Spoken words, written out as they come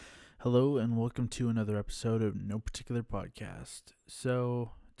Hello and welcome to another episode of No Particular Podcast.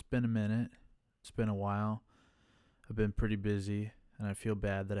 So, it's been a minute. It's been a while. I've been pretty busy and I feel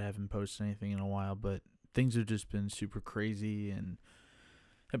bad that I haven't posted anything in a while, but things have just been super crazy and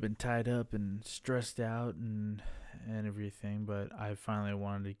I've been tied up and stressed out and everything, but I finally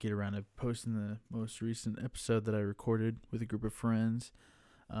wanted to get around to posting the most recent episode that I recorded with a group of friends.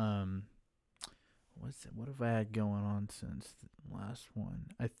 Um what have I had going on since the last one?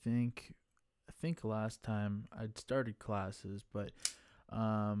 I think last time I'd started classes, but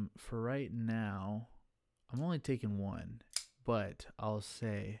for right now, I'm only taking one. But I'll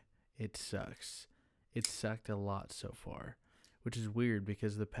say it sucks. It sucked a lot so far, which is weird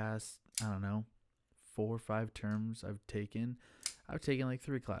because the past, I don't know, 4 or 5 terms I've taken like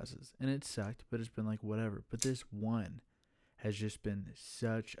 3 classes and it sucked, but it's been like whatever. But this one has just been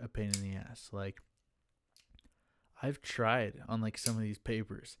such a pain in the ass. Like, I've tried on like some of these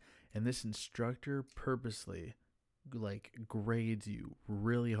papers, and this instructor purposely like grades you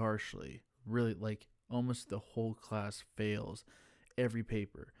really harshly, really like almost the whole class fails every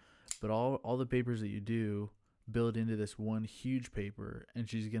paper. But all the papers that you do build into this one huge paper, and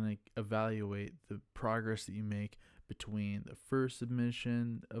she's going to evaluate the progress that you make between the first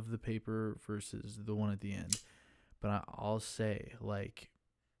submission of the paper versus the one at the end. But I'll say, like,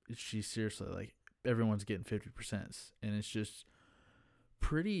 she's seriously like, everyone's getting 50%, and it's just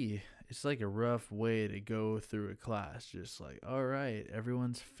pretty, it's like a rough way to go through a class, just like, all right,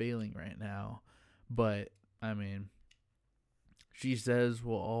 everyone's failing right now. But I mean, she says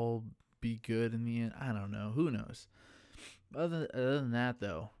we'll all be good in the end. I don't know, who knows. Other than that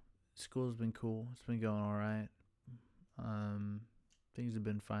though, school's been cool. It's been going all right. um Things have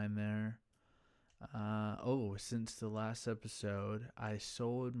been fine there. Since the last episode, I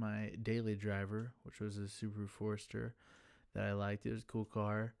sold my daily driver, which was a Subaru Forester that I liked. It was a cool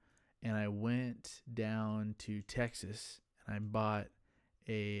car. And I went down to Texas and I bought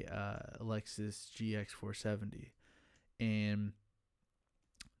a Lexus GX 470. And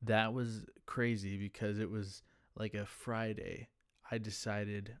that was crazy because it was like a Friday. I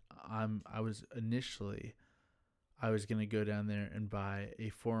decided I was going to go down there and buy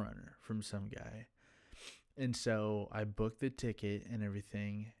a 4Runner from some guy. And so I booked the ticket and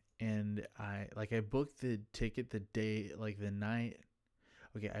everything. And I booked the ticket the day, like the night.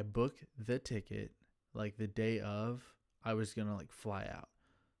 Okay, I booked the ticket like the day of I was going to like fly out.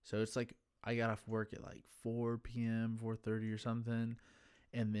 So it's like I got off work at like 4 p.m., 4:30 or something.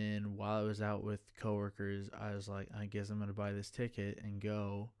 And then while I was out with coworkers, I was like, I guess I'm going to buy this ticket and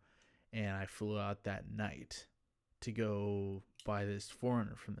go. And I flew out that night to go buy this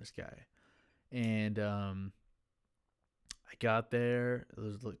 4Runner from this guy. And I got there. It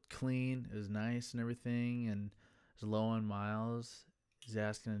was looked clean. It was nice and everything, and it was low on miles. He's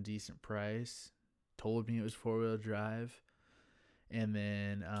asking a decent price. Told me it was 4-wheel drive. And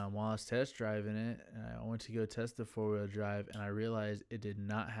then while I was test driving it, I went to go test the 4-wheel drive, and I realized it did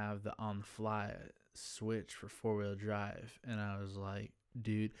not have the on-the-fly switch for 4-wheel drive. And I was like,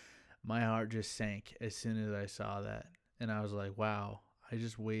 dude, my heart just sank as soon as I saw that. And I was like, wow, I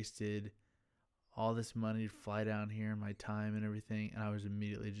just wasted all this money to fly down here, my time and everything. And I was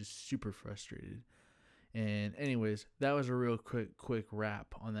immediately just super frustrated. And anyways, that was a real quick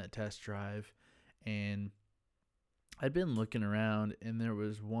wrap on that test drive. And I'd been looking around, and there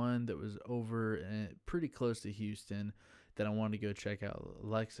was one that was over pretty close to Houston that I wanted to go check out,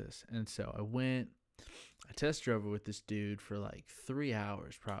 Lexus. And so I test drove it with this dude for like 3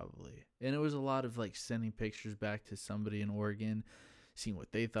 hours probably. And it was a lot of like sending pictures back to somebody in Oregon, seeing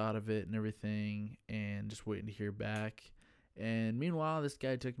what they thought of it and everything, and just waiting to hear back. And meanwhile, this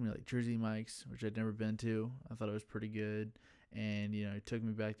guy took me to like Jersey Mike's, which I'd never been to. I thought it was pretty good. And, he took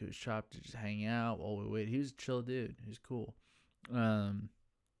me back to his shop to just hang out while we waited. He was a chill dude. He was cool. Um,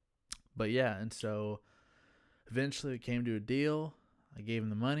 but yeah, and so eventually we came to a deal. I gave him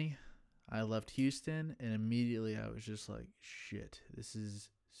the money. I left Houston, and immediately I was just like, shit, this is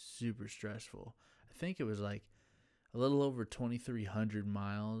super stressful. I think it was like a little over 2,300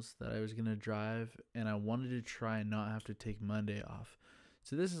 miles that I was going to drive, and I wanted to try and not have to take Monday off.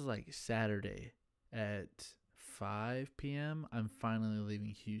 So this is like Saturday at 5 p.m. I'm finally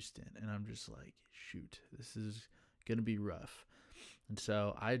leaving Houston, and I'm just like, shoot, this is going to be rough. And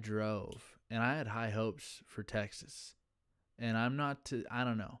so I drove, and I had high hopes for Texas. And I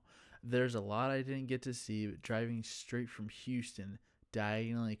don't know. There's a lot I didn't get to see, but driving straight from Houston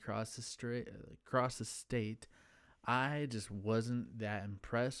diagonally across the state, I just wasn't that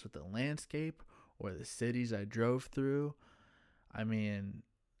impressed with the landscape or the cities I drove through. I mean,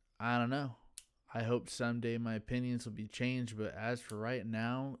 I don't know. I hope someday my opinions will be changed, but as for right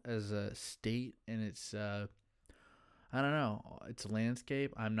now, as a state and its I don't know, its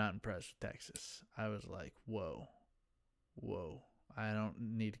landscape, I'm not impressed with Texas. I was like, whoa, I don't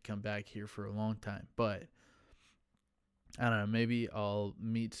need to come back here for a long time. But I don't know, maybe I'll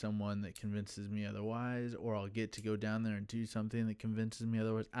meet someone that convinces me otherwise, or I'll get to go down there and do something that convinces me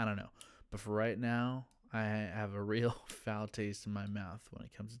otherwise. I don't know. But for right now, I have a real foul taste in my mouth when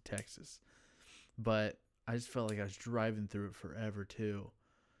it comes to Texas. But I just felt like I was driving through it forever too,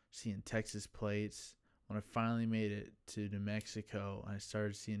 seeing Texas plates. When I finally made it to New Mexico, I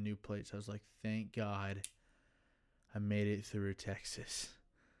started seeing new plates. I was like, thank God I made it through Texas.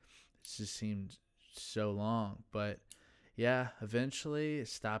 It just seemed so long. But yeah, eventually it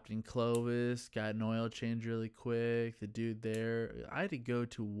stopped in Clovis, got an oil change really quick. The dude there, I had to go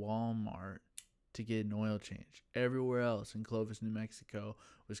to Walmart to get an oil change. Everywhere else in Clovis, New Mexico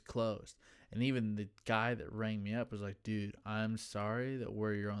was closed. And even the guy that rang me up was like, dude, I'm sorry that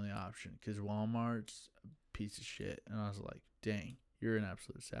we're your only option because Walmart's a piece of shit. And I was like, dang, you're an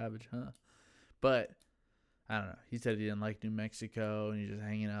absolute savage, huh? But I don't know. He said he didn't like New Mexico and he's just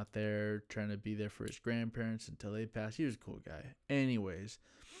hanging out there trying to be there for his grandparents until they pass. He was a cool guy. Anyways,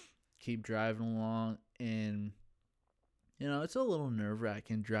 keep driving along and it's a little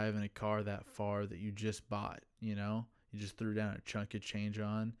nerve-wracking driving a car that far that you just bought, you just threw down a chunk of change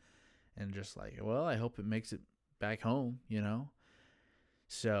on and just like, well, I hope it makes it back home.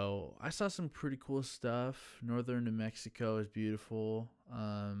 So I saw some pretty cool stuff. Northern New Mexico is beautiful.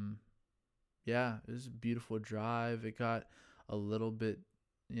 Yeah, it was a beautiful drive. It got a little bit,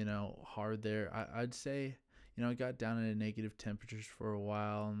 hard there. I'd say, it got down into negative temperatures for a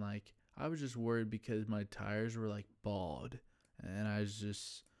while. And like, I was just worried because my tires were like bald. And I was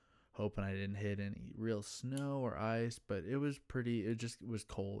just hoping I didn't hit any real snow or ice. But it just was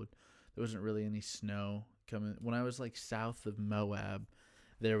cold. There wasn't really any snow coming. When I was like south of Moab,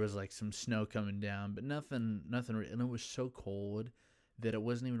 there was like some snow coming down. But nothing. And it was so cold that it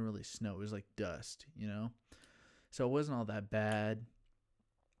wasn't even really snow. It was like dust, So it wasn't all that bad.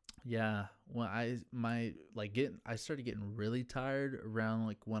 Yeah, when I started getting really tired around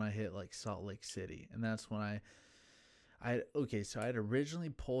like when I hit like Salt Lake City, and that's when so I had originally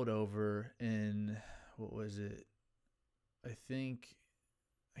pulled over in what was it? I think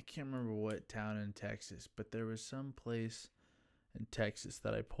I can't remember what town in Texas, but there was some place in Texas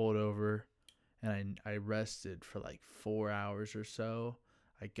that I pulled over and I rested for like 4 hours or so.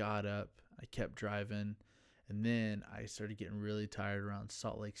 I got up, I kept driving, and then I started getting really tired around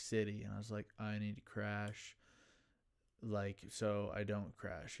Salt Lake City, and I was like, I need to crash, like, so I don't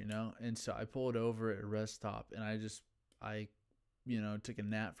crash, And so I pulled over at a rest stop, and I took a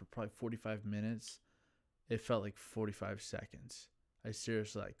nap for probably 45 minutes. It felt like 45 seconds. I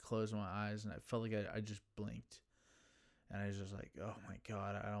seriously closed my eyes, and I felt like I just blinked. And I was just like, oh my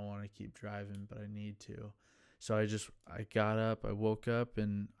God, I don't want to keep driving, but I need to. So I got up, I woke up,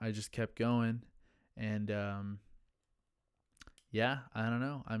 and I just kept going. And, yeah, I don't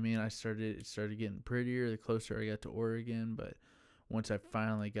know. I mean, it started getting prettier the closer I got to Oregon. But once I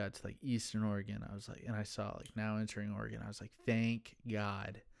finally got to like Eastern Oregon, I was like, and I saw like now entering Oregon, I was like, thank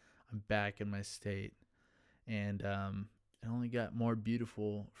God I'm back in my state. And, it only got more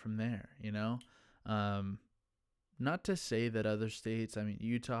beautiful from there, Not to say that other states, I mean,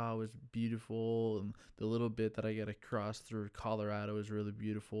 Utah was beautiful, and the little bit that I got to cross through Colorado was really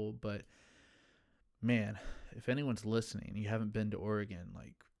beautiful. But man, if anyone's listening, you haven't been to Oregon,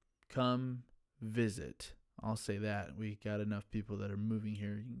 like, come visit. I'll say that. We got enough people that are moving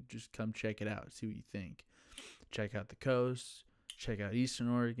here. You can just come check it out, see what you think. Check out the coast, check out Eastern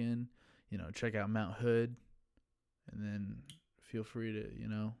Oregon, check out Mount Hood, and then feel free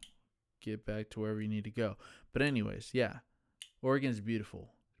to, get back to wherever you need to go. But anyways, yeah, Oregon's beautiful.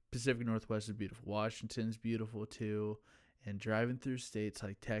 Pacific Northwest is beautiful. Washington's beautiful too. And driving through states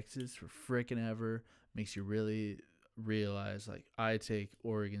like Texas for frickin' ever makes you really realize, like, I take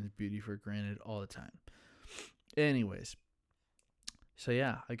Oregon's beauty for granted all the time. Anyways, so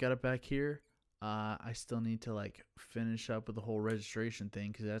yeah, I got it back here. I still need to like finish up with the whole registration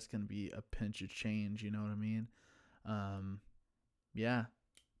thing because that's gonna be a pinch of change. You know what I mean? Yeah.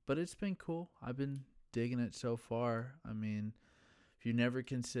 But it's been cool. I've been digging it so far. I mean, if you never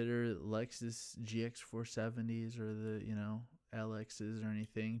consider Lexus GX470s or the, LXs or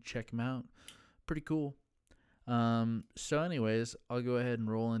anything, check them out. Pretty cool. So anyways, I'll go ahead and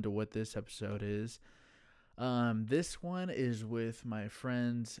roll into what this episode is. This one is with my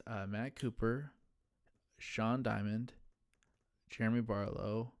friends Matt Cooper, Sean Diamond, Jeremy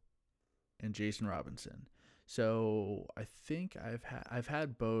Barlow, and Jason Robinson. So I think I've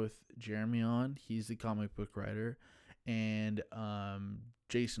had both Jeremy on, he's the comic book writer, and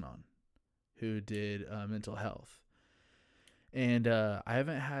Jason on, who did mental health. And I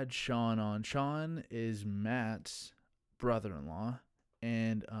haven't had Sean on. Sean is Matt's brother-in-law,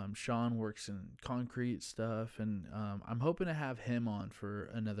 and Sean works in concrete stuff, and I'm hoping to have him on for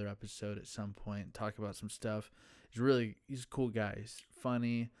another episode at some point, talk about some stuff. He's a cool guy. He's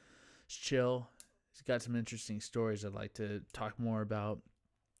funny, he's chill. He's got some interesting stories I'd like to talk more about.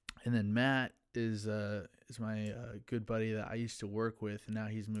 And then Matt is my good buddy that I used to work with, and now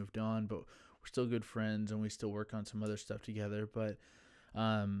he's moved on, but we're still good friends, and we still work on some other stuff together. But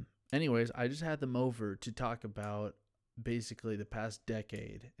anyways, I just had them over to talk about basically the past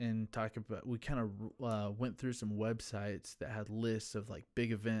decade, and we kind of went through some websites that had lists of like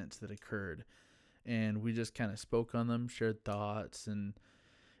big events that occurred, and we just kind of spoke on them, shared thoughts, and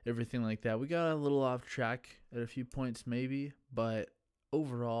everything like that. We got a little off track at a few points maybe, but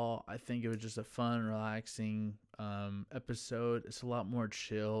overall I think it was just a fun, relaxing episode. It's a lot more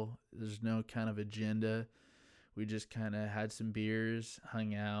chill. There's no kind of agenda. We just kind of had some beers,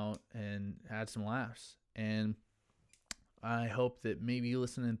 hung out, and had some laughs. And I hope that maybe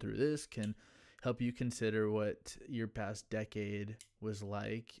listening through this can help you consider what your past decade was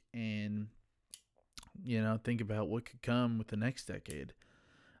like, and think about what could come with the next decade.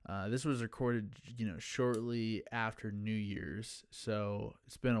 This was recorded, shortly after New Year's, so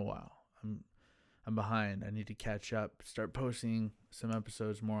it's been a while. I'm behind. I need to catch up, start posting some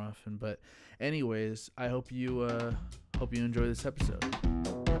episodes more often. But anyways, I hope you enjoy this episode.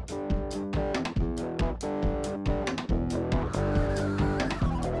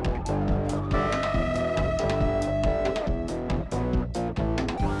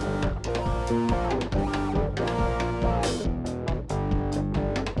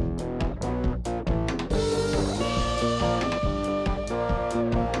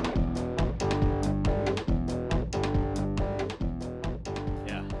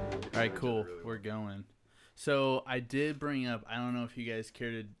 All right, cool. We're going. So I did bring up, I don't know if you guys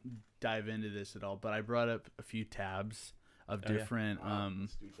care to dive into this at all, but I brought up a few tabs of different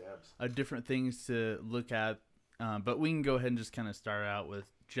let's do tabs. Of different things to look at. But we can go ahead and just kind of start out with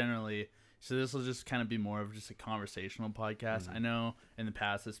generally. So this will just kind of be more of just a conversational podcast. Mm-hmm. I know in the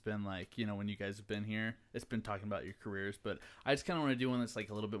past it's been like, when you guys have been here, it's been talking about your careers, but I just kind of want to do one that's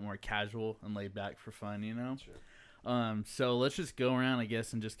like a little bit more casual and laid back for fun, Sure. So let's just go around, I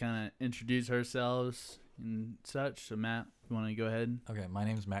guess, and just kind of introduce ourselves and such. So Matt, you want to go ahead? Okay, my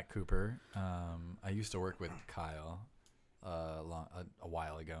name's Matt Cooper. I used to work with Kyle a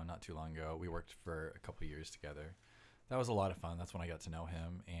while ago, not too long ago. We worked for a couple of years together. That was a lot of fun. That's when I got to know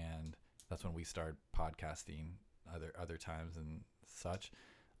him, and that's when we started podcasting other times and such.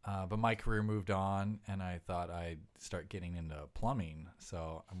 But my career moved on, and I thought I'd start getting into plumbing.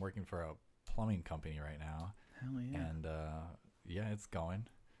 So I'm working for a plumbing company right now. Hell yeah. And it's going.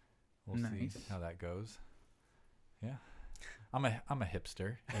 We'll see how that goes. Yeah. I'm a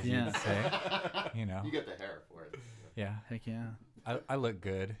hipster, as you would say. You get the hair for it. Yeah. Heck yeah. I look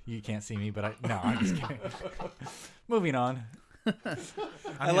good. You can't see me, but I'm just kidding.Moving on.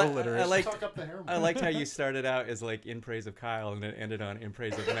 I'm illiterate. I liked how you started out as like in praise of Kyle and then ended on in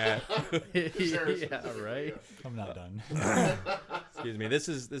praise of Matt. Yeah, right. I'm not done. Excuse me. This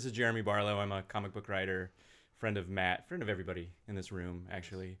is Jeremy Barlow. I'm a comic book writer, friend of Matt, friend of everybody in this room.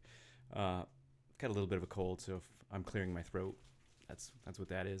 Actually, got a little bit of a cold, so if I'm clearing my throat, that's what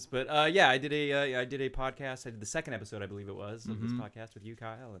that is. But I did a podcast. I did the second episode, I believe it was, of this podcast with you,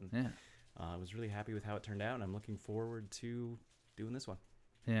 Kyle, and I was really happy with how it turned out, and I'm looking forward to doing this one.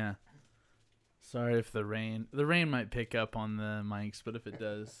 Yeah. Sorry if the rain might pick up on the mics, but if it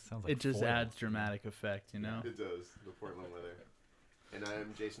does, it just adds dramatic effect, It does, the Portland weather. And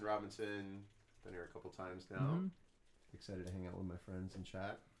I'm Jason Robinson. Been here a couple times now. Mm-hmm. Excited to hang out with my friends and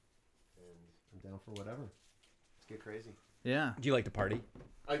chat. And I'm down for whatever. Let's get crazy. Yeah. Do you like to party?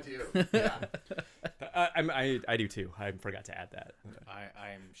 I do. Yeah. I do too. I forgot to add that.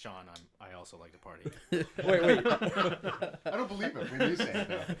 I'm Sean. I also like to party. Wait. I don't believe it when you say it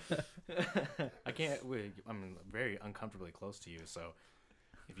though. I can't. I'm very uncomfortably close to you, so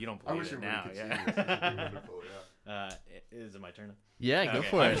if you don't believe it now, Wonderful, yeah. Is it my turn? Yeah, go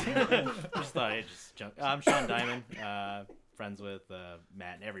for it. Just thought I'd just jump. I'm Sean Diamond, friends with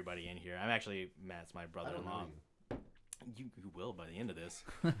Matt and everybody in here. Matt's my brother-in-law. You will by the end of this.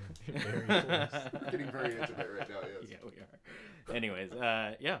 Very close. Getting very intimate right now, yes. Yeah, we are. Anyways,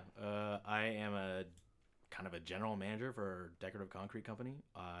 I am a kind of a general manager for a decorative concrete company.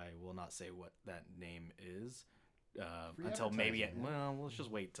 I will not say what that name is Free until maybe advertising, well, let's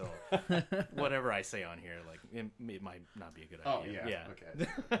just wait till whatever I say on here. Like it might not be a good Oh idea. yeah.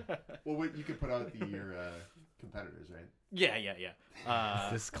 Okay. Well, you could put out your competitors, right? Yeah.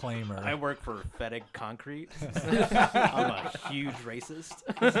 Disclaimer. I work for FedEx Concrete. I'm a huge racist.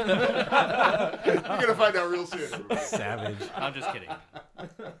 You're gonna find out real soon. everybody. Savage. I'm just kidding.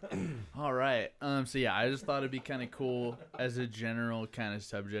 All right. So yeah, I just thought it'd be kind of cool as a general kind of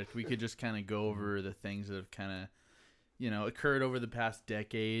subject. We could just kind of go over the things that have kind of, occurred over the past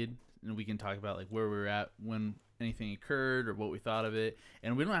decade, and we can talk about like where we were at when anything occurred or what we thought of it.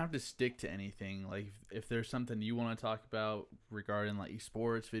 And we don't have to stick to anything. Like if there's something you want to talk about regarding like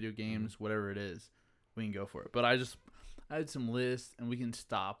sports, video games, whatever it is, we can go for it. But I had some lists, and we can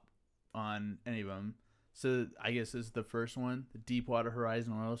stop on any of them. So I guess this is the first one, the Deepwater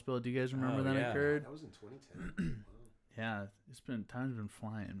Horizon oil spill. Do you guys remember Oh, that yeah. occurred? That was in 2010. Yeah, time's been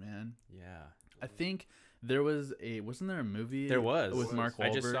flying, man. Yeah. I think there was wasn't there a movie? There was. with Mark Wahlberg. I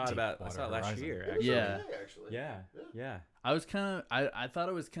just saw it I Deepwater saw it last Horizon. year. It was Actually. Yeah. okay, actually. Yeah. I was I thought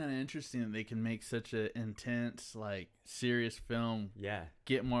it was kind of interesting that they can make such an intense, like serious film, Yeah.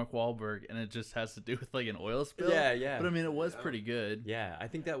 get Mark Wahlberg, and it just has to do with like an oil spill. Yeah. But I mean, it was Yeah. pretty good. Yeah, I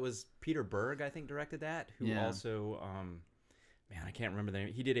think that was Peter Berg. I think directed that. Who Yeah. also, man, I can't remember the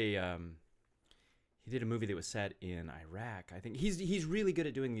name. He did a movie that was set in Iraq. I think he's really good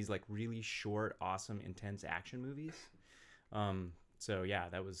at doing these like really short, awesome, intense action movies. So yeah,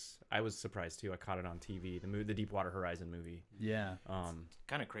 I was surprised too. I caught it on TV. The Deepwater Horizon movie. Yeah.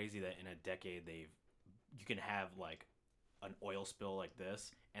 Kind of crazy that in a decade you can have like an oil spill like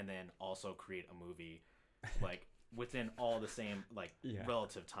this, and then also create a movie like within all the same like Yeah.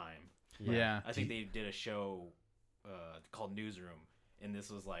 relative time. Yeah. I think they did a show called Newsroom, and this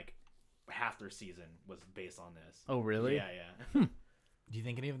was like half their season was based on this. Oh, really? Yeah. Do you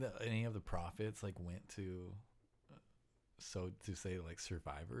think any of the profits like went to to say like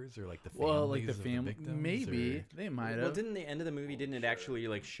survivors or like the families Well, like the of the family, victims, maybe or- they might Well, have. didn't the end of the movie didn't it actually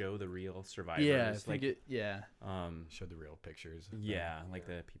like show the real survivors? Yeah, I like think it. Yeah. showed the real pictures of them. yeah, like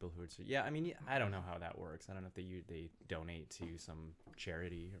the people who would. Yeah, I mean, I don't know how that works. I don't know if they donate to some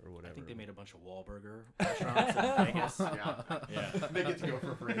charity or whatever. I think they made a bunch of Wahlburger restaurants in Vegas. Yeah. Yeah. They get to go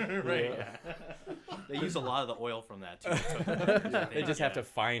for free. Right. Yeah. They use a lot of the oil from that too. They just have to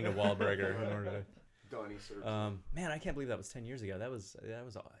find a Wahlburger in order to. Donnie serves. Man, I can't believe that was 10 years ago. That was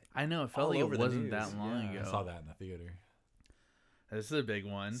I know. It felt all like over it the wasn't news. that long Yeah. ago. I saw that in the theater. This is a big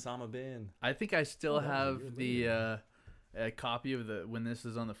one. Osama bin. I think I still that was a have year the a copy of when this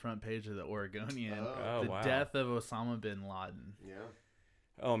is on the front page of the Oregonian. Oh. Oh, the wow. death of Osama bin Laden. Yeah.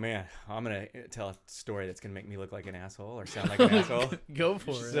 Oh man, I'm gonna tell a story that's gonna make me look like an asshole or sound like an asshole. Go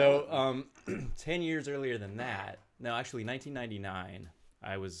for it. So, 10 years earlier than that, no, actually 1999,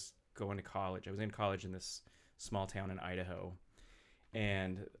 I was going to college. I was in college in this small town in Idaho,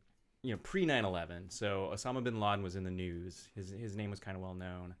 and pre 9/11. So Osama bin Laden was in the news. His name was kind of well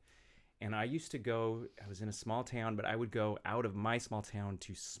known. And I used to go. I was in a small town, but I would go out of my small town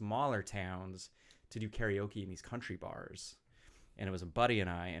to smaller towns to do karaoke in these country bars. And it was a buddy and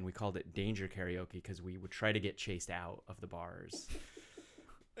I, and we called it danger karaoke because we would try to get chased out of the bars.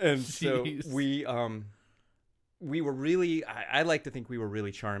 And so Jeez. we were really, I like to think we were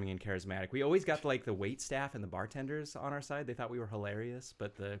really charming and charismatic. We always got like the wait staff and the bartenders on our side. They thought we were hilarious,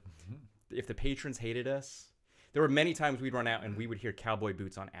 but if the patrons hated us, there were many times we'd run out and we would hear cowboy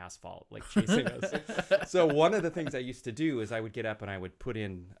boots on asphalt, like chasing us. So one of the things I used to do is I would get up and I would put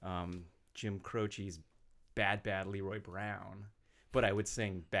in Jim Croce's Bad Bad Leroy Brown, but I would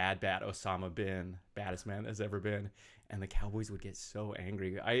sing Bad Bad Osama Bin, baddest man that's ever been. And the Cowboys would get so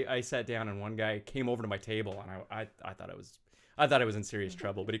angry. I sat down and one guy came over to my table and I thought I was in serious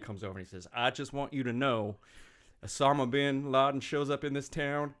trouble. But he comes over and he says, "I just want you to know, Osama bin Laden shows up in this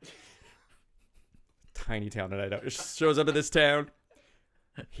town, tiny town in Idaho, shows up in this town.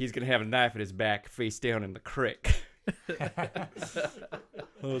 He's gonna have a knife at his back, face down in the creek." I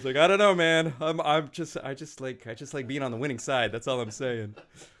was like, I don't know, man. I just like being on the winning side. That's all I'm saying.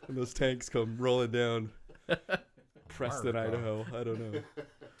 When those tanks come rolling down. Preston, Idaho. I don't know.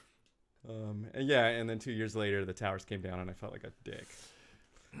 And then 2 years later, the towers came down, and I felt like a dick.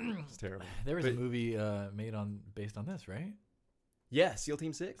 It's terrible. There was a But- movie made based on this, right? Yeah, SEAL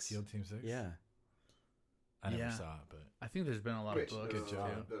Team 6. SEAL Team 6. Yeah. I never Yeah. saw it, but I think there's been a lot Wait, of books. Good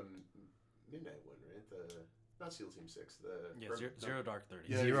job. The Midnight one, right? Not SEAL Team 6. Yeah, Zero Dark 30.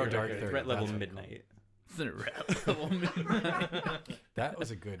 Yeah, Zero Dark 30. Threat level That's what midnight. Isn't it rap level? that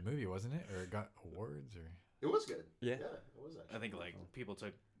was a good movie, wasn't it? Or it got awards, or It was good. Yeah. It was actually. I think like people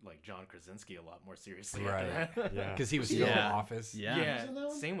took like John Krasinski a lot more seriously. Right. After that. Because he was still in Yeah. the office. Yeah. He was in that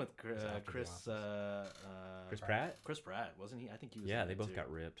one? Same with was after The Chris. Office. Chris Pratt. Chris Pratt, wasn't he? I think he was. Yeah, in they it both too. got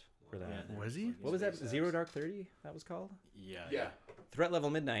ripped for that. Yeah, Was he? What was that? SpaceX. Zero Dark 30? That was called? Yeah. Yeah. Threat Level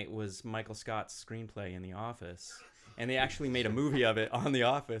Midnight was Michael Scott's screenplay in The Office. And they actually made a movie of it on The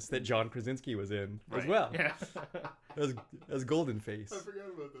Office that John Krasinski was in as Right. well. Yeah. As Golden Face. I forgot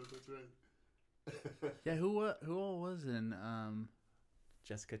about that. That's right. Yeah, who all was in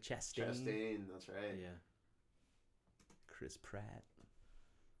Jessica Chastain. Chastain. That's right. Yeah. Chris Pratt.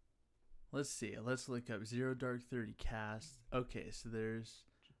 let's see. Let's look up Zero Dark 30 cast. Okay, so there's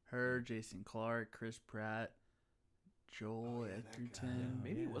her, Jason Clarke, Chris Pratt, Joel Oh, yeah, that guy. Edgerton.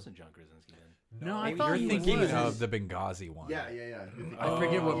 Maybe it wasn't John Krasinski then. No, I Maybe thought you're he thinking was. of the Benghazi one. Yeah. I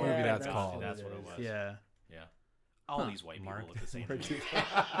forget what Oh, movie yeah, that's that's- called. that's what it was. Yeah. Yeah. All Huh. these white Mark- people look the same. Mark to me.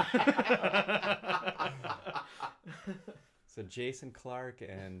 So Jason Clarke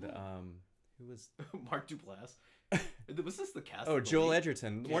and who was? Mark Duplass. Was this the cast? Oh, of the Joel league?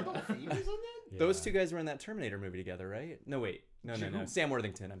 Edgerton. Weren't- Gandolfini was in that? Those Yeah. two guys were in that Terminator movie together, right? No, wait. No. Who? Sam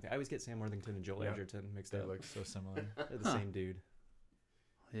Worthington. I always get Sam Worthington and Joel Yep. Edgerton mixed They up. look so similar. They're the same dude.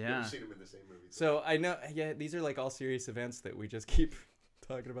 Yeah. Never seen him in the same movie. So I know, yeah, these are like all serious events that we just keep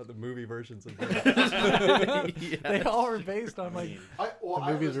talking about the movie versions of them. They all are based on I like. mean,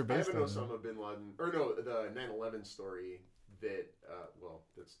 The movies are based I have an on them. Osama bin Laden, or no, the 9/11 story that, well,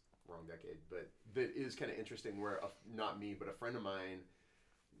 that's wrong decade, but that is kind of interesting. Where not me, but a friend of mine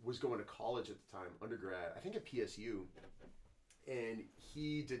was going to college at the time, undergrad, I think at PSU, and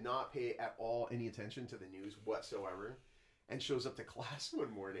he did not pay at all any attention to the news whatsoever, and shows up to class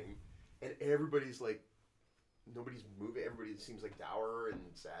one morning, and everybody's like, nobody's moving. Everybody seems like dour and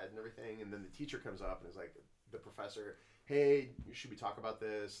sad and everything. And then the teacher comes up and is like, the professor, hey, should we talk about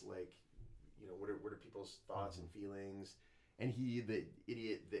this? Like, you know, what are people's thoughts and feelings? And he, the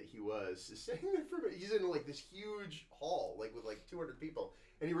idiot that he was, is sitting there he's in like this huge hall, like with like 200 people.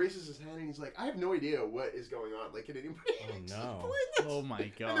 And he raises his hand and he's like, I have no idea what is going on. Like, can anybody Oh, explain no. this? Oh my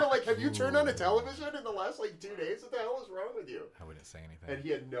And they're god. like, have you turned on a television in the last like 2 days? What the hell is wrong with you? I wouldn't say anything. And he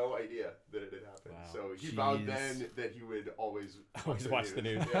had no idea that it had happened. Wow. So he vowed Jeez. then that he would always Always watch the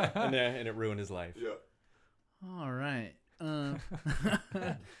news. Yeah. and it ruined his life. Yeah. All right. It's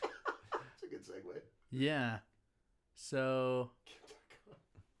a good segue. Yeah. So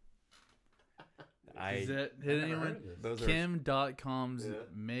I does that hit anyone? those are Kim.com's Yeah.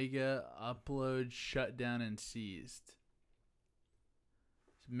 mega upload shut down and seized.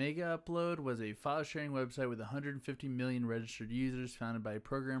 Mega Upload was a file sharing website with 150 million registered users, founded by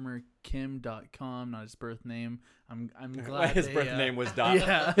programmer Kim.com, not his birth name. I'm glad his they, birth name was dot.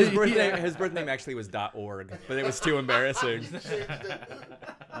 yeah, His birth yeah. name. His birth name actually was .org, but it was too embarrassing.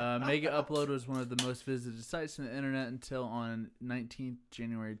 Mega Upload was one of the most visited sites on the internet until on 19th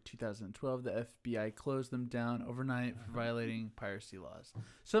January 2012, the FBI closed them down overnight for violating piracy laws.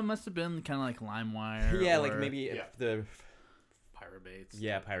 So it must have been kind of like LimeWire. Yeah, like or- maybe Yeah. if the Pirate Baits.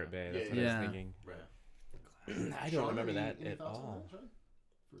 Pirate Bay. That's Yeah, what I yeah. was thinking. Right. I Sean, don't remember any- that any at thoughts on all. that, Sean?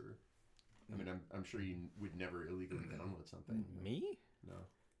 I mean, I'm sure you would never illegally download something. Me? No.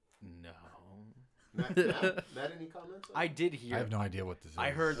 No. Matt, any comments? on I it? did hear. I have no idea what this is. I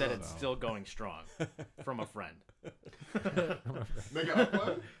heard that Oh, it's so- still going strong from a friend. Mega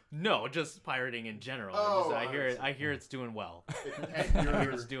Upload? No, just pirating in general. Oh, Just- I hear it. I I hear it's doing well. At I hear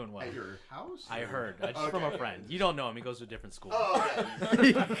your, it's doing well. at your house? I or- heard. Just from a Okay. friend. You don't know him. He goes to a different school. Oh,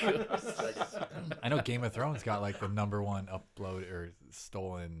 okay. I know Game of Thrones got like the #1 upload or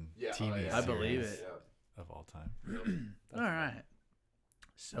stolen Yeah, TV oh, yeah. I believe series it. Yeah. of all time. All right.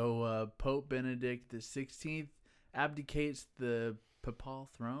 So Pope Benedict XVI abdicates the papal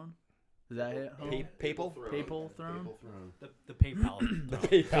throne. Is that it? Home? Papal? Papal throne? Papal throne. The PayPal.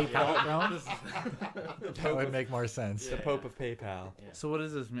 That would make more sense. The Pope of PayPal. So what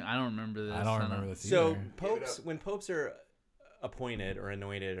does this mean? I don't remember this. I don't remember this So either. popes, up. when popes are appointed or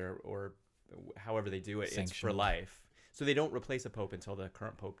anointed or however they do it, it's for Sanctioned. life. So they don't replace a pope until the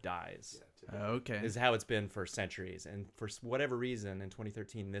current pope dies. Yeah, typically. Okay. This is how it's been for centuries. And for whatever reason, in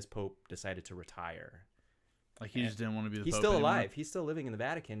 2013, this pope decided to retire. Like he just didn't want to be the He's Pope still anymore? alive. He's still living in the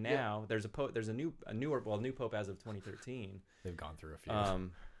Vatican now. There's a pope. There's a new pope as of 2013. They've gone through a few.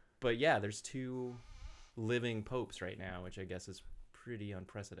 But yeah, there's 2 living popes right now, which I guess is pretty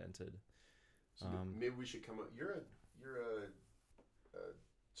unprecedented. So maybe we should come up. You're a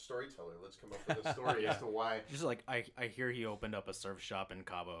storyteller. Let's come up with a story as to why. Just like I hear he opened up a surf shop in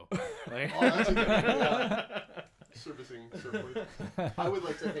Cabo. Like, Oh, that's a good idea. Servicing surfboards. I would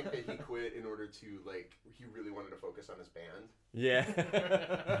like to think that he quit in order to he really wanted to focus on his band.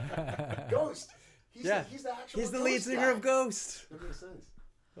 Yeah. Ghost. He's Yeah. he's the actual. He's the Ghost lead singer guy. of Ghost. That makes sense.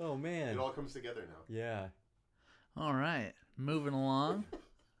 Oh man. It all comes together now. Yeah. All right, moving along.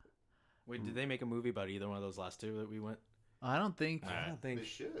 Wait, did they make a movie about either one of those last two that we went? I don't think I don't They think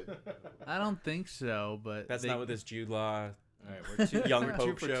should. I don't think so, but that's they- not what this Jude Law. All right, we're two, Young we're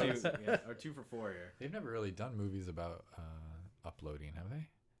Pope two for shows. two, yeah, or 2 for 4 here. They've never really done movies about uploading, have they?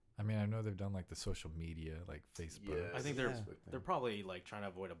 I mean, I know they've done like the social media, like Facebook. Yeah, I think it's a they're Facebook thing. they're probably like trying to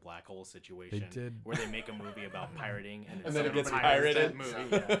avoid a black hole situation. They did. Where they make a movie about pirating and, And then it someone gets pirates pirated.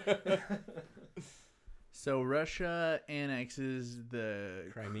 that movie. Yeah. So Russia annexes the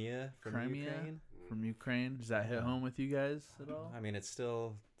Crimea from Crimea? Ukraine. from Ukraine. Does that hit home with you guys at all? I mean, it's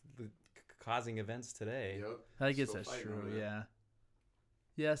still causing events today. Yep. I guess Still that's fighting true. over that. Yeah.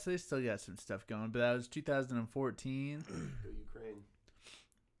 Yeah, so they still got some stuff going, but that was 2014. Go Ukraine.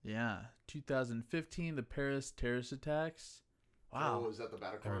 Yeah, 2015, the Paris terrorist attacks. Wow, Oh, is that the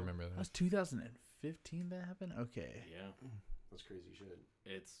Bataclan? I remember that that. was 2015 that happened. Okay. Yeah. That's crazy shit.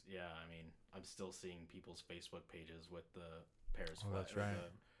 It's I mean, I'm still seeing people's Facebook pages with the Paris Oh, flag, that's right.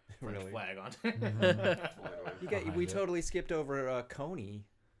 the French Really? flag on. Mm-hmm. We Behind it. totally skipped over Coney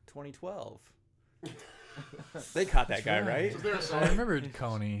 2012. They caught that guy, right? Was there a I song? remembered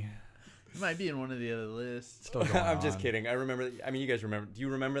Coney. It might be in one of the other lists. Still going I'm just on. kidding. I remember. I mean, you guys remember? Do you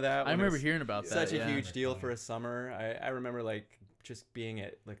remember that? I when it remember was hearing about that. such a yeah. huge deal for a summer. I remember like just being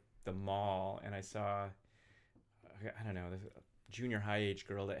at like the mall and I saw, I don't know, this junior high age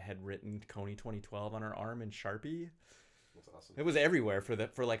girl that had written Coney 2012 on her arm in Sharpie. That's awesome. It was everywhere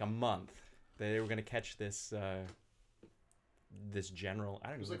for like a month. They were gonna catch this this general. I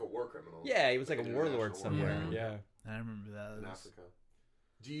don't He was know. like a war criminal. Yeah, he was like a an warlord international war somewhere. criminal Yeah. I remember that. in It was- Africa.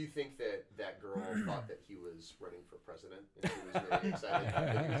 Do you think that that girl thought that he was running for president and she was really excited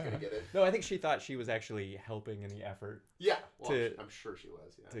that he was going to get it? No, I think she thought she was actually helping in the effort Yeah, well, To- I'm sure she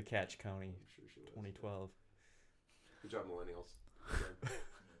was. Yeah, to catch Coney I'm sure she was. 2012. Good job, millennials. Okay.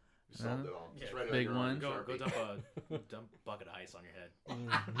 You solved it all. Just write it on Big your arm one. in Go Sharpie. dump a bucket of ice on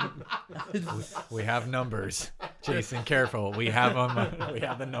your head. We have numbers. Jason, careful. We have them. We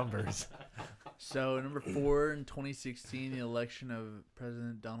have the numbers. So number 4 in 2016, the election of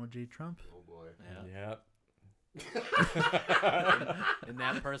President Donald J. Trump. Oh boy. Yeah. Yep. And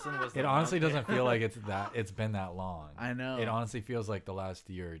that person was. It honestly doesn't feel like it's been that long. I know. It honestly feels like the last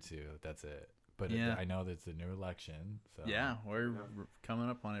year or two. That's it. But Yeah. I know that it's a new election. So Yeah, we're coming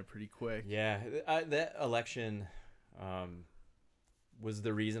up on it pretty quick. Yeah, that election was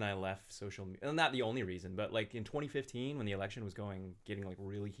the reason I left social media. Not the only reason, but like in 2015 when the election was getting like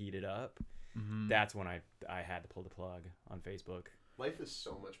really heated up, Mm-hmm. that's when I had to pull the plug on Facebook. Life is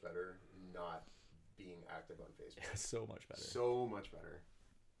so much better not being active on Facebook. So much better. So much better.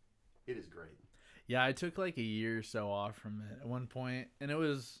 It is great. Yeah, I took like a year or so off from it at one point, and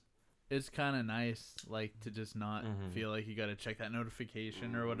it's kind of nice, like to just not Mhm. feel like you got to check that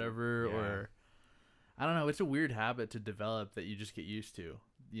notification or whatever, Yeah. or I don't know. It's a weird habit to develop that you just get used to.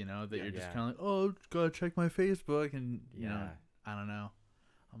 You know, that you're just Yeah. kind of like, oh, gotta check my Facebook, and you know, Yeah. I don't know.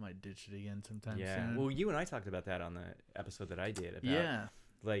 I might ditch it again sometime Yeah. soon. Well, you and I talked about that on the episode that I did about yeah,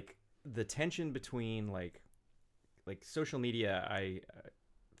 like the tension between like social media I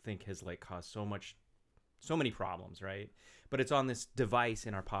think has like caused so many problems, right? But it's on this device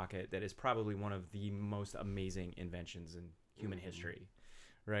in our pocket that is probably one of the most amazing inventions in human history,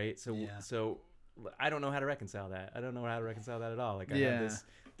 right? So Yeah. so I don't know how to reconcile that. I don't know how to reconcile that at all. Like I Yeah. have this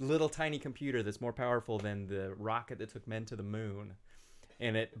little tiny computer that's more powerful than the rocket that took men to the moon,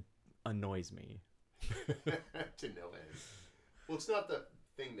 and it annoys me. To no end. Well, it's not the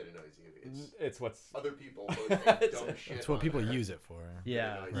thing that annoys you. It's It's what's other people posting dumb shit. It's what on people there. use it for.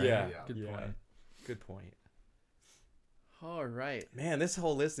 yeah, Right. right. Yeah. Good Yeah. point. good point. All right. Man, this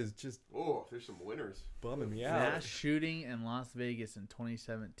whole list is just Oh, there's some winners. bumming me Mass out. shooting in Las Vegas in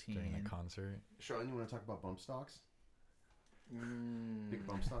 2017. During a concert. Sean, you want to talk about bump stocks? Mm, Big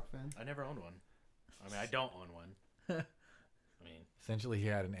bump stock fan? I never owned one. I mean, I don't own one. I mean, Essentially, he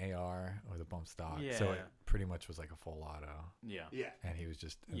had an AR with a bump stock, so it Yeah. pretty much was like a full auto, yeah, Yeah. and he was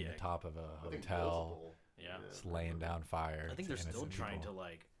just in Yeah. the top of a I think hotel, multiple. yeah. just laying down fire. I think to they're still innocent trying people. to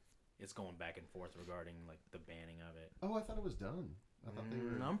like. It's going back and forth regarding like the banning of it. Oh, I thought it was done. I thought they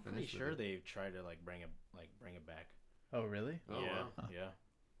were. I'm pretty finished with sure it. they've tried to like bring it back. Oh, really? Oh, yeah, wow. yeah.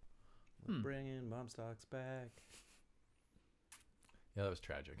 Bringing bomb stocks back. Yeah, that was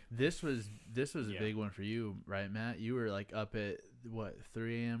tragic. This was a Yeah. big one for you, right, Matt? You were like up at what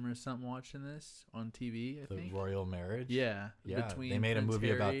 3 a.m. or something watching this on TV. I The think. royal marriage. Yeah. Yeah, Between they made a Prince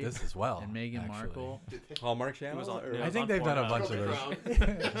movie about Harry this as well. and Meghan actually. Markle. Hallmark Channel. was on- or- it I was think on they've done a Pornhub. bunch of The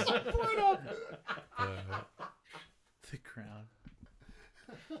those. crown. The Crown.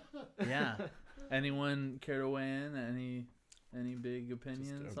 Yeah. Anyone care to weigh in? Any? Any big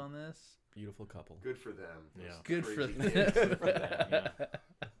opinions a- on this? Beautiful couple. Good for them. Yeah. Those Good for crazy them. kids. Good for them, yeah.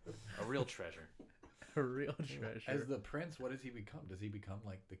 A real treasure. A real treasure. As the prince, what does he become? Does he become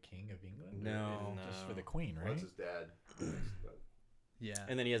like the king of England? No. Just for No. the queen, Well, right? that's his dad. But Yeah.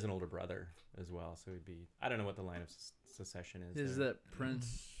 And then he has an older brother as well, so he'd be. I don't know what the line of succession is. Is there. that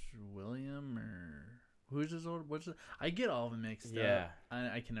Prince William or who's his old? What's it? I get all of them mixed Yeah.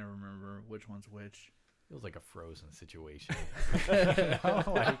 up. I can never remember which one's which. Feels like a Frozen situation.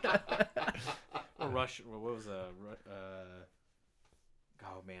 Or Rush. What was oh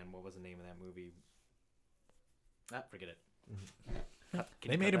man, what was the name of that movie? Forget it. Can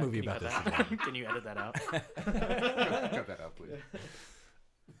They you made cut a movie Can you about cut this that? Can you edit that out? cut that out, please.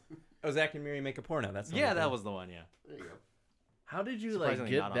 Oh, Zach and Miri make a porno. That's the Yeah, only that thing. was the one. Yeah. There you go. How did you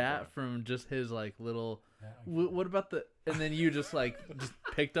Surprisingly get not on that point. from just his little? What about the? And then you just just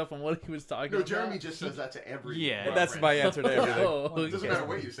picked up on what he was talking No, about. Jeremy just says that to every. Yeah. reference. That's my answer to everything. Oh, It doesn't okay. matter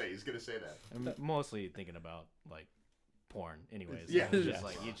what you say. He's gonna say that. I'm mostly thinking about porn, anyways. Yeah. It was Yeah.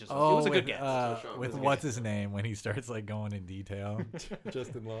 just it Oh, was a good with, guess. Sean with was a what's his name when he starts going in detail.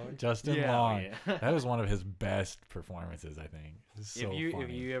 Justin Long. Justin Yeah, Long. yeah. That was one of his best performances, I think. It was so if you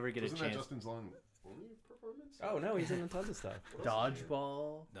funny. ever get Wasn't a that chance, Justin's Long only performance? Oh no, he's in tons of stuff. What else is he in?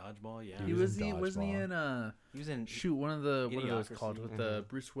 Dodgeball. dodgeball, yeah, He was was in he wasn't he Dodgeball. in he was in shoot one of the what are those Idiocracy. called with the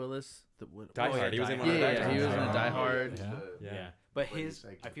Bruce Willis Die oh, yeah, Hard. He was in Die one of Hard. Die Yeah, Hard. he was in Die Die Hard. Hard. He's Yeah. the- Yeah. Yeah. But Lady his,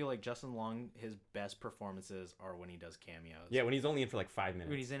 Psycho. I feel like Justin Long, his best performances are when he does cameos. Yeah, when he's only in for 5 minutes.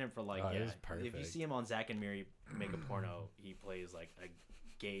 When he's in it for Oh, it was if you perfect. see him on Zack and Miri Make a Porno, he plays a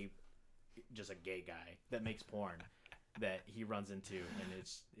gay, just a gay guy that makes porn that he runs into, and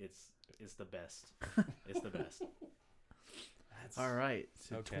it's the best. It's the best. All right,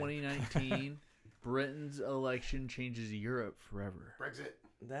 so Okay. 2019, Britain's election changes Europe forever. Brexit.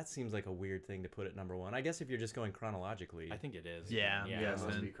 That seems like a weird thing to put at number 1. I guess if you're just going chronologically. I think it is. Yeah, yeah. Yeah, Yes, it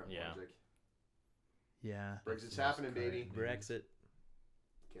must man. be Yeah. logic. Yeah, Brexit's happening, baby. Brexit.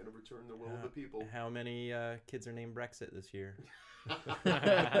 Can't overturn the will of the people. How many kids are named Brexit this year?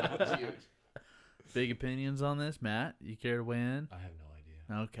 It's huge. big opinions on this, Matt. You care to weigh in? I have no idea.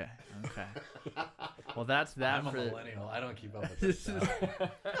 Okay. Well, that's that I'm a for millennial. I don't keep up with this stuff.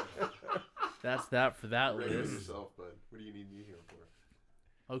 that's that for that Regulate list. yourself, bud. What do you need me here for?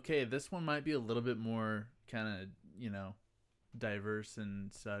 Okay, this one might be a little bit more kind of diverse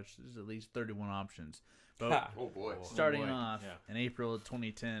and such. There's at least 31 options. But Ha. Oh boy. starting boy. off Yeah. in April of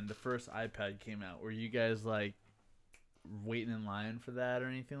 2010, the first iPad came out. Were you guys waiting in line for that or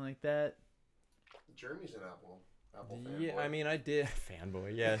anything like that? Jeremy's an Apple Yeah, fanboy. I mean, I did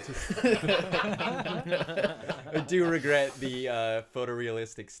fanboy. Yeah, I do regret the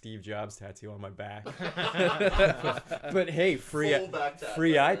photorealistic Steve Jobs tattoo on my back. But hey, free Full back tat,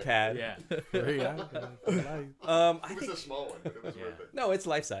 free by the way. iPad. Yeah. I It was think a small one, but it was Yeah. worth it. no, it's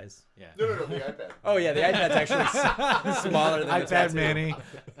life size. Yeah. No, the iPad. Oh yeah, the iPad's actually smaller than the iPad tattoo. Mini.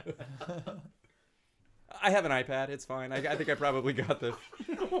 I have an iPad. It's fine. I think I probably got the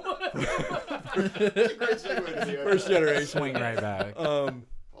That's a great segue to the first iPad. generation. Swing right back. All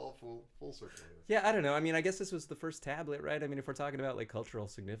full circle. Yeah, I don't know. I mean, I guess this was the first tablet, right? I mean, if we're talking about cultural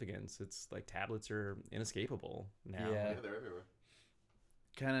significance, it's tablets are inescapable now. Yeah. Yeah, they're everywhere.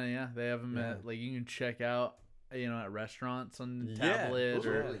 Kind of, yeah. They have them Yeah. at you can check out, at restaurants on Yeah, tablet, Those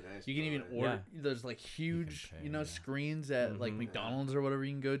are or really nice. you can even by the way. order. There's huge, pay, yeah. screens at Mhm. McDonald's or whatever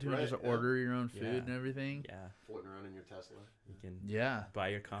you can go to and Right, just yeah. order your own food Yeah. and everything. Yeah, Floating around in your Tesla. you can Yeah. buy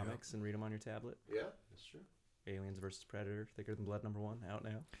your comics and read them on your tablet. Yeah, that's true. Aliens versus Predator, Thicker Than Blood #1 out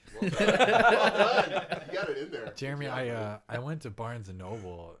now. Well done. Well done. You got it in there. Jeremy, Good job, I went to Barnes and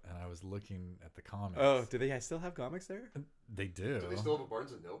Noble and I was looking at the comics. Oh, do they still have comics there? They do. Do they still have a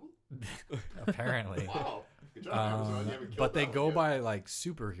Barnes and Noble? Apparently. Wow. Good job, Amazon. You haven't killed But they that go one yet. by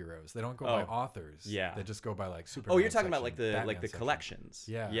superheroes. They don't go by Oh, authors. yeah. They just go by Superman. Oh, you're talking about section, the Batman the section. collections.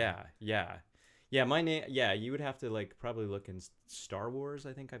 Yeah. Yeah. My name. Yeah, you would have to probably look in Star Wars.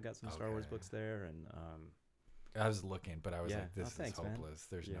 I think I've got some Star Wars Okay. books there, and I was looking, but I was Yeah. like, this Oh, thanks, is man. hopeless.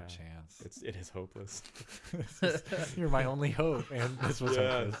 There's no Yeah. chance. it is hopeless. You're my only hope, and this was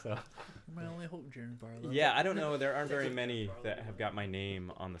Yeah. hopeless. So. My only hope, Jeremy Barlow. Yeah, I don't know. There aren't very many that have got my name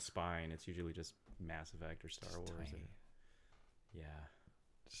on the spine. It's usually just Mass Effect or Star Just Wars. tiny. Yeah.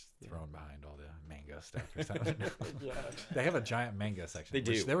 Just thrown behind all the manga stuff or something. Yeah. They have a giant manga section. They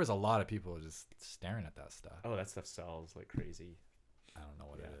which do. There was a lot of people just staring at that stuff. Oh, that stuff sells like crazy. I don't know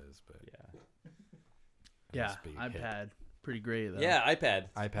what Yeah. it is, but Yeah. it Yeah. must be hit. iPad. Pretty great, though. Yeah, iPad.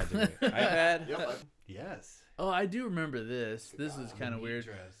 iPad did it. iPad. Yep. Yes. Oh, I do remember this. This is kind of weird.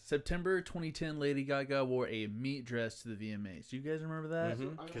 September 2010, Lady Gaga wore a meat dress to the VMAs. Do you guys remember that?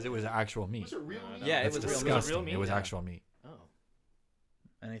 Mhm. Because it was actual meat. Was it real meat? Yeah, it That's was real meat. disgusting. Real meat? It was Yeah. actual meat. Oh.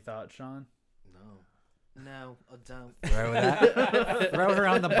 Any thoughts, Sean? No, I don't. Throw her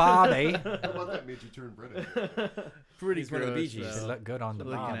on the bobby. How about that made you turn British? Pretty He's one of the Bee Gees. gross, She though. look good on the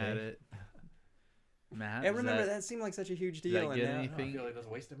Looking bobby. at it. Matt, And does remember, that seemed like such a huge does deal. that and get now, anything? like that's a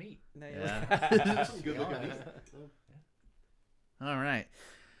waste of meat. now you're Yeah. like- Some good looking meat. All right.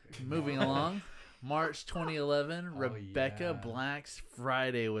 Moving along. March 2011, Oh, Rebecca yeah. Black's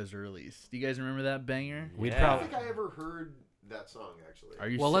Friday was released. Do you guys remember that banger? We'd Yeah. I don't probably. think I ever heard that song actually. Are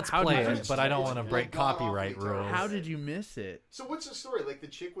you Well, s- let's how play did I it, you, just- but I don't it's want to like break god-awfully copyright terrible. rules. How did you miss it? So what's the story? Like the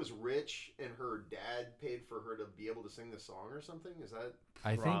chick was rich and her dad paid for her to be able to sing the song or something? Is that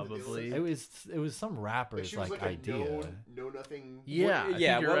I think Probably. it was some like rapper's she was like like a idea. know nothing? Yeah, I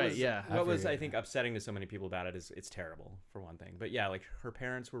yeah. think you're what right. was, Yeah. I What was figured. I think upsetting to so many people about it is it's terrible for one thing. But yeah, like her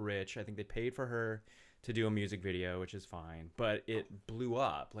parents were rich. I think they paid for her to do a music video, which is fine. But it blew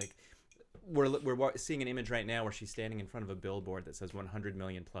up. Like we're seeing an image right now where she's standing in front of a billboard that says 100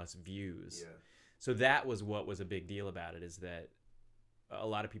 million plus views. Yeah. So that was what was a big deal about it, is that a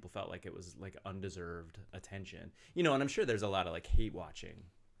lot of people felt like it was like undeserved attention. You know, and I'm sure there's a lot of like hate watching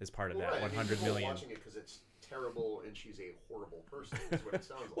as part of Well, that right. I mean, 100 people are million. watching it because it's terrible and she's a horrible person. Is what it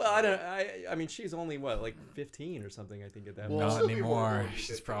sounds like. Well, I mean, she's only what, like 15 or something, I think, at that Well, point. Not still be anymore. horrible if you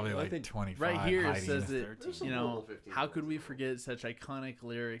She's did probably that. I like think 25. Right here it hiding. says There's that, some you know, horrible 15 how could we year olds. forget such iconic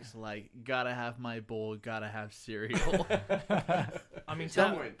lyrics like "Gotta have my bowl, gotta have cereal"? I mean, Tell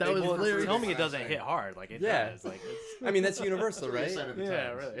tell, me- that they was both lyrics. tell me it what I'm doesn't saying. hit hard. Like it Yeah. does. Like it's, I mean, that's universal, That's really a right? sign of the Yeah,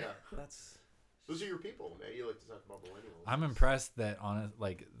 times. really. Yeah. That's Those are your people, man. You like to talk about millennials. I'm impressed that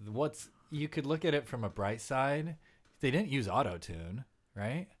you could look at it from a bright side. They didn't use auto tune,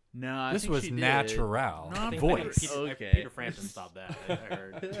 right? No, I This think was she did. natural No, I I'm think voice. Peter, Okay. Peter Frampton stopped that. I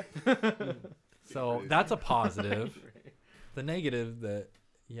heard. So that's a positive. The negative that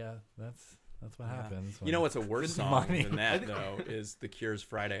that's what Yeah. happens. You know when- what's a worse With song money. than that, though, is The Cure's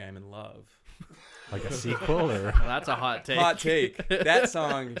Friday I'm in Love. like a sequel or Well, that's a hot take. Hot take. That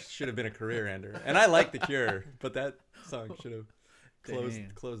song should have been a career ender. And I like The Cure, but that song should have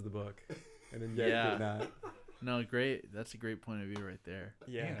Dang. closed the book. And then Yeah. did not. No, great. That's a great point of view right there.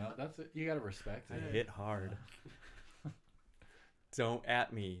 Yeah. you know, that's you got to respect I it. hit hard. Don't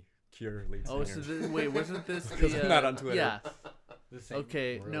at me, Cure lead singer. Oh, so wait, wasn't this the? Because I'm not on Twitter. Yeah. This ain't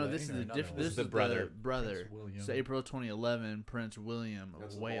Okay. No, Roy this is Lane or the another different. one. This is The brother. brother. Prince William. So April 2011, Prince William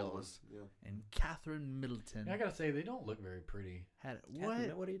That's of the bald Wales one. and Catherine Middleton I gotta say they don't look very pretty. had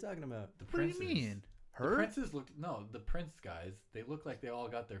Catherine, what? are you talking about? The What do you princes. mean? The Her? princes look the prince guys. They look like they all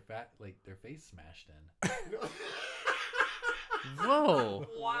got their their face smashed in. Yeah. Whoa!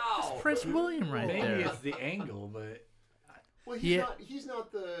 Wow. That's Prince William right Maybe there. it's the angle, but Well, he's Yeah. not. He's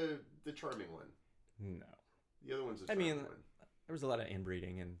not the charming one. No. The other one's the I charming mean, one. There was a lot of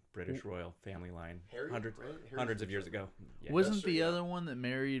inbreeding in British royal family line. Harry, hundreds right? Harry's hundreds the of years charming ago. Yeah. Wasn't that's the true, yeah. other one that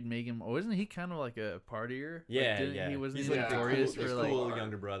married Meghan? Wasn't he kind of like a partier? Like, Yeah, didn't yeah. He wasn't He's he like the notorious cool, for the like. cool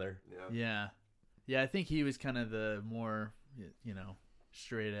younger brother. Yeah. Yeah, yeah. I think he was kind of the more,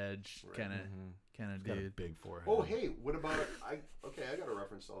 straight edge Right. kind of Mhm. got a dude. big forehead. Oh, hey, what about I got to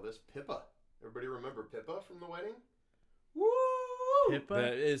reference all this. Pippa. Everybody remember Pippa from the wedding? Woo! Pippa?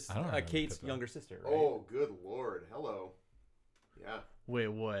 That is I don't remember Kate's Pippa. younger sister, right? Oh, good lord. Hello. Yeah. Wait,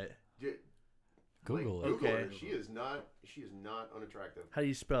 what? Google like, it. Google her. Okay. She is not unattractive. How do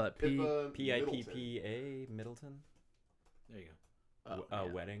you spell it? Pippa Pippa Middleton. There you go. Yeah.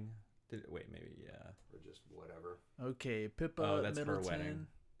 Wedding. Wait, maybe yeah. Or just whatever. Okay, Pippa Oh, that's her Middleton. wedding.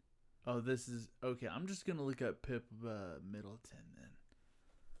 Oh, this is okay. I'm just gonna look up Pippa Middleton then.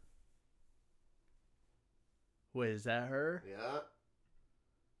 Wait, is that her? Yeah.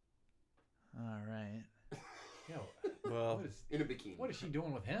 All right. Yo, Well, In a bikini. what is she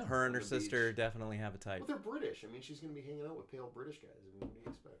doing with him? her and her on the beach. sister definitely have a type. Well, they're British. I mean, she's going to be hanging out with pale British guys. I mean, what do you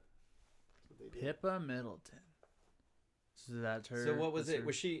expect? That's what they do. Pippa Middleton. So that's her. So what was that's it? her-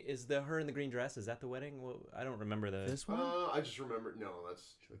 Was she? Is the her in the green dress? Is that the wedding? Well, I don't remember the. this one? I just remember. No,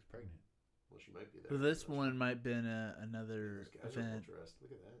 that's. She looks pregnant. Well, she might be there. So this one might have been another Those guys are well event. dressed.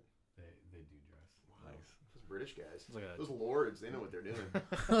 Look at that. They do dress. Wow. Those British guys. It's like a- Those lords. They know what they're doing.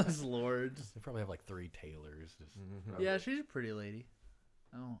 Those lords. They probably have like 3 tailors. Just Mhm. Yeah, she's a pretty lady.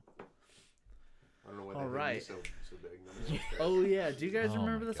 Oh. I don't know why All they hate me right. so big. None of those guys. Oh yeah. Do you guys Oh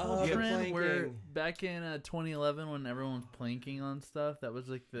remember my this God. whole Oh, the trend where planking. back in 2011 when everyone was planking on stuff? That was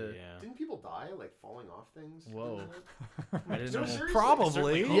like the. Yeah. Didn't people die like falling off things? Whoa. I didn't No, know. seriously.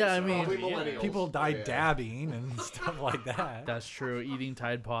 Probably. Yeah, I Probably mean, millennials. people died Yeah. dabbing and stuff like that. That's true. Eating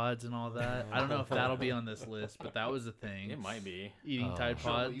Tide Pods and all that. I don't know if that'll be on this list, but that was a thing. It might be. Eating Oh. Tide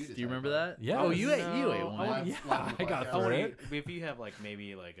Sean, Pods. you did Do you Tide remember Pod. that? Yeah. Oh, you ate No, one. I Yeah, Live I got podcast. Oh, through wait, it. if you have like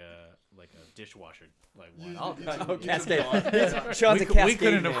maybe like a a dishwasher one. Oh, Cascade. Sean's a Cascade we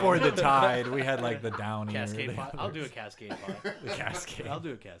couldn't man. afford the Tide. We had like the Downy. or Cascade the pot. I'll do a Cascade pot. The Cascade. I'll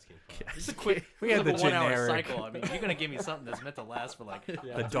do a Cascade pot. Just a Cascade. quick. We had the 1 hour generic. cycle. I mean, you're gonna give me something that's meant to last for like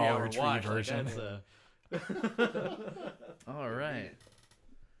The a Dollar 3-hour Tree watch. version. All right.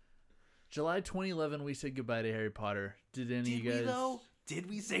 July 2011, we said goodbye to Harry Potter. Did any of you guys? Did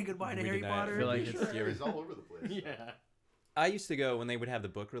we say goodbye to We Harry did not. Potter? I feel like Sure, it's Harry's all over the place. Yeah. I used to go when they would have the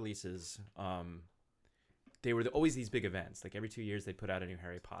book releases. They were always these big events. Like every 2 years, they'd put out a new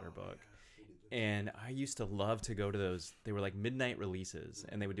Harry Potter book. And I used to love to go to those. They were like midnight releases,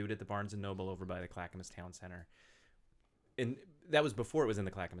 and they would do it at the Barnes & Noble over by the Clackamas Town Center. And that was before it was in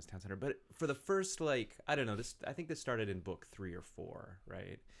the Clackamas Town Center. But for the first, like, I don't know, I think this started in book 3 or 4,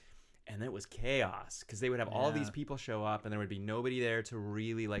 right? And it was chaos because they would have all these people show up, and there would be nobody there to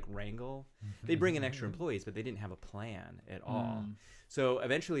really, like, wrangle. They'd bring in extra employees, but they didn't have a plan at all. So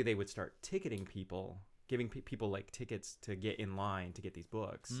eventually they would start ticketing people, giving people, like, tickets to get in line to get these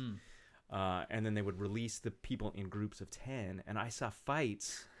books. And then they would release the people in groups of 10. And I saw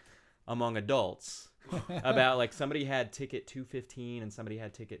fights among adults about, like, somebody had ticket 215 and somebody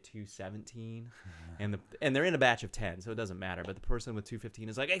had ticket 217. And they're in a batch of 10, so it doesn't matter. But the person with 215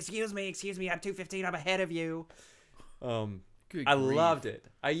 is like, excuse me, I'm 215, I'm ahead of you. Good I grief. loved it.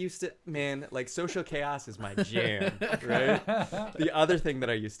 I used to, man, like, social chaos is my jam, right? The other thing that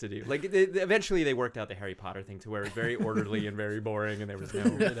I used to do, like, eventually they worked out the Harry Potter thing to where it was very orderly and very boring, and there was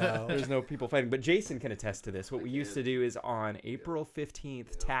no people fighting. But Jason can attest to this. What we used to do is on April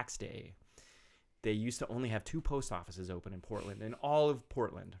 15th, tax day, they used to only have 2 post offices open in Portland, in all of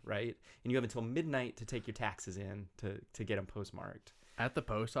Portland, right? And you have until midnight to take your taxes in to get them postmarked. At the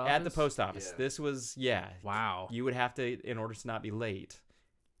post office? At the post office. Yeah. This was, Wow. you would have to, in order to not be late,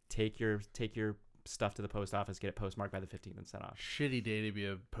 take your stuff to the post office, get it postmarked by the 15th and sent off. Shitty day to be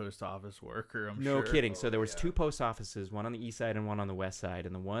a post office worker, I'm No sure. kidding. So there was yeah. 2 post offices, one on the east side and one on the west side.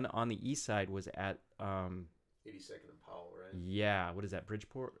 And the one on the east side was at 82nd and Powell, right? yeah, what is that?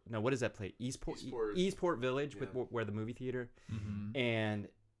 Bridgeport? No, what is that place? Eastport Village with where the movie theater. And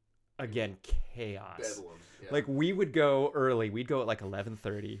again, chaos. Bedlam. Yeah. Like, we would go early. We'd go at like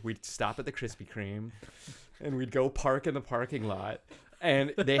 11:30. We'd stop at the Krispy Kreme, and we'd go park in the parking lot.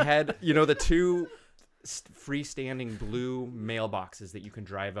 And they had, the 2 freestanding blue mailboxes that you can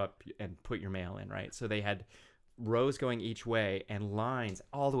drive up and put your mail in, right? So they had rows going each way and lines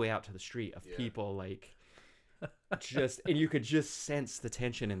all the way out to the street of people, like, and you could just sense the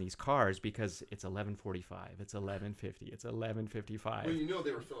tension in these cars because it's 11:45, it's 11:50, it's 11:55. Well,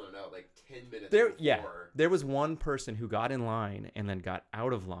 they were filling it out like 10 minutes There, before. there was one person who got in line and then got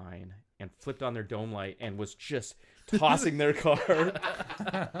out of line and flipped on their dome light and was just tossing their car.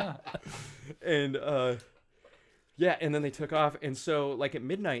 And and then they took off. And so, like, at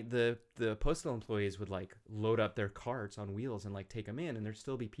midnight, the postal employees would, like, load up their carts on wheels and, like, take them in, and there'd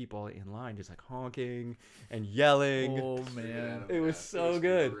still be people in line just, like, honking and yelling. Oh, man. It was so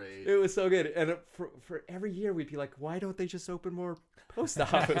good. Great. It was so good. And for every year, we'd be like, why don't they just open more post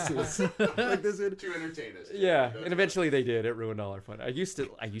offices? Like, this would... To entertain us. Yeah, and eventually they did. It ruined all our fun. I used to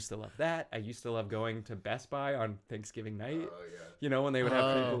love that. I used to love going to Best Buy on Thanksgiving night. Oh, yeah. When they would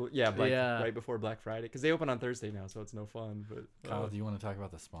have people, yeah. right before Black Friday, because they open on Thursday now, so it's no fun. But Kyle, do you want to talk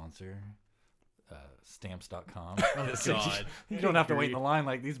about the sponsor? Stamps.com. Oh, God. You don't have to wait in the line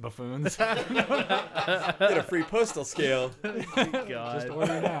like these buffoons. get a free postal scale. God. Just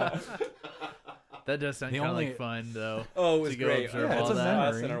order now. That does sound The kind of only- like fun, though. Oh, it was To go great. observe all it's that.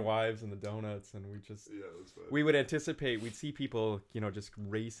 us memory. and our wives and the donuts, and we just Yeah, it was fun. we would anticipate. We'd see people, just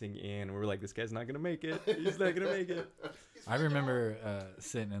racing in. And we were like, this guy's not gonna make it. He's not gonna make it. I remember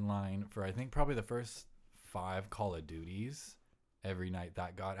sitting in line for, I think, probably the first 5 Call of Duties every night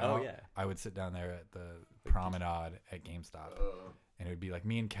that got Oh, out. yeah. I would sit down there at the promenade at GameStop, and it would be like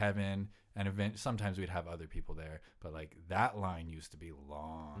me and Kevin, and sometimes we'd have other people there, but like that line used to be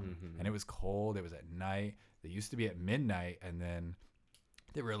long, and it was cold. It was at night. They used to be at midnight, and then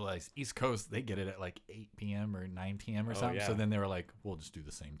they realized East Coast, they get it at like 8 p.m. or 9 p.m. or something. yeah. So then they were like, we'll just do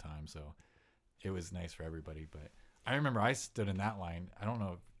the same time. So it was nice for everybody. But I remember I stood in that line. I don't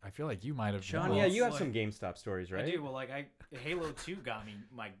know. I feel like you might have. Sean, gone. yeah, you have like- some GameStop stories, right? I do. Well, like Halo 2 got me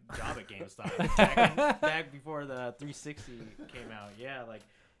my job at GameStop back before the 360 came out. Yeah, like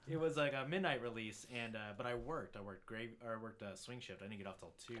it was like a midnight release, and but I worked swing shift. I didn't get off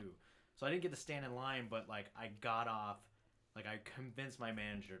till 2, so I didn't get to stand in line. But like I got off, like I convinced my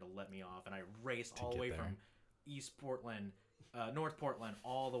manager to let me off, and I raced all the get way there. from East Portland, North Portland,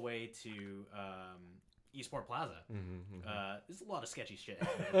 all the way to Eastport Plaza. There's a lot of sketchy shit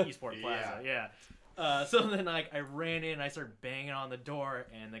happening at Eastport Plaza. Yeah. So then like I ran in, I started banging on the door,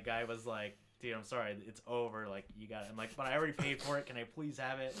 and the guy was like, "Dude, I'm sorry, it's over. Like you got it." I'm like, "But I already paid for it. Can I please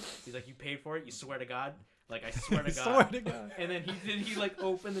have it?" He's like, "You paid for it? You swear to God?" Like I swear to God. Swear to God. And then he like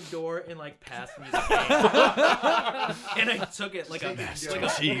opened the door and like passed me the game. And I took it like a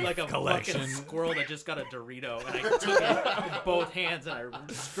Collection. fucking squirrel that just got a Dorito, and I took it with both hands and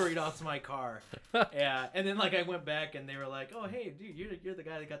I scurried off to my car. Yeah, and then like I went back and they were like, "Oh hey dude, you're the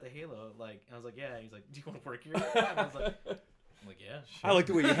guy that got the Halo." Like I was like, "Yeah." He's like, "Do you want to work here?" And I was like, "Yeah." I like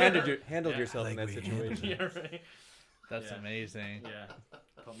the way you handled Yeah. yourself in that Like we situation. Yeah, right. That's Yeah. amazing. Yeah,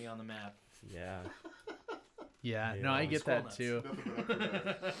 put me on the map. Yeah. Yeah, Yeah. no, I get Squirrel that nuts. too. Nothing but up for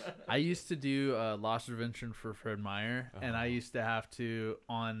that. I used to do Lost Adventure for Fred Meyer, and I used to have to,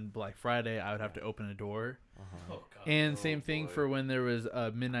 on Black Friday, I would have to open a door. Oh god. And Oh, same thing boy. for when there was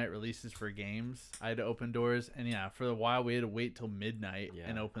midnight releases for games. I had to open doors, and yeah, for a while we had to wait till midnight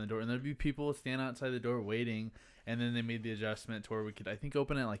and Yeah. open the door. And there'd be people stand outside the door waiting, and then they made the adjustment to where we could, I think,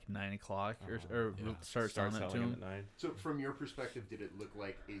 open at like 9 o'clock or yeah. start selling it to selling them. them at 9. So, from your perspective, did it look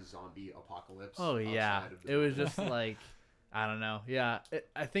like a zombie apocalypse? Oh yeah, outside of the it was door? just like I don't know. Yeah,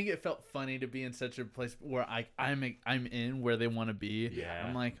 I think it felt funny to be in such a place where I'm in where they want to be. Yeah.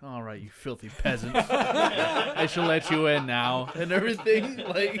 I'm like, all right, you filthy peasants, I should let you in now and everything.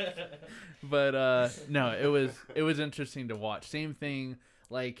 Like, but no, it was interesting to watch. Same thing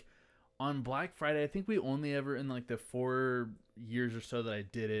like on Black Friday. I think we only ever in like the 4 years or so that I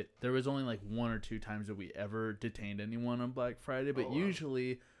did it, there was only like 1 or 2 times that we ever detained anyone on Black Friday. But Oh, wow.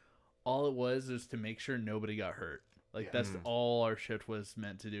 usually, all it was is to make sure nobody got hurt. Like Yeah. that's all our shift was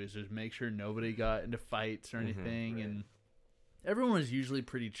meant to do, is just make sure nobody got into fights or anything. right. And everyone was usually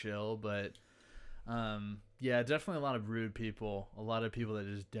pretty chill, but yeah, definitely a lot of rude people, a lot of people that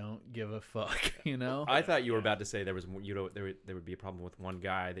just don't give a fuck, you know? I thought you were about to say there was there would be a problem with one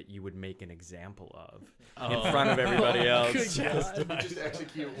guy that you would make an example of in front of everybody else. Good God. You just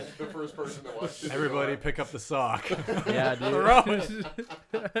execute the first person that walks in. Everybody pick up the sock. Yeah, dude.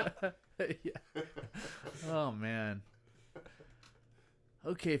 Yeah. Oh man.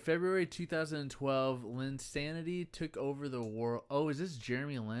 Okay, February 2012, Lynn Sanity took over the world. Oh, is this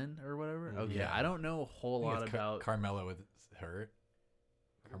Jeremy Lin or whatever? Okay, Yeah. I don't know a whole lot about. Carmelo was hurt.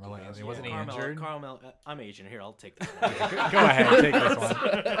 Carmelo Anthony, Yeah, wasn't he Carmel, injured? Carmel, I'm Asian. Here, I'll take this. Go ahead, take this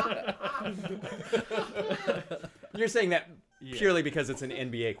one. You're saying that Yeah. purely because it's an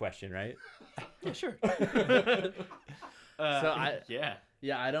NBA question, right? Yeah, sure.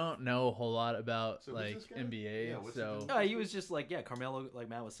 Yeah, I don't know a whole lot about So who's like this guy? NBA. Yeah, what's he So doing? He was just like, Carmelo, like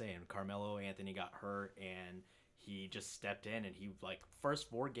Matt was saying, Carmelo Anthony got hurt and he just stepped in and he like first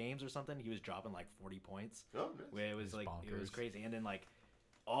 4 games or something, he was dropping like 40 points. Oh, nice. It was He's like it was bonkers. crazy. And then like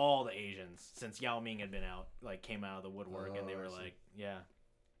all the Asians, since Yao Ming had been out, like came out of the woodwork and they Oh, I were see. like, yeah.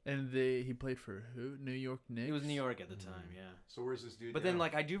 and he played for who? New York Knicks. He was New York at the time, yeah. So where's this dude? But now? then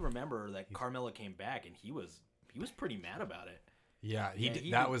like I do remember that Carmelo came back and he was pretty mad about it. Yeah, he Yeah, did.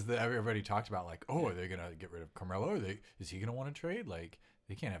 he- That was the everybody talked about. Like, oh, are they gonna get rid of Carmelo? Is he gonna want to trade? Like,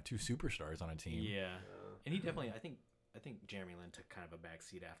 they can't have 2 superstars on a team. Yeah. And he definitely, I think Jeremy Lin took kind of a back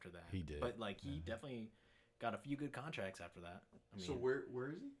seat after that. He did. But like he definitely got a few good contracts after that. I mean, So where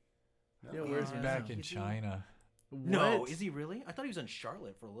is he? Yeah, He's where's he back now? in Is he? China. no, What? is he really? I thought he was in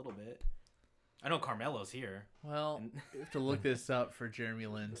Charlotte for a little bit. I know Carmelo's here. Well, And- we have to look this up for Jeremy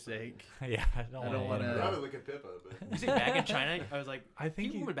Lin's sake. Yeah, I don't I want don't to let him wanna- I'd rather go. look at Pippa, but Is he back in China? I was like, I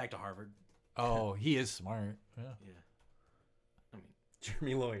think he went back to Harvard. Oh, he is smart. Yeah. Yeah. I mean,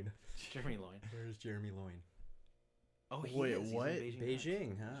 Jeremy Lloyd. Jeremy Lloyd. Where's Jeremy Lloyd? Oh, he Wait, is. He's in what?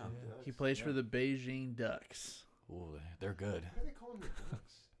 Beijing. Huh? He plays for the Beijing Ducks. Ooh, they're good why do they call them the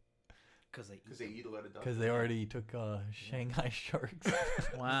Ducks? Because They eat a lot of ducks. because they already took Shanghai Sharks.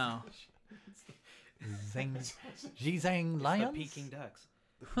 Wow. Zhang, Zhang the Lions. Peking Ducks.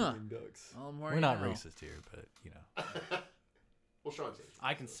 Huh. Ducks. All the more We're you not know. racist here, but you know, Well, Sean's Asian.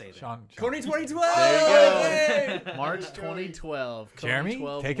 I can say that. Sean. Coney 2012. There you go. March 2012. Coney Jeremy,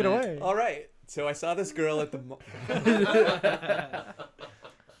 12 take it went. away. All right. So I saw this girl at the.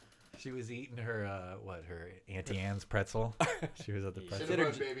 She was eating her her Auntie Anne's pretzel. She was at the pretzel.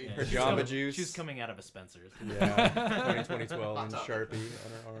 Cinnamon, baby. Yeah, Her she's Jamba coming- Juice. She's coming out of a Spencer's. Yeah. 2012 and Sharpie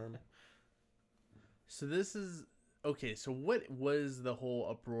on her arm. So this is okay. So what was the whole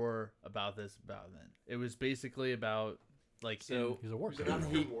uproar about this about then? It was basically about like So He's a war He's an criminal.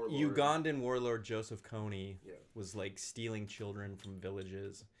 African warlord. Ugandan warlord Joseph Kony Yeah. was like stealing children from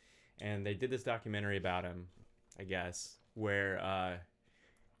villages, and they did this documentary about him, I guess, where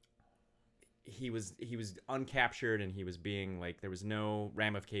he was uncaptured and he was being like there was no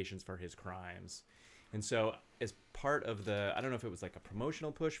ramifications for his crimes, And so as part of the, I don't know if it was like a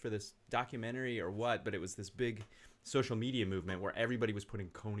promotional push for this documentary or what, but it was this big social media movement where everybody was putting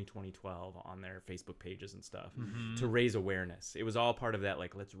Kony 2012 on their Facebook pages and stuff to raise awareness. It was all part of that,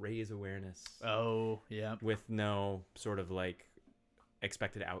 like, let's raise awareness Oh, yeah. with no sort of like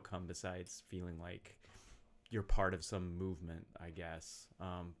expected outcome besides feeling like you're part of some movement, I guess.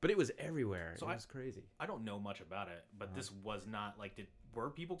 But it was everywhere. So it was crazy. I don't know much about it, but this was not like, were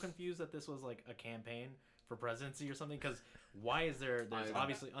people confused that this was like a campaign for presidency or something? Because why is there's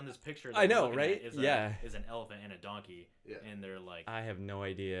obviously on this picture that I know, we're looking right? at Yeah. is an elephant and a donkey, Yeah. and they're like I have no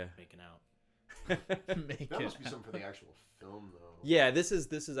idea. making out. Make That it must be something for the actual film, though. Yeah, this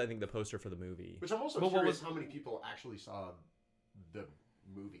is I think the poster for the movie. Which I'm also But what curious was- how many people actually saw the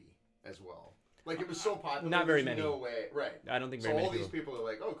movie as well. Like, it was so popular. Not very there's many. No way. Right. I don't think So very many all these people. people are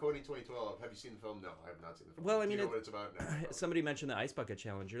like, oh, Kony 2012. Have you seen the film? No, I have not seen the film. Well, I Do mean, you know it- what it's about? No. probably. Somebody mentioned the Ice Bucket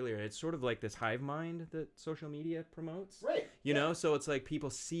Challenge earlier. It's sort of like this hive mind that social media promotes. Right. You know, so it's like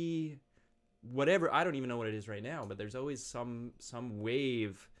people see whatever. I don't even know what it is right now, but there's always some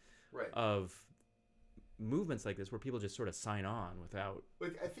wave Right. of movements like this where people just sort of sign on without.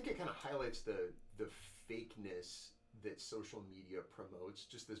 Like, I think it kind of highlights the fakeness that social media promotes.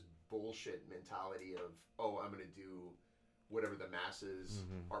 Just this bullshit mentality of, oh, I'm going to do whatever the masses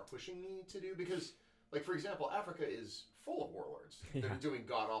are pushing me to do. Because, like, for example, Africa is full of warlords that Yeah. are doing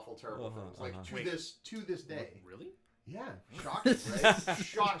god-awful, terrible things. Like, Wait. to this day. Really? Yeah, shocking, right?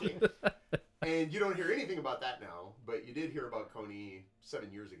 Shocking. And you don't hear anything about that now, but you did hear about Kony 7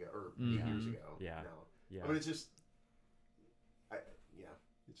 years ago, or 8 years ago. Yeah. Now. Yeah. I mean, it's just,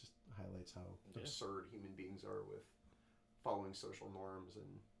 it just highlights how Yeah. absurd human beings are with following social norms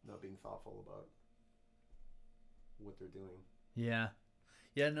and not being thoughtful about what they're doing. Yeah.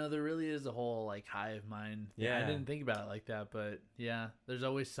 Yeah, no, there really is a whole like hive mind. Yeah. I didn't think about it like that, but yeah, there's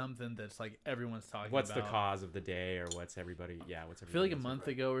always something that's like everyone's talking What's about. the cause of the day, or what's everybody? Yeah, what's I everybody? feel like a what's month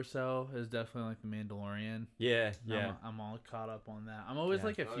everybody- ago or so is definitely like the Mandalorian. Yeah, yeah. I'm all caught up on that. I'm always Yeah.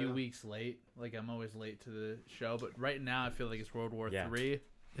 like a Oh, few yeah. weeks late. Like I'm always late to the show, but right now I feel like it's World War Yeah. III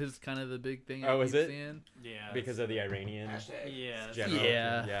is kind of the big thing. Oh, I is keep it? seeing. Yeah. Because of the Iranian Hashtag. yeah. general.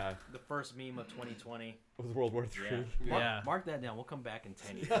 Yeah. Yeah. The first meme of 2020. It was World War III. Yeah. Yeah. Mark that down. We'll come back in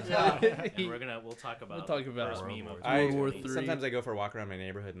 10 years. Yeah. And we'll talk about talk about first World meme War of II. World War 2020. III. Sometimes I go for a walk around my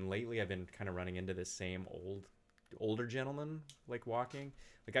neighborhood, and lately I've been kind of running into this same older gentleman, like walking.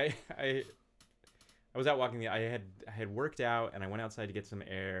 Like I was out walking. I had worked out, and I went outside to get some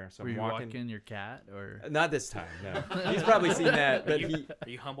air. So Were I'm you walking. walking your cat or? Not this time. No, he's probably seen that. But Are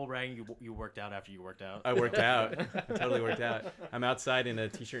you humble bragging? You worked out after you worked out? I worked out. I totally worked out. I'm outside in a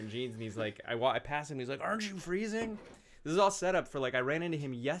t-shirt and jeans, and he's like, I pass him. He's like, "Aren't you freezing?" This is all set up for like I ran into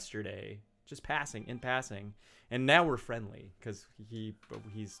him yesterday, just in passing, and now we're friendly because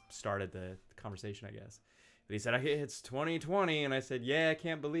he's started the conversation, I guess. But he said, "It's 2020," and I said, "Yeah, I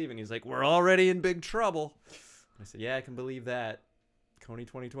can't believe it." And he's like, "We're already in big trouble." I said, "Yeah, I can believe that." Kony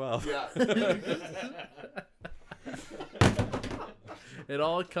 2012. Yeah. It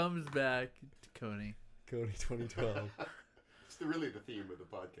all comes back to Kony. Kony 2012. It's really the theme of the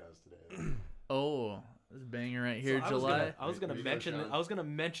podcast today. Oh, this banger right here, So July. I was gonna What do you mention. got, Sean? I was gonna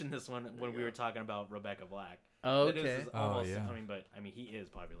mention this one when you we go. were talking about Rebecca Black. Oh, It is- okay. is Oh, almost, yeah. I mean, he is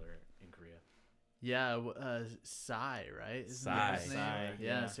popular in Korea. Yeah, Psy, right? Isn't Psy. that his name? Psy,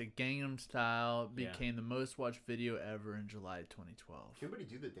 Yeah, yeah. so Gangnam Style Yeah. became the most watched video ever in July 2012. Can anybody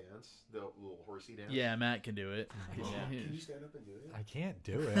do the dance? The little horsey dance? Yeah, Matt can do it. Yeah. Can you stand up and do it? I can't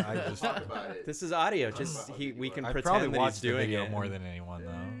do it. I just Talk about it. This is audio. Talk Just about we it. can I've pretend probably that watched he's the doing video it. more than anyone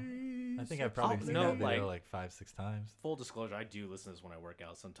though. I think I've probably seen no, that video like- like 5-6 times. Full disclosure, I do listen to this when I work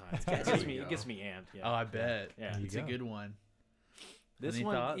out sometimes. There It gets you me. go. It gets me amped. Yeah. Oh, I bet. Yeah. There you It's a go. good one. This Any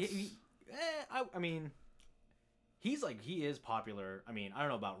one, thoughts? I mean, he is popular. I mean, I don't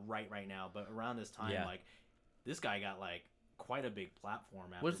know about right now, but around this time, Yeah. like, this guy got like quite a big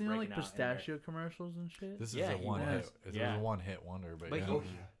platform after Wasn't he on like breaking out in there. pistachio commercials and shit? This Yeah, is a he one was. hit. It Yeah. was a one hit wonder, but, But yeah. he- Oh,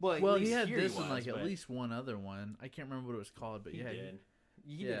 Well, at Well, he least had here this was, and like at but least one other one. I can't remember what it was called, but he yeah, did.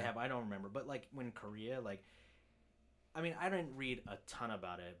 He yeah. didn't have. I don't remember, but like when Korea, like, I mean, I didn't read a ton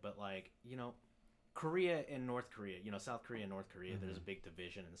about it, but like, you know, Korea and North Korea, you know, South Korea and North Korea, there's a big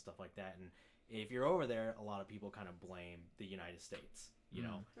division and stuff like that. And if you're over there, a lot of people kind of blame the United States, you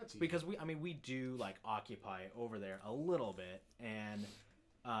know, That's easy. because we do like occupy over there a little bit. And,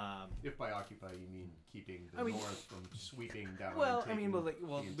 If by occupy you mean keeping the I mean- North from sweeping down. well, and I mean, taking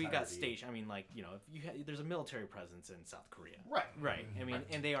well, the we got entirety. stationed. I mean, like, you know, if you there's a military presence in South Korea. Right. Right. I mean,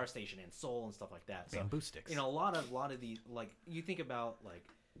 and they are stationed in Seoul and stuff like that. So, Bamboo sticks. you know, a lot of these, like, you think about like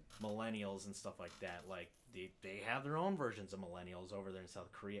millennials and stuff like that, like they have their own versions of millennials over there in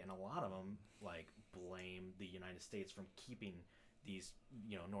South Korea, and a lot of them like blame the United States from keeping these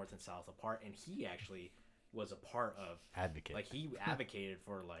North and South apart. And he actually was a part of Advocate. like he advocated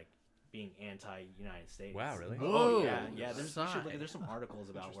for like being anti-United States. Wow, really? Whoa. Yeah. There's Side. there's some articles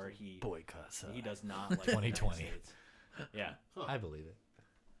about where he boycott. he does not like the United 2020. States. Yeah. I believe it.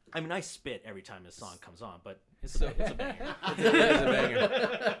 I mean, I spit every time this song comes on, but it's So- a banger. It is a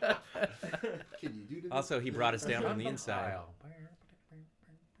banger. Can you do that? Also, he brought us down from the inside.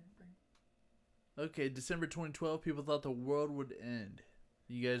 Okay, December 2012, people thought the world would end.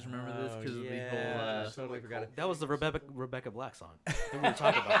 You guys remember this? Because of the yeah, whole... totally forgot it. That was the Rebecca Black song that we were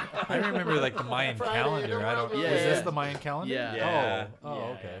talking about. I remember like the Mayan Friday, calendar. I don't. Yeah, Was this yeah. the Mayan calendar? Yeah. Yeah. Oh. Yeah,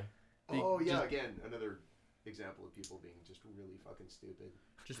 Okay. Oh yeah, just- again another example of people being just really fucking stupid.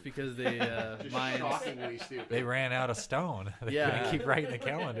 Just because they... Just Mayans, shockingly stupid. They ran out of stone. They Yeah. couldn't keep writing the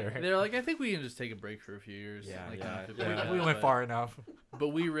calendar. they're like, I think we can just take a break for a few years. Yeah, like, yeah. not to bring Yeah, it we up, went but- far enough. But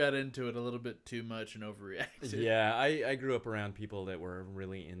we read into it a little bit too much and overreacted. Yeah, I grew up around people that were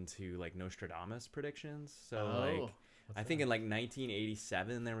really into like Nostradamus predictions. So like I think in like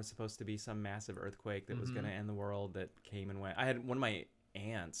 1987 there was supposed to be some massive earthquake that was going to end the world that came and went. I had one of my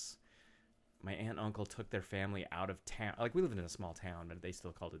aunts, my aunt and uncle took their family out of town. Like we lived in a small town, but they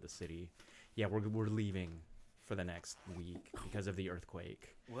still called it the city. Yeah, we're leaving for the next week because of the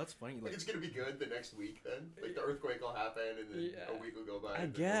earthquake. Well, that's funny. Like Like, it's gonna be good the next week then. Like the earthquake will happen and then Yeah. a week will go by. I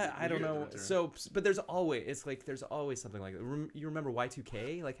and then get. we'll I don't get the know. return. So, but there's always something like that. You remember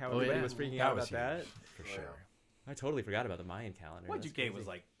Y2K? Like how Oh, everybody yeah. was freaking That out was about that. huge, for Oh, sure. I totally forgot about the Mayan calendar. That's Y2K crazy. was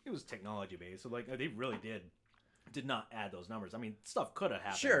like, it was technology based, so like they really did not add those numbers. I mean, stuff could have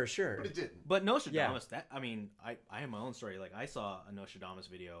happened. Sure. But it didn't. But Nostradamus, I have my own story. Like I saw a Nostradamus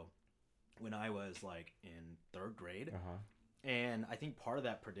video when I was like in 3rd grade. Uh-huh. And I think part of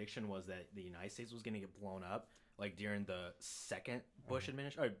that prediction was that the United States was going to get blown up, like during the second Bush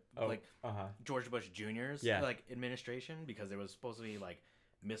administration, Oh, like uh-huh. George Bush Jr.'s Yeah. like administration, because there was supposed to be like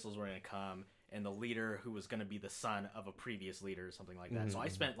missiles were going to come, and the leader who was going to be the son of a previous leader or something like that. So I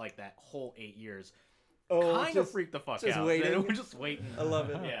spent like that whole 8 years kind of freaked the fuck just out. waiting. We're just waiting. I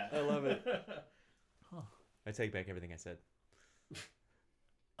love it. Yeah. I love it. I take back everything I said.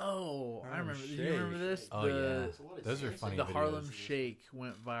 Oh, I Harlem remember. Shake. You remember this? Oh, the, yeah. There's a lot of Those are scenes. funny The videos. Harlem Shake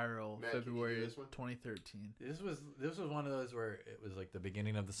went viral Matt, can you do February this one? 2013. This was one of those where it was like the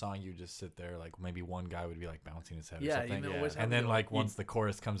beginning of the song. You just sit there, like maybe one guy would be like bouncing his head or Yeah, you something, know what's and then happening, like like, once the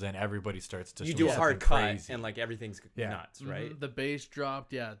chorus comes in, everybody starts to You do do a hard something cut crazy. and like everything's Yeah. nuts, right? Mhm. The bass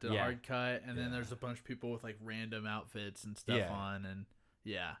dropped, yeah, did a Yeah. hard cut, and then Yeah. there's a bunch of people with like random outfits and stuff Yeah. on, and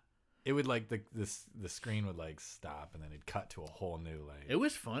yeah, It would like the screen would like stop and then it'd cut to a whole new like it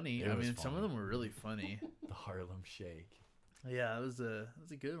was funny. It I was mean, some of funny. them were really funny. the Harlem Shake. Yeah, it was a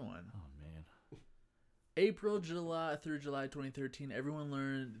good one. Oh man. April, July through July 2013, everyone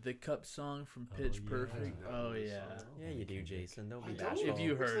learned the Cup song from Oh, Pitch yeah. Perfect. I don't Oh know this yeah. song. Yeah, you do, Jason. Don't be I don't. bashful. If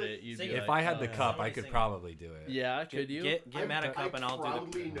you heard It's like- it, you'd Sing be it. like, If I had the yeah. cup, I Somebody could sing it. probably do it. yeah, could you? Get mad at Cup and I'll do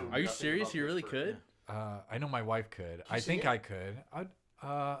probably the. know Are you nothing serious? about You this really person. could? I know my wife could. I sing think it? I could. I'd.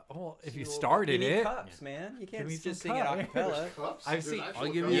 Well, if you So, started You need it, cups, man. You can't me just some sing it a cup. cappella. There's cups. I've There's seen- actual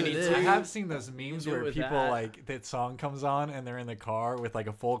I'll give cups. you need this. to. I have seen those memes do it where with people that. like that song comes on and they're in the car with like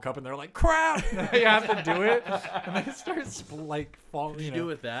a full cup and they're like, "Crap!" You have to do it, and then it starts like falling. Could you do it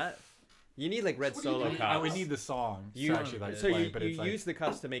with that? You need like red What do you solo do? I cups. would need the song. You to actually like so play, you, but you it's like, use the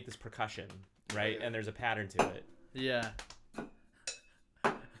cups to make this percussion, right? Yeah. And there's a pattern to it. Yeah.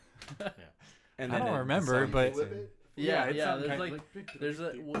 And I then don't the remember, song but- kicks Flip in. it. Yeah, it's yeah. some There's kind- like, there's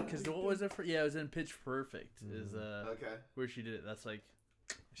a, because what was it for? Yeah, it was in Pitch Perfect. Is Okay. where she did it. That's like,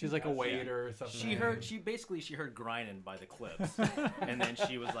 she's like a waiter or something. She heard grinding by the Clips, and then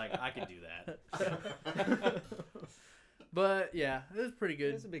she was like, I could do that. but yeah, it was pretty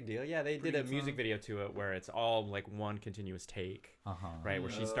good. It's a big deal. Yeah, they Pretty did a good music song. video to it where it's all like one continuous take, Uh-huh. right?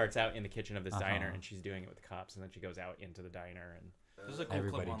 Where she starts out in the kitchen of this diner Uh-huh. and she's doing it with the cups, and then she goes out into the diner and. There's a cool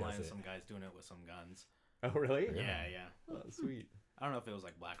Everybody clip does online of it. some guys doing it with some guns. Oh really? Yeah, yeah. Oh, sweet. I don't know if it was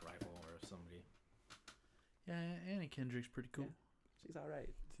like Black Rifle or somebody. Yeah, Anna Kendrick's pretty cool. She's all right.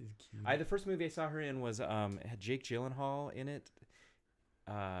 She's cute. The first movie I saw her in was it had Jake Gyllenhaal in it.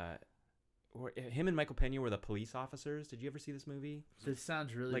 Him and Michael Pena were the police officers. Did you ever see this movie? This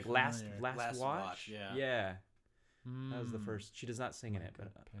sounds really Like familiar. Last Watch. yeah. Yeah, that was the Mm. first. She does not sing in it,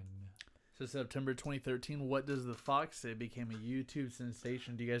 but So September 2013, What Does the Fox Say became a YouTube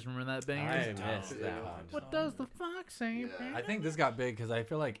sensation. Do you guys remember that banger? I Oh, missed yeah. that one. What does the fox say? Yeah. I think this got big because I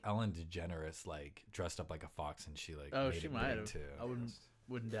feel like Ellen DeGeneres like dressed up like a fox and she like Oh, made she it might big have. too. I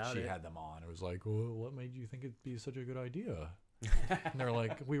wouldn't doubt She it. had them on. It was like, well, what made you think it'd be such a good idea? And they're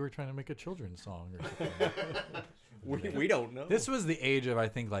like, we were trying to make a children's song or something. We don't know. This was the age of, I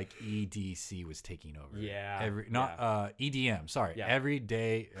think, like EDC was taking over. Yeah, EDM. Sorry, Yeah. every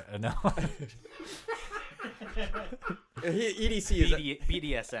day. No, EDC is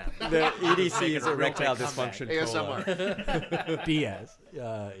BDSM. the EDC is Making a real erectile big comeback. dysfunction. ASMR. BS.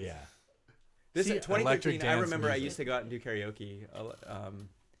 Yeah. This See, is 2013. electric I dance remember I music. used to go out and do karaoke,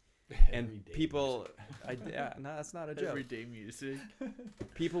 and Everyday people. No, that's not a joke. Everyday music.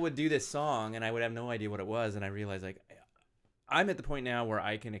 People would do this song, and I would have no idea what it was, and I realized like. I'm at the point now where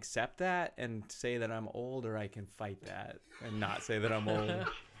I can accept that and say that I'm old, or I can fight that and not say that I'm old.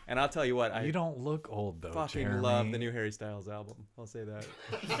 And I'll tell you what, I You don't look old though. fucking Jeremy. love the new Harry Styles album. I'll say that.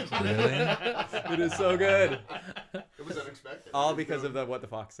 Really? It is so good. It was unexpected. All because of the What the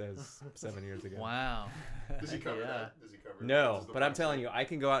Fox Says 7 years ago. Wow. Does he cover Yeah. that? Does he cover No, does the but I'm Fox telling say? you, I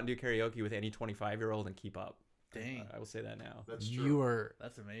can go out and do karaoke with any 25-year-old and keep up. Dang. I will say that now. That's true. You are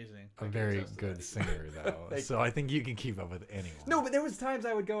That's amazing. a can very attest to good that. singer though, so I think you can keep up with anyone. No, but there was times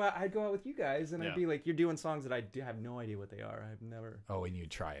I'd go out with you guys, and Yeah. I'd be like, "You're doing songs that I have no idea what they are. I've never." Oh, and you'd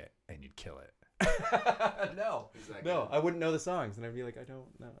try it and you'd kill it. No, Is that no, good? I wouldn't know the songs, and I'd be like, "I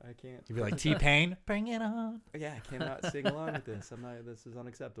don't know, I can't." You'd be like T-Pain, bring it on. Yeah, I cannot sing along with this. I'm not. This is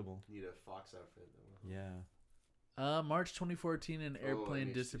unacceptable. Need a Fox outfit. Yeah. March 2014, an Oh, airplane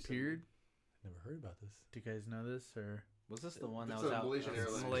NHC disappeared. Never heard about this. Do you guys know this or? Was this the one that It's was a out? Malaysian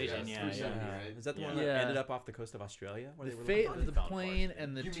Airlines, Malaysian, yeah, yeah, it's yeah. 370, right? Is that the one Yeah. that ended up off the coast of Australia? Where The they were fate looking of the found plane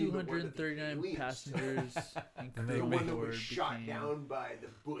and the You mean the one that the 239 aliens passengers and And they crew The made- one that aboard was shot became- down by the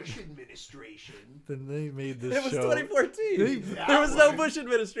Bush administration. Then they made this It was show. 2014. That There was no one. Bush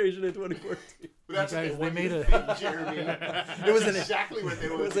administration in 2014. But that's guys, okay, they what made you a- think, Jeremy. It was That's an- exactly what they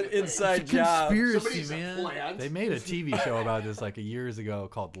It wanted was to an think. inside job. Conspiracy, Somebody's a man. plant. They made a TV show about this like years ago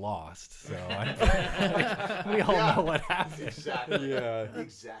called Lost. So we all Yeah. know what happened. Exactly. Yeah.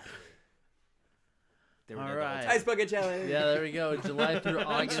 Exactly. They were All dead the whole right. time. Ice bucket challenge. Yeah, there we go. July through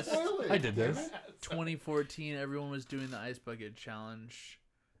August Spoil it. I did this. 2014, everyone was doing the ice bucket challenge,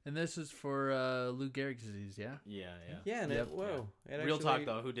 and this is for Lou Gehrig's disease. Yeah. Yeah, yeah. Yeah, and Yep. whoa. It Real talk actually-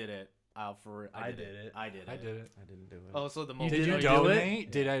 though, who did it? I did it. I did it. I did it. I didn't do it. Oh, so the You moment Did you didn't do it?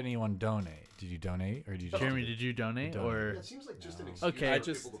 donate? Did anyone donate? Did you donate or did you? just Jeremy, do it? did you donate Donate. or? Yeah, it seems like just an No. excuse Okay.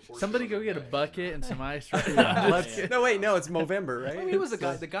 for people to force Somebody you go on get a their day. bucket and some ice. Right Yeah, now. let's- Yeah. No, wait, no, it's Movember, right? I mean, it was the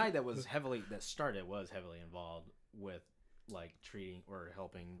guy that was that heavily involved with like treating or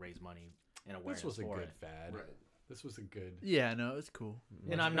helping raise money and awareness This was a for good it. fad. Right. This was a good. Yeah, no, it's cool.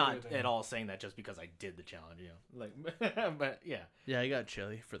 And Much I'm not better at than- all saying that just because I did the challenge, you know. Like, but yeah. Yeah, I got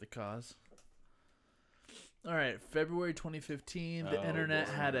chili for the cause. All right, February 2015, the Oh, internet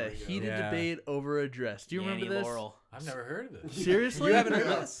boy. had a There we go. heated Yeah. debate over a dress. Do you Yanny remember this? Laurel. I've never heard of this. Seriously? You haven't heard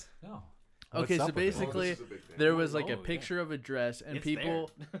Yeah. this? No. Okay, What's so up with this? basically, Oh, this is a big thing. there was like Oh, a yeah. picture of a dress, and It's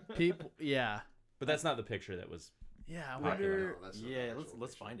people, yeah, But that's not the picture that was. yeah. I No, wonder. that's not Yeah, the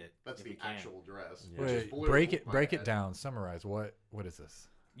let's actual find picture. it. That's if the we can. actual dress. Yeah. which is Wait, blue. break My it bad. down. Summarize. What is this?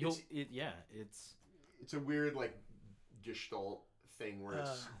 You'll, It's- it's It's a weird like gestalt thing where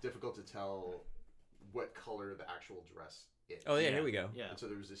it's difficult to tell what color the actual dress is. Oh, yeah, here we go. Yeah. And so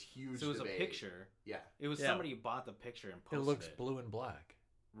there was this huge So it was debate. a picture. Yeah. It was Yeah. somebody who bought the picture and It posted looks it. blue and black.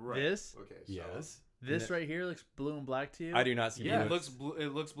 Right. This, Okay. So Yes. this right here looks blue and black to you. I do not see Yeah, blue. it looks blue. It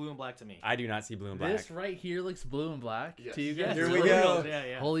looks blue and black to me. I do not see blue and black. This right here looks blue and black Yes. to you Yeah, guys. Here it's we real. go. Yeah,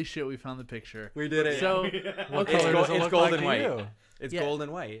 yeah. Holy shit, we found the picture. We did it. So, What okay, It's color gold- does it it's look gold like and to white. you? It's Yeah. gold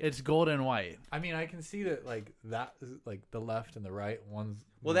and white. it's gold and white. I mean, I can see that like that, like the left and the right ones.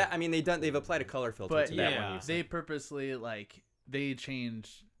 Well, that I mean, they've applied a color filter But to that yeah, one. you They sent. purposely like they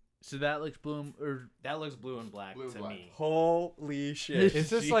changed. So that looks blue and, or That looks blue and black Blue and to black. me. Holy shit! Is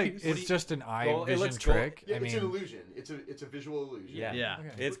this like Jeez. it's just an eye Gold- it vision looks gold. trick? Yeah, I it's an mean, illusion. It's a visual illusion. Yeah. yeah.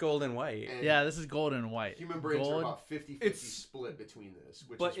 okay. It's gold and white. And Yeah, this is gold and white. human brains gold. are about 50-50 It's- split between this,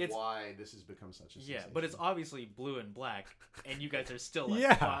 which but is it's- why this has become such a Yeah, sensation. but it's obviously blue and black, and you guys are still like,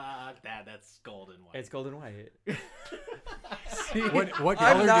 Yeah. fuck that, that's gold and white. It's gold and white. what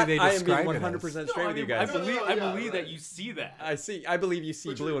color do they I am describe being it 100% as? straight with you guys. I believe, No, I yeah, believe right. that you see that. I see. I believe you see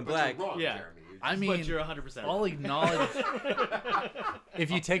But blue you're- and but black. You're wrong, Yeah. Jeremy. I mean, but you're 100% I'll right. acknowledge.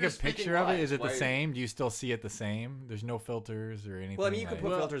 If you take You're a picture speaking of it, lies, is it the why- same? Do you still see it the same? There's no filters or anything. Well, I mean, you like- can put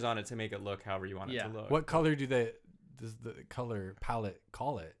Well- filters on it to make it look however you want it Yeah. to look. What color does the color palette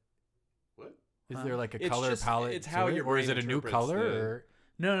call it? What? Is Huh? there like a It's color just- palette? it's to how it? your or is brain it a new interprets color? the- Or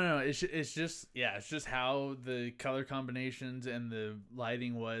No. It's just it's just how the color combinations and the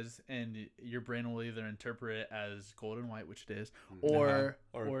lighting was, and your brain will either interpret it as gold and white, which it is, or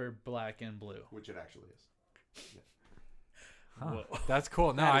Or- or black and blue. Which it actually is. huh. Whoa. that's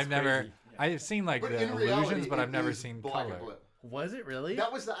cool. No, That is I've never. crazy. I've seen like But the in reality, illusions, but it I've never is seen black color. and blue. Was it really?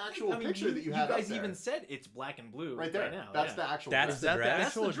 That was the actual picture that you had You guys up there. even said it's black and blue right there. now. That's yeah. the actual That's dress. Is that the dress.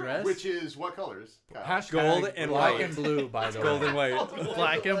 actual That's the dress? Which is what colors? Kyle? Hashtag Gold and black white. and blue, by the way. Gold and white.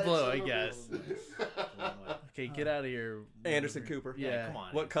 Black and White, blue, I silver, guess. blue. Okay, get out of here. Anderson Cooper. Yeah. Come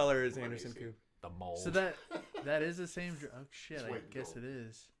on. What color is Let me Anderson see. Cooper? The mold. So that is the same. Oh shit! It's I white and guess gold. it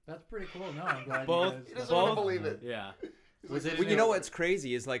is. That's pretty cool. No, I'm glad Both- you He guys. doesn't want to Both- believe it. Yeah. He's Was like, it Well, in you know the- what's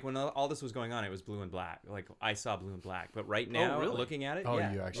crazy is like when all this was going on, it was blue and black. Like I saw blue and black, but right now, really? looking at it, Oh,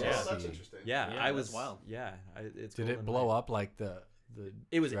 yeah, you actually Oh, see. that's interesting. yeah, Yeah, I that's was wild. Yeah, it's Did gold it and blow white. up like the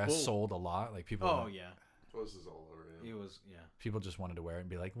It was dress cool. sold a lot? Like people. Oh yeah. Oh, this is all over. Yeah. It was People just wanted to wear it and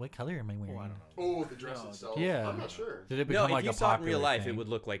be like, "What color am I wearing?" Oh, I don't know. Oh, the dress No, itself. Yeah. I'm not sure. Did it No, become if like you a saw it in real popular life, thing? it would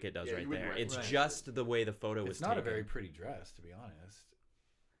look like it does Yeah, right you wouldn't there. recognize It's it. just the way the photo was It's not a taken. very pretty dress, to be honest.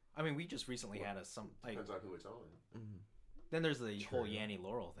 I mean, we just recently had like. Depends on who it's on. Mhm. Then there's the whole True. Yanni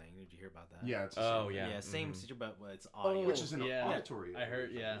Laurel thing. Did you hear about that? Yeah. It's the Oh same. yeah, Yeah, same Mhm. situation, but it's audio. Which is an Yeah. auditory. I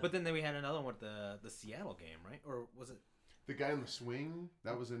heard, yeah. But then we had another one with the Seattle game, right? Or was it? The guy on the swing.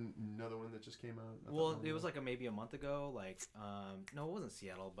 That was another one that just came out. not that Well, long it was ago. like maybe a month ago. Like, no, it wasn't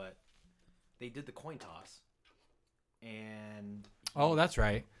Seattle, but they did the coin toss, and Oh, that's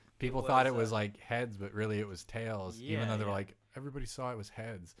right. People thought it was, was like heads, but really it was tails. even Yeah, though they were yeah. like, everybody saw it was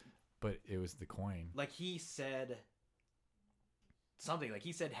heads, but it was the coin. like he said something like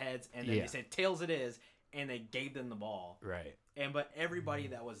he said heads, and then Yeah. they said tails. It is, and they gave them the ball, Right. and but everybody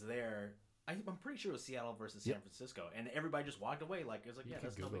that was there. I'm pretty sure it was Seattle versus San Yep. Francisco, and everybody just walked away like it was like, You yeah, can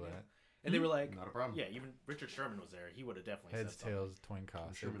that's no big Google deal. that. And they were like, Not a problem. yeah, even Richard Sherman was there. He would have definitely Heads, said something. tails, twin I'm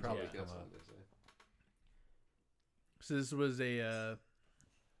costs. sure It'd probably Matilda come gets up. on, they say. So this was a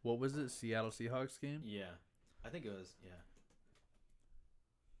what was it? Seattle Seahawks game. Yeah, I think it was. Yeah.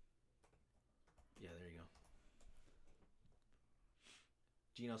 Yeah, there you go.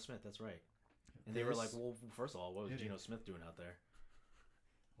 Geno Smith, that's right. And they were like, This- well, first of all, what was Hit it. Geno Smith doing out there?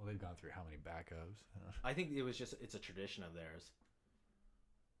 Well, they've gone through how many backups? I think it was just, it's a tradition of theirs.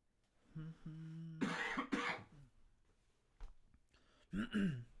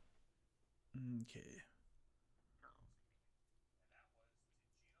 Okay.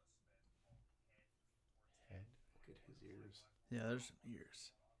 Look at his ears. Yeah, there's some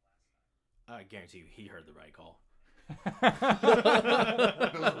ears. I guarantee you, he heard the right call.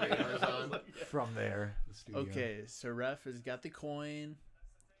 Those radars on. From there, the studio. Okay, so ref has got the coin.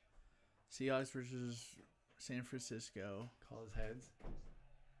 Seahawks versus San Francisco. Call his heads.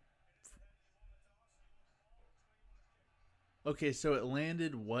 Okay, so it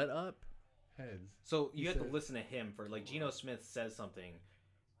landed what up? Heads. So you He have to said- listen to him for, like, Geno Smith says something,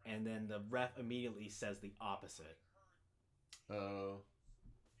 and then the ref immediately says the opposite. Oh.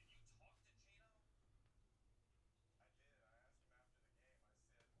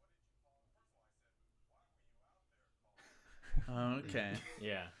 Okay.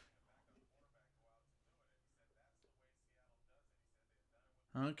 Yeah.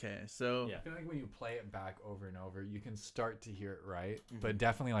 Okay, so Yeah. I feel like when you play it back over and over, you can start to hear it right, Mm-hmm. but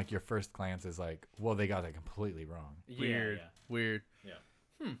definitely like your first glance is like, well, they got that completely wrong. weird. Yeah, Weird. yeah.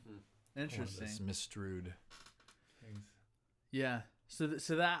 One of Interesting. those misstrued things. Yeah. So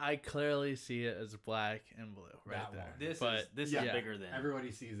that I clearly see it as black and blue right That there. one. This But is yeah. bigger than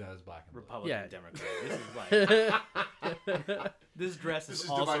Everybody sees that as black and blue. Republican Yeah. Democrat. This is like this dress This is is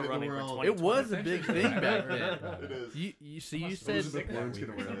also divided the running for world. 2020. It was a big thing back then. It is. You Must said Elizabeth Warren's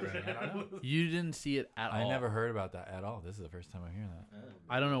gonna wear that. that. I don't know. you didn't see it at all. I never heard about that at all. This is the first time I'm hearing that.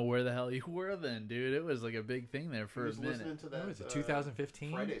 I don't know where the hell you were then, dude. It was like a big thing there He for a was minute. listening to that. What was it,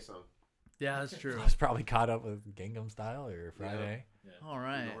 2015? Friday song. Yeah, that's true. I was probably caught up with Gangnam Style or Friday. All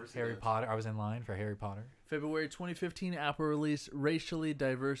right. Harry Potter. I was in line for Harry Potter. February 2015, Apple released racially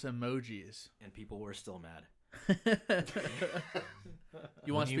diverse emojis. And people were still mad.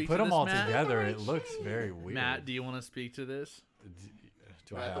 You When want to you speak put to them this, all Matt? together, it looks very weird. Matt, do you want to speak to this?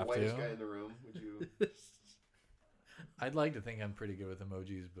 Do I Matt, the have whitest guy to? in the room. Would you? I'd like to think I'm pretty good with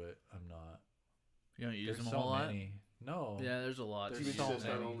emojis, but I'm not. You don't use There's them a so whole lot? many. No. Yeah, there's a lot. There's You to so use.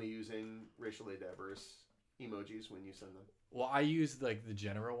 insist on many. only using racially diverse emojis when you send them. Well, I use like the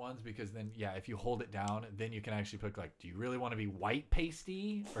general ones because then, yeah, if you hold it down, then you can actually pick like, do you really want to be white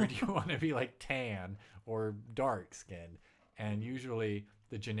pasty or do you want to be like tan or dark skinned? And usually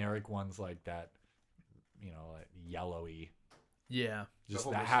the generic ones like that, you know, like yellowy, Yeah. just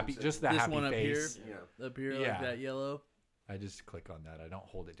Homer that happy, Simpson. just that This happy one up face. Yeah. Up here, like Yeah. that yellow. I just click on that. I don't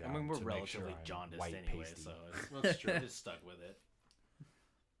hold it I down. mean, we're to make sure relatively I'm jaundiced white anyway, pasty. so That's true. just stuck with it.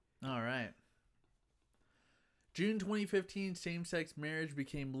 All right. June 2015, same-sex marriage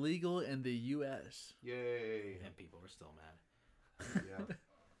became legal in the U.S. Yay. And people were still mad. Yeah.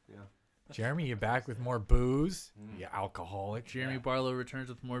 Yeah. Jeremy, you back with more booze? Mm. You alcoholic. Jeremy Barlow returns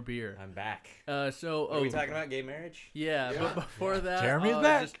with more beer. I'm back. So Are we talking about gay marriage? Yeah, Yeah. but before that, Jeremy's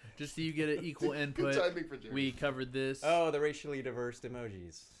back. Just so you get an equal Good input. timing for Jeremy. We covered this. Oh, the racially diverse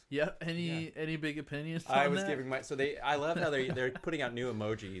emojis. Yep. Any big opinions? I on was that? giving my I love how they're putting out new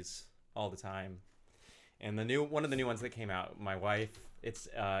emojis all the time, and one of the new ones that came out, my wife, it's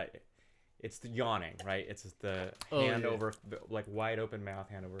the yawning, right? It's the hand over, like wide open mouth,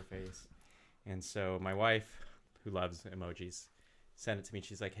 hand over face, and so my wife, who loves emojis, sent it to me.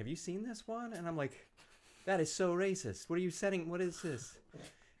 She's like, "Have you seen this one?" And I'm like, "That is so racist. What are you setting? What is this?"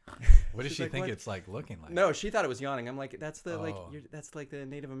 What does She's she like, think "What?" it's like looking like? No, she thought it was yawning. I'm like, that's the Oh. that's like the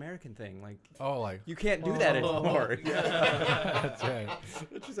Native American thing. Like, Oh, like you can't do that anymore. that's right.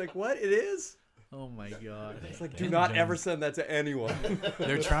 And she's like, "What? It is?" Oh my god. It's like, do And not Jen- ever send that to anyone.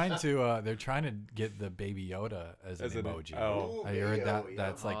 They're trying to get the Baby Yoda as an As an- emoji. oh. Ooh, I heard that. Bayo, yeah.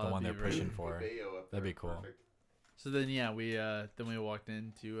 That's like the one they're that'd be pushing really for. Bayo up That'd be there, cool. perfect. So then we walked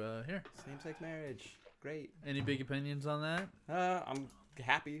into here. Same-sex marriage, great. Any big opinions on that? I'm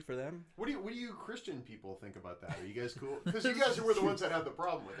happy for them. What do you Christian people think about that? Are you guys cool? Because you guys were the ones that had the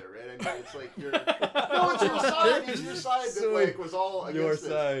problem with it, right? I mean, it's like no, it's your side. It's your side that So, like was all against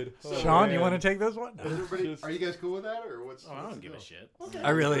this. So, Sean, you want to take this one? Is everybody, are you guys cool with that, or what's? Oh, I what's don't the give a deal? shit. Okay. I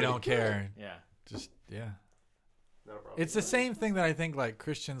really don't care. Yeah. Just yeah. Not a problem. It's the same thing that I think like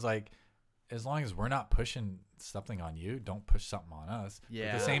Christians like, as long as we're not pushing something on you, don't push something on us. But Yeah.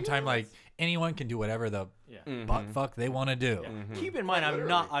 at the same time, like anyone can do whatever the Yeah. butt fuck they want to do. Yeah. Mhm. Keep in mind,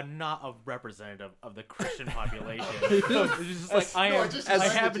 Literally. I'm not a representative of the Christian population. It's just like I No, I am. just I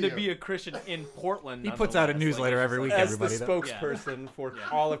listened happen to to you. be a Christian in Portland. He puts out a nonetheless. newsletter Like, every week, it's As everybody. the though. spokesperson for Yeah.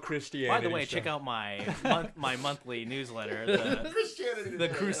 all of Christianity. By the way, check out my monthly newsletter, Christianity the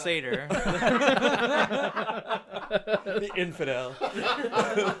Today, Crusader. the infidel.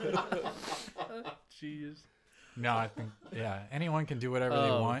 Jeez. No, I think anyone can do whatever they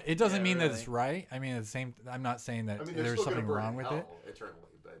Oh, want. It doesn't yeah, mean that really. it's right. I mean, at the same. I'm not saying that I mean, they're there's still gonna something burn wrong in with hell it. eternally,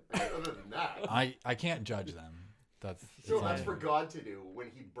 but other than that, I can't judge them. That's so it's that's not- for God to do when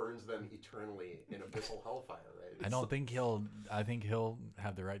He burns them eternally in abyssal hellfire, right? I don't think he'll. I think he'll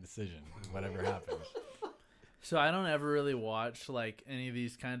have the right decision, whatever happens. So I don't ever really watch like any of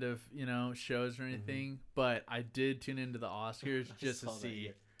these kind of shows or anything, but I did tune into the Oscars just to saw that, see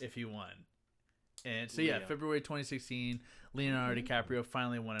yeah. if he won. And so yeah, Leo. February 2016, Leonardo DiCaprio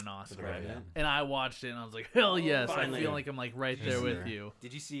finally won an Oscar, Revenant. and I watched it and I was like, hell yes! Finally. I feel like I'm like right there Easier. with you.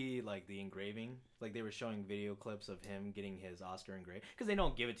 Did you see like the engraving? Like they were showing video clips of him getting his Oscar engraved because they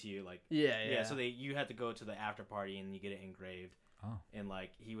don't give it to you. Like Yeah. so you had to go to the after party and you get it engraved. Oh. And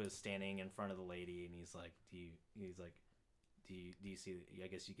like he was standing in front of the lady and he's like, do you see? I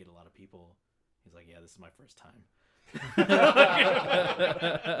guess you get a lot of people. He's like, yeah, this is my first time.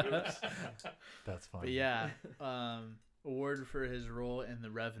 That's funny. But yeah, award for his role in The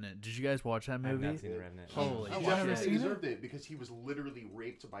Revenant. Did you guys watch that I have movie? not seen The Revenant. Holy He shit. definitely seen it? deserved it because he was literally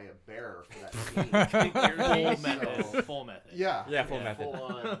raped by a bear for that scene. Full method. So- Full method. Yeah, Yeah, full method. Full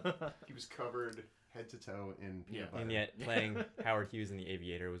on. He was covered head to toe in peanut butter. And yet, playing Howard Hughes in The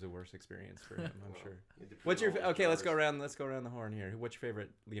Aviator was a worse experience for him, I'm sure. He had to What's your put all okay? his Let's go jars. around. Let's go around the horn here. What's your favorite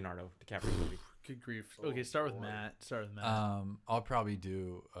Leonardo DiCaprio movie? Good grief. Oh, Okay, start with boy. Matt. I'll probably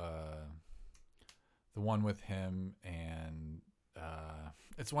do the one with him and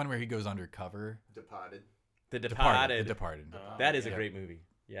it's one where he goes undercover. Departed. The The Departed. Departed. That is a Yeah. great movie.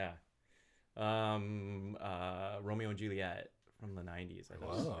 Yeah. Romeo and Juliet from the 90s. I thought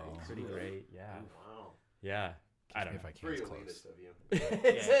was Whoa. pretty great. Yeah. Wow. Yeah. I don't If know. I It's can, very it's close. elitist of you.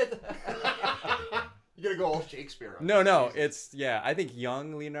 Is it? You gotta go all Shakespeare on No, this. no. Jesus. It's I think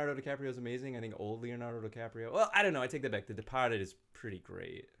young Leonardo DiCaprio is amazing. I think old Leonardo DiCaprio. Well, I don't know. I take that back. The Departed is pretty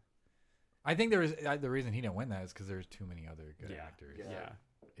great. I think there was the reason he didn't win that is because there's too many other good Yeah. actors. Yeah. Yeah.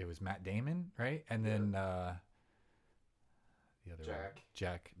 It was Matt Damon, right? And then the other one, Jack.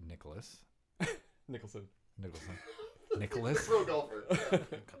 Jack Nicholas. Nicholson. Nicholson. The Nicholas. pro golfer.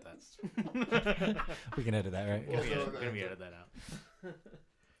 Cut that. We can edit that, right? Well, Gonna be edit that out.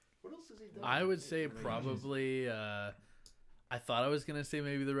 What else has he done? I would say probably. I thought I was gonna say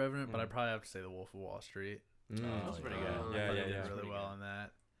maybe The Revenant, but I'd probably have to say The Wolf of Wall Street. Mm. That's pretty yeah. good. Yeah, I thought yeah, he yeah. did really Pretty well good. on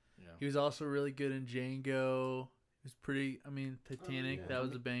that. Yeah. He was also really good in Django. He was pretty. I mean, Titanic. yeah. That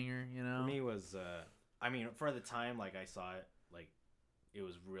was a banger. You know. For me was for the time like I saw it like it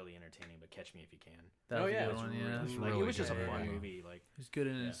was really entertaining. But Catch Me If You Can. That Oh, was yeah, a good it's one. really, Yeah. It's like really it was just a good, fun yeah. movie. Like He's good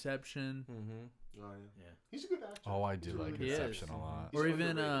in Yeah. Inception. Mm-hmm. Oh, yeah. yeah. He's a good actor. Oh, I He's do a really like good He is. Inception a lot. He's Or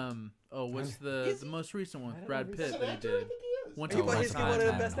even underrated. what's the most recent one? I don't Brad know. Is Pitt that that he actor? I did. think he is. One Oh, Time Once Once Upon a Time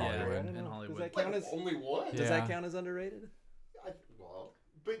Time best in actor Hollywood. in Does Hollywood. that count as Only one? Does Yeah. that count as underrated? Well,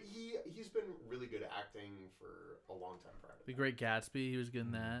 but he's for a long time prior to The that. Great Gatsby, he was good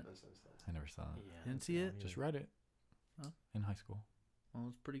in that. No sense then. I never saw it. Yeah, Didn't see it? Just read it. Oh. In high school. Well,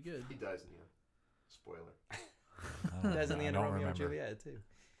 it's pretty good. He dies in the end. Spoiler. I don't That's in know. the I end of don't Romeo and remember. Juliet too.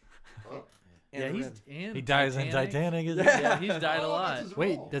 Oh, Yeah, And he's Rim. and He dies in Titanic. Is it? Yeah, he's died a Oh, lot. that's his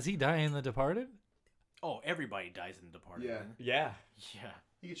Wait, role. does he die in The Departed? Oh, everybody dies in The Departed. Yeah. Yeah. Yeah.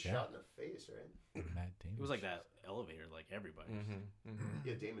 He gets Yeah. shot in the face, right? Matt Damon. It was like that elevator, like everybody.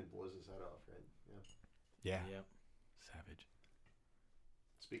 Yeah, Damon blows his head off, right? Yeah. Yeah. Yep. Savage.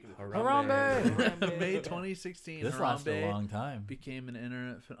 Speaking of Harambe! May 2016. This lasted a Harambe long time. became an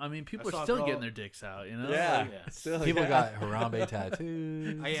internet. I mean, people I are saw a still girl- getting their dicks out. You know. Yeah. Like, Yeah. Still, People yeah. got Harambe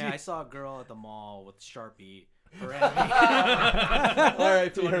tattoos. I saw a girl at the mall with Sharpie.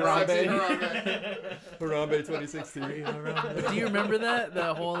 R.I.P. Harambe. Harambe. Harambe 2016. Do you remember that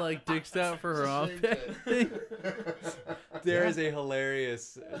whole like dicks out for Harambe thing? There is a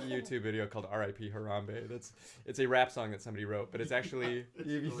hilarious YouTube video called R.I.P. Harambe. It's a rap song that somebody wrote, but it's actually It's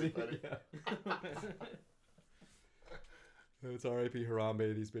really funny. Yeah. It's R.I.P.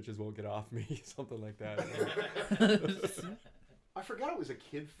 Harambe. These bitches won't get off me. Something like that. I forgot it was a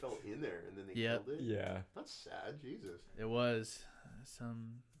kid fell in there and then they Yep. killed it. Yeah. That's sad. Jesus. It was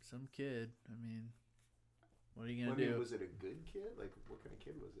some kid. I mean, what are you gonna do? Was it a good kid? Like, what kind of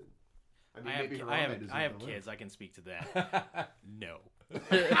kid was it? I I have, maybe I Harambe have, doesn't I have know. kids. I can speak to that. No. You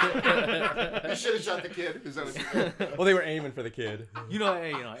should have shot the kid. Is that what you did? Well, they were aiming for the kid.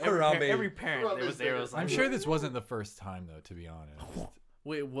 Every, every parent that Harambe's was there was like, I'm sure this wasn't the first time, though, to be honest.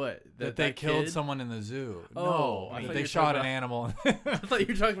 Wait, what? That they killed kid? someone in the zoo. Oh, No, I that thought they you were shot talking an animal. I thought you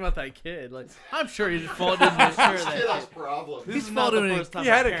were talking about that kid. Like, I'm sure he just followed in the This shirt. kid has problems. This He's is not the following- first time he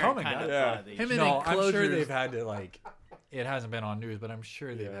had a it parent coming, kinda guys. Yeah. thought they Him should- and No, I'm sure enclosures. they've had to, like, it hasn't been on news, but I'm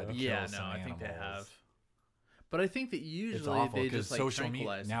sure they've had to kill Yeah, some no, I think they animals. have. But I think that It's usually awful they because just like social media,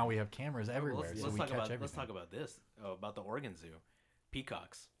 tranquilize. now we have cameras Well, everywhere, so we talk catch about, everything. let's talk about this, about the Oregon Zoo.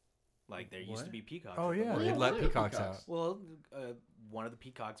 Peacocks. Like, there used to What? be peacocks. Oh, at the yeah, Oregon they'd Zoo. let peacocks out. Well, one of the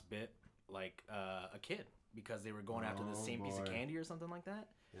peacocks bit like a kid because they were going after the Oh, same piece of boy. candy or something like that.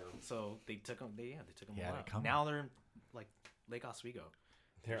 Yeah. So they took them. They took them Yeah, all they out. come. Now they're in like Lake Oswego.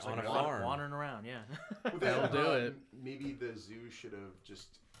 They're Just, on like, a farm. wandering around. Yeah. Well, That'll then, do it. Maybe the zoo should have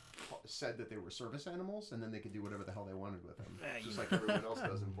just said that they were service animals, and then they could do whatever the hell they wanted with them, Yeah, just you- like everyone else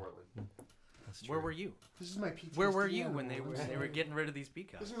does in Portland. That's Where true. were you? This is my PTSD. Where were you when animal. they were getting rid of these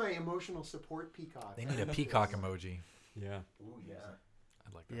peacocks? This is my emotional support peacock. They need a peacock emoji. Yeah. Ooh, yeah.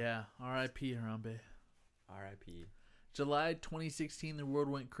 I'd like that. Yeah, R.I.P. Harambe. R.I.P. July 2016, the world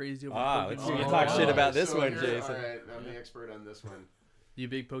went crazy over Ah, Pokemon. let's Oh, you can talk Go. shit about this so one, here- Jason. All right, I'm the expert on this one. You a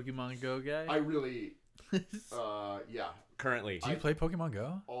big Pokemon Go guy? I really, yeah, Currently. Do you play Pokemon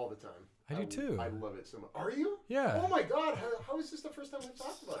Go? all the time. I do too. I love it so much. Are you? Yeah. Oh my god, how is this the first time we've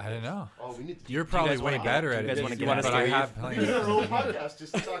talked about I don't this? know. Oh, we need to You're probably guys wanna way get- better do at you it. guys wanna than get me, on but I stage? have we plenty need our own of podcast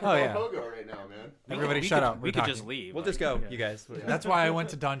just to talk Oh, about yeah. Pogo right now, man. Everybody shut up. We We're could just talking. leave. We'll like, just go, yeah. you guys. Yeah. That's why I went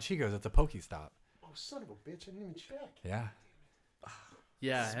to Don Chico's. It's a Pokestop. Oh, son of a bitch, I didn't even check. Yeah.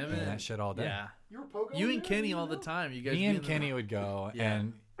 yeah, him Doing and that shit all day. yeah. You were Pogo? You in and there? Kenny You all the know? time. You guys. Me be and in the- Kenny would go, Yeah.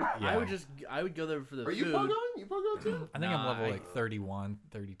 and yeah. I would go there for the Are you food. Pogo? You Pogo too? I think I'm Nah, level I- like 31,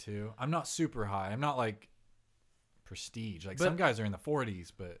 32. I'm not super high. I'm not like prestige. Like But- some guys are in the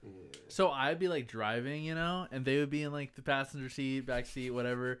 40s, but Yeah. So I'd be like driving, and they would be in like the passenger seat, back seat,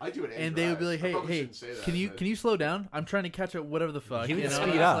 whatever. I do it. And they would be like, "Hey, can you slow down? I'm trying to catch up, whatever the fuck." he would you know?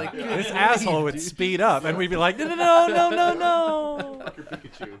 speed It's up. like, This dude, asshole would dude. speed up, and we'd be like, no. Fuck your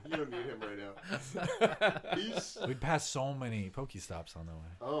Pikachu. You don't need him right now. He's. We'd pass so many Pokestops on the way.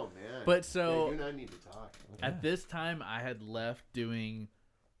 Oh man. But Yeah, so you and I need to talk. Okay. at this time, I had left doing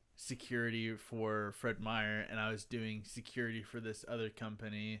security for Fred Meyer, and I was doing security for this other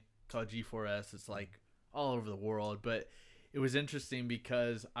company called G4S. It's like all over the world, but it was interesting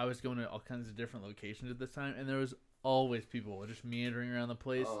because I was going to all kinds of different locations at this time, and there was always people just meandering around the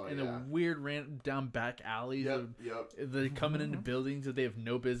place Oh, in yeah. the weird down back alleys. Yep. Of, Yep. they're coming into buildings that they have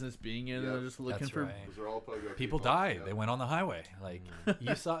no business being in. And Yep. they're just looking That's for. right. Those are all Pogo People died. Yep. They went on the highway. Like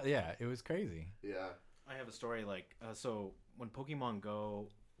you saw. Yeah, it was crazy. Yeah. I have a story like so when Pokemon Go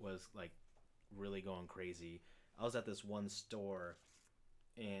was like really going crazy, I was at this one store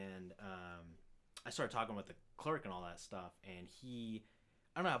and I started talking with the clerk and all that stuff, and I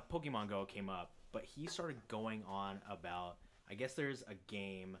don't know how Pokemon Go came up, but he started going on about, I guess there's a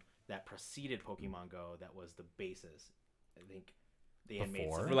game that preceded Pokemon Go that was the basis. I think they had made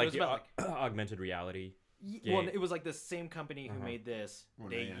Before? something. For It like was the about, augmented reality. well, game. it was like the same company who Uh-huh. made this. Or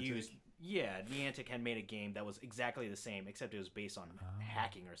They Niantic. used Yeah, Niantic had made a game that was exactly the same, except it was based on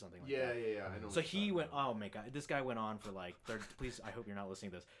hacking or something like that. Yeah. I know. So he went. Oh my god, this guy went on for like 30. Please, I hope you're not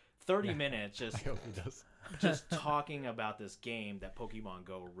listening to this. 30 minutes just I hope he does. just talking about this game that Pokemon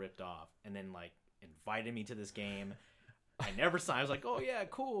Go ripped off, and then like invited me to this game. I never saw. I was like, oh yeah,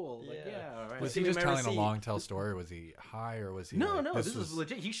 cool. Like all right. Was See he you just in telling a Mercy. long tell story? Was he high or was he? No, like, no, this was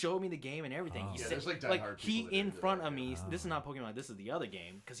legit. He showed me the game and everything. Oh. He Yeah, said, there's, like, like diehard he people that are in into front that. of me. Oh. This is not Pokemon. This is the other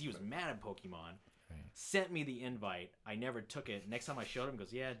game because he was mad at Pokemon. Right. Sent me the invite. I never took it. Next time I showed him, he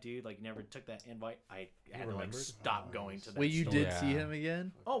goes, "Yeah, dude, like never took that invite." I had to like remembered? stop going to that. Wait, you store. did Yeah. see him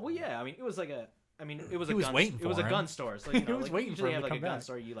again? Oh well, yeah. I mean, it was like a. I mean, it was He a was gun. waiting It was for a him. gun store. So you He know, was like, waiting usually for him have to like a come gun back.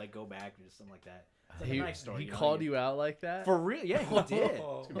 store. You like go back or something like that. It's like He, a nice store. he you know, called you out like that? for real. Yeah, he did.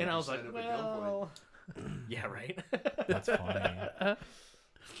 Too bad And I you was like, signed up at gunpoint. well, yeah, right. That's funny.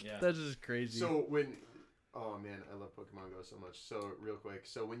 Yeah. That's just crazy. So oh man, I love Pokemon Go so much. So real quick,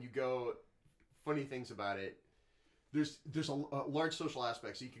 so when you go, funny things about it. There's a large social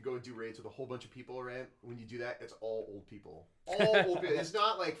aspect, so you could go and do raids with a whole bunch of people, right? When you do that, it's all old people. All old people. It's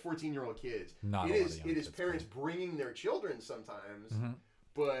not like 14-year-old kids. Not It a lot is. of young It is kids, parents though. bringing their children sometimes. Mhm.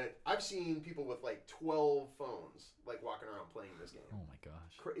 But I've seen people with like 12 phones, like walking around playing this game. Oh my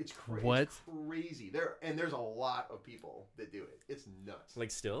gosh. It's What? It's crazy. There's a lot of people that do it. It's nuts. Like,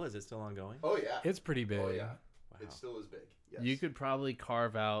 still? Is it still ongoing? Oh yeah. It's pretty big. Oh yeah. Wow. It still is big. Yes. You could probably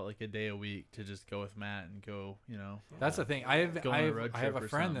carve out like a day a week to just go with Matt and go, you know. That's the thing. I have Go on a road I have trip a or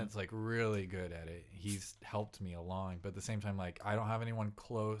friend something. that's like really good at it. He's helped me along, but at the same time, like I don't have anyone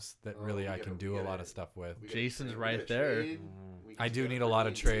close that Oh, really we I gotta- can we do a gotta- lot of stuff with. We gotta Jason's trade- we right gotta there. trade. Mhm. We can I just do go need for a lot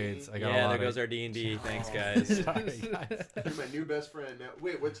of D&D. trades. I got a Yeah, lot there of goes our D&D. Thanks, guys. Sorry, guys. You're my new best friend. Matt.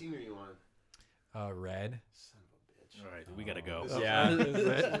 Wait, what team are you on? Red. Son of a bitch. All right, we gotta go. This is-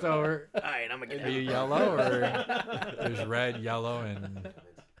 Yeah. So we're- All right, I'm gonna get are you out. yellow or there's red, yellow, and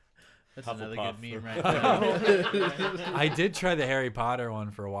That's Hufflepuff. another good meme right now. I did try the Harry Potter one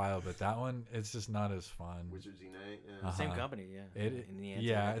for a while, but that one it's just not as fun. Wizards Unite. Yeah. Uh-huh. Same company, yeah. It, In the end,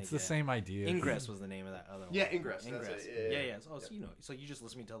 yeah, I it's think, the same idea. Ingress was the name of that other one. Yeah, Ingress, that's it. Yeah. Yeah. So, Yeah. so you know, so you just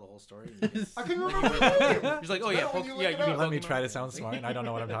listen to me tell the whole story. I couldn't remember the name. He's like, oh yeah, When you look yeah, it you up. mean Let me Pokemon? try to sound smart, and I don't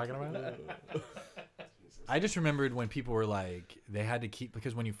know what I'm talking about. I just remembered when people were like, they had to keep,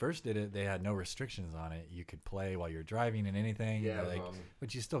 because when you first did it, they had no restrictions on it. You could play while you're driving and anything, Yeah, and it was like, awesome.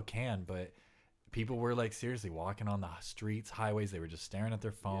 which you still can, but people were like seriously walking on the streets, highways. They were just staring at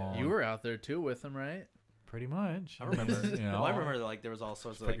their phone. You were out there too with him, right? pretty much. I remember. You know, Well, I remember like there was all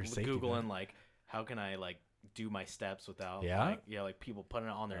sorts of Put like your safety googling back. like how can I like do my steps without Yeah? like people putting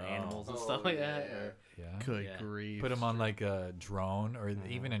it on their Oh. animals and Oh, stuff like yeah, that. yeah. Or, yeah. Good Yeah. grief. Put them on like a drone, or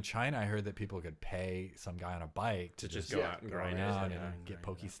Mm-hmm. even in China, I heard that people could pay some guy on a bike To just go go out and grind it, around yeah. and get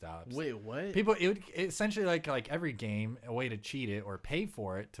Pokestops. Wait, what? People, it would essentially like every game, a way to cheat it or pay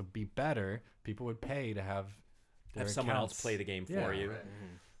for it to be better. People would pay to have their Have someone else accounts. play the game for Yeah. you. Right.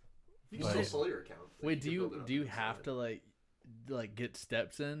 Mhm. You can But- still sell your account. Like, Wait, you can build it up do you and sell have it. to like get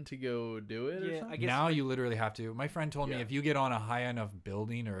steps in to go do it? Or Yeah, I something? guess Now you literally have to. My friend told me Yeah. if you get on a high enough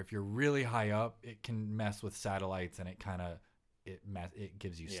building, or if you're really high up, it can mess with satellites, and it kind of it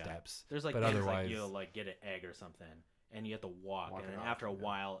gives you Yeah. steps. There's like But things otherwise- like you'll like get an egg or something, and you have to walk, Walk and it then off, after a yeah.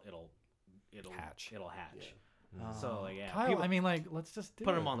 while it'll Hatch. It'll hatch. Oh. So like yeah, Kyle, people- I mean, like, let's just do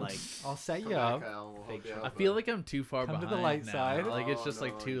Put it. 'em on, Let's- I'll set Come you back, up. Kyle, we'll Fake hook you shot. up, I feel but- like I'm too far Come to behind the light now. side. Like it's Oh, just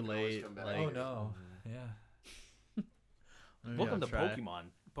like no, too you can always late. come back. Like, Oh no, yeah. maybe welcome I'll to try. Pokemon.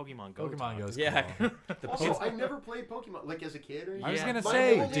 Pokemon Go. Pokemon talk. Go's Yeah. cool. Also, I never played Pokemon like as a kid or anything. I was Yeah. gonna My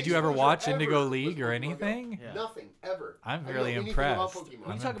say, only did you ever exposure watch ever Indigo was League or Pokemon Go. anything? Yeah. Nothing ever. I'm I know really anything about impressed. Pokemon. When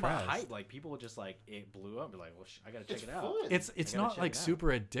I'm you talk about impressed. hype, like people just like it blew up. You're like, well, I gotta check It's it out. fun. It's I gotta not check like it out. super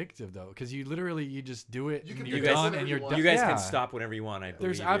addictive though, because you literally you just do it You and can you're do guys done whatever and you you're want. done. You guys Yeah. can stop whenever you want. I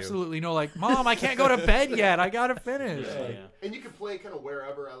There's believe you. absolutely no like, Mom, I can't go to bed yet. I gotta finish. Yeah, Like, yeah. And you can play kind of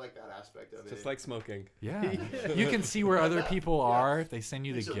wherever. I like that aspect of it. Just like smoking. yeah. You can see where other people are if they send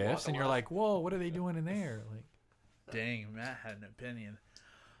you You the just gifts, walk and you're away. like, whoa, what are they doing in there? Like, Dang, Matt had an opinion.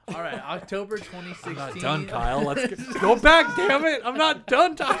 All right, October 2016. I'm not done, Kyle. Let's go back. Damn it, I'm not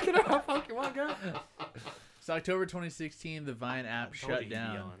done talking about Pokemon Go. So October 2016, the Vine app I told you shut he'd be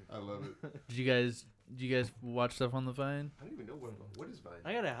down. on. I love it. Did you guys watch stuff on the Vine? I don't even know what is Vine.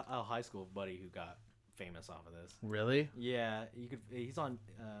 I got a high school buddy who got famous off of this. Really? Yeah, you could. He's on.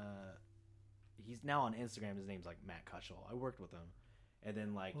 He's now on Instagram. His name's like Matt Cutchell. I worked with him, and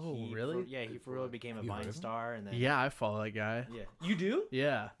then like Oh, he really? he for real became a You heard Vine of him? star, and then Yeah, I follow that guy. yeah. You do?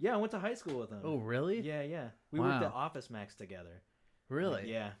 Yeah. Yeah, I went to high school with him. Oh, really? Yeah, yeah. We worked Wow. at Office Max together.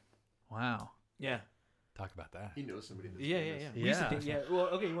 Really? Yeah, Wow. yeah, Talk about that. He knows somebody. That's yeah, yeah, famous. yeah. We used to Yeah. yeah. Well,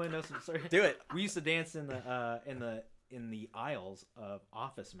 okay. You want to know some story? Do it. We used to dance in the in the aisles of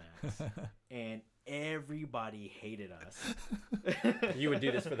Office Max, and everybody hated us. You would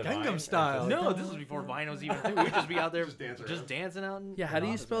do this for the Gangnam Vine? Style. No, this was before Vine was even through. We'd just be out there Just dance just around. dancing out. Yeah, how do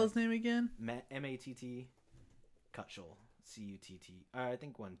you spell his name again? M-A-T-T, Cutshall, C-U-T-T. I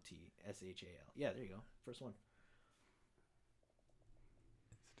think one T, S-H-A-L. Yeah, there you go. First one.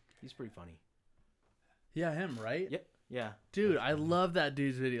 He's pretty funny. Yeah, him, right? Yep. Yeah. Dude, I love that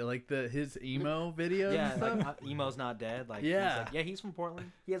dude's video, like his emo videos Yeah, and stuff. like, Emo's Not Dead. Like, Yeah. he's from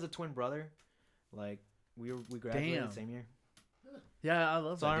Portland. He has a twin brother. Like, we graduated Damn. the same year. Yeah, I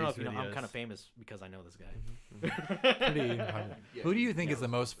love So that I don't know if dude's you know, I'm videos. kind of famous because I know this guy. Pretty popular. Yeah, Who do you think is the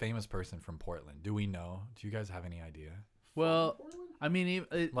most famous person from Portland? Do we know? Do you guys have any idea? Well, I mean,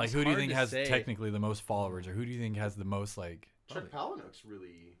 Like, who do you think has technically the most followers, or who do you think has the most like? Chuck Palahniuk's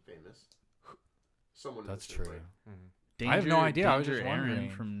really famous. Someone That's that's true. Danger, I have no idea, I was Danger just Aaron wondering.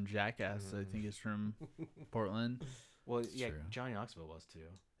 from Jackass, I think is from Portland. Well, That's yeah, true. Johnny Knoxville was too.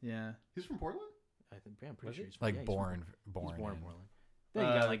 Yeah. He's from Portland. I think I'm pretty Was sure he? he's Like yeah, born He's in- born in Portland. Then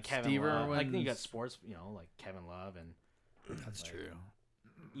you got like Kevin Steve Love. Like then you got Irwin's- sports, like Kevin Love and That's like, true.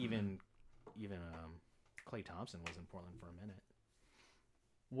 even Klay Thompson was in Portland for a minute.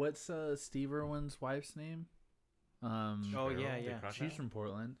 What's Steve Irwin's wife's name? Oh yeah, Big yeah. crush She's out? from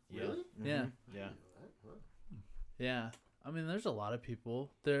Portland. Yeah. Really? Yeah. Mhm. Yeah. Yeah. I mean, there's a lot of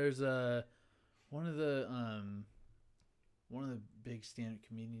people. There's one of the big stand-up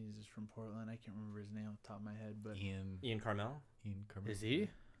comedians is from Portland. I can't remember his name off the top of my head, but Ian Carmel. Ian Carmel. is he?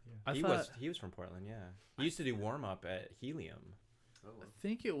 I He thought, was from Portland. Yeah, he used to do warm up at Helium. Oh, I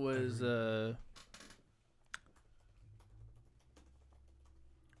think it was Oh,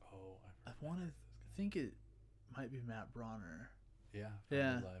 I want to think it might be Matt Bronner. yeah.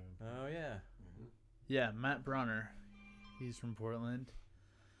 Yeah. Oh yeah. Yeah, Matt Bronner. He's from Portland.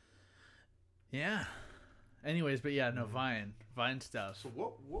 Yeah. Anyways, but yeah, no, Vine stuff. So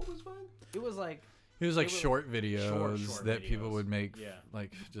what was Vine? It was like It was like It was short videos short that people videos. would make, Yeah.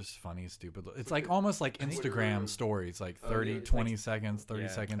 like just funny, stupid. It's like almost like Instagram stories, like Oh, 30, yeah. 20 seconds, 30 Yeah.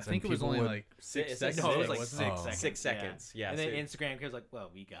 seconds. I think it and was people only would- like six It's seconds. no, it was like wasn't 6 Oh. seconds. 6 seconds. Yeah. And then so- Instagram was like,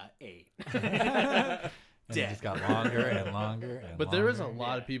 well, we got 8. and it just got longer and longer and But there was a longer.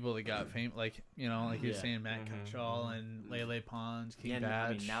 lot of Yeah. people that got famous, like you know, like you're Yeah. saying, Matt Mhm. Cutshall and Lele Pons, King Yeah, and,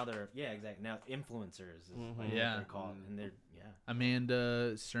 Batch, I mean, now they're exactly. Now influencers is like what Yeah. they're called, and they're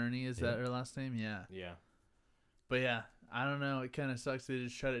Amanda Cerny, is that Yeah. her last name? Yeah. yeah. But yeah, I don't know. It kind of sucks they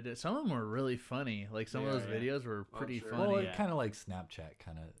just shut it down. Some of them were really funny. Like some of Yeah, those yeah. videos were pretty sure. funny. Well, it Yeah. kind of like Snapchat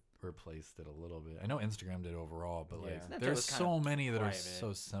kind of replaced it a little bit. I know Instagram did overall, but like Yeah. Snapchat there's was kinda so many that are private.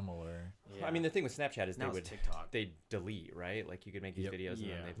 so similar. Yeah. I mean, the thing with Snapchat is now they it's would TikTok. they delete, right? Like you could make these Yep. videos and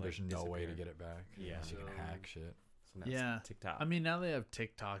Yeah. then they'd There's like, no way to disappear. get it back. Yeah. unless you can So- hack shit. So now it's Yeah. TikTok. I mean, now they have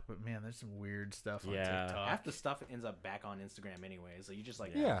TikTok, but man, there's some weird stuff on Yeah. TikTok. half the stuff ends up back on Instagram anyway. So you just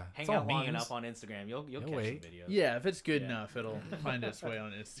like Yeah, hang it's all out long memes. enough on Instagram, you'll You'll catch wait. some videos. Yeah, if it's good Yeah. enough, it'll find its way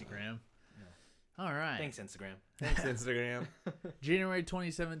on Instagram. All right. Thanks Instagram. Thanks, Instagram. January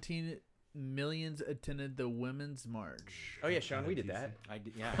 2017, millions attended the Women's March. Oh yeah, Sean, we did that. I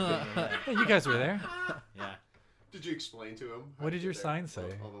did, yeah. Hey, you guys were there. Yeah. Did you explain to him? What did your sign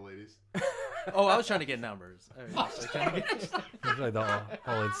say? All the ladies. Oh, I was trying to get numbers. I was trying to get- It's like the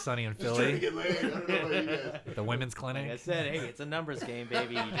whole It's Sunny in Just trying to Philly, get laid. I don't know about you guys. the women's Like I clinic. said, hey, it's a numbers game,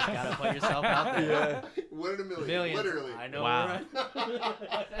 baby. You just gotta put yourself out there. 1 in a million. Millions. Literally. I know. Wow. Right?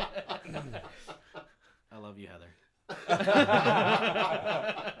 I love you, Heather.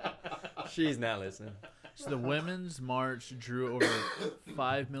 She's not listening. So the Women's March drew over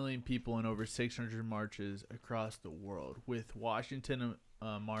 5 million people in over 600 marches across the world, with Washington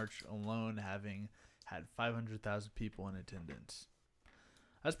March alone having had 500,000 people in attendance.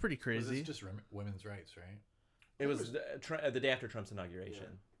 That's pretty crazy. It's just women's rights, right? It was the day after Trump's inauguration.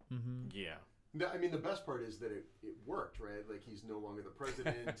 Mm-hmm. Yeah. No, I mean, the best part is that it worked, right? Like, he's no longer the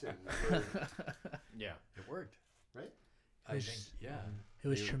president. And we're- Yeah. It worked, Right? I think, yeah. It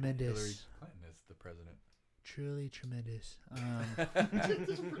was Hillary tremendous. Clinton is the president. Truly tremendous.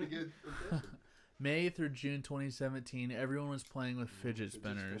 That's a pretty good impression. May through June 2017, everyone was playing with fidget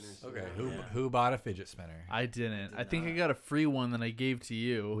spinners. Okay, Yeah. who bought a fidget spinner? I didn't. did I think I not. got a free one that I gave to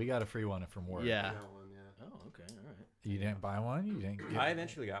you. We got a free one from work. Yeah. I got one, yeah. Oh, okay. All right. You didn't buy one? You didn't get I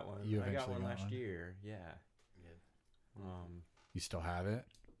eventually got one. You I got eventually one got last one? year. Yeah. Yeah. You still have it?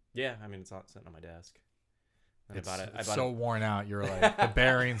 Yeah. I mean, it's not sitting on my desk. And It's, I bought it. it's I bought so worn out. You're like, the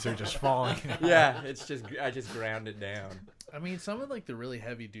bearings are just falling out. Yeah, it's just I just ground it down. I mean, some of like the really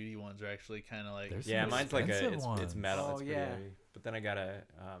heavy duty ones are actually kind of like. There's Yeah, some mine's like expensive it's ones. metal. Oh, it's pretty yeah. heavy. But then I got a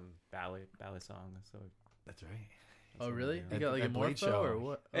ballet song. So That's right. Oh that's really? what You I got like a At Blade Morpho Show. or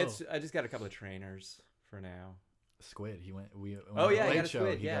what? It's I just got a couple of trainers for now. squid. He went. We went Oh to the yeah, I Blade got a show.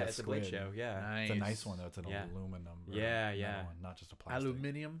 squid. He Yeah, got a it's a Blade squid. show. Yeah. Nice. It's a nice one though. It's an Yeah. aluminum. or Yeah, metal yeah. one, not just a plastic.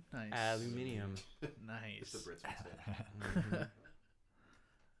 Aluminium. Nice. Aluminium. It's Nice. the Brits would say.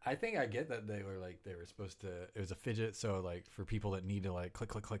 I think I get that they were supposed to. It was a fidget, so like for people that need to like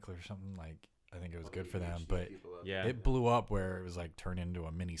click or something, like I think it was good for them. But Yeah. it blew up where it was like turned into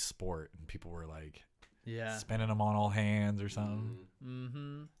a mini sport, and people were like Yeah. spinning them on all hands or something.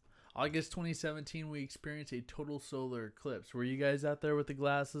 Mm-hmm. August 2017, we experienced a total solar eclipse. Were you guys out there with the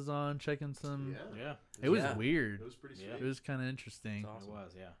glasses on, checking some? Yeah. Yeah. It was Yeah. weird. It was pretty sweet. Yeah. It was kind of interesting. It's awesome. It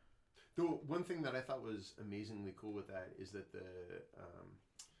was, yeah. The one thing that I thought was amazingly cool with that is that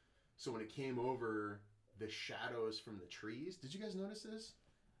so when it came over, the shadows from the trees. Did you guys notice this?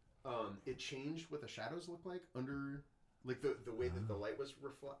 It changed what the shadows look like under, like the way that the light was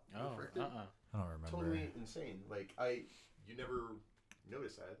reflected. I don't remember. Totally insane. Like you never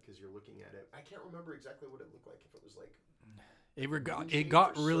notice that because you're looking at it. I can't remember exactly what it looked like. If it was like It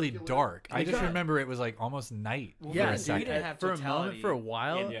got or really circular. dark. I It just got- remember it was like almost night. Well, for Yeah, a we second. didn't have for a moment, totality for a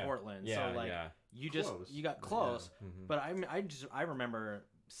while. in Yeah. Portland. Yeah, So like yeah. Close. you got close. Mhm. But I remember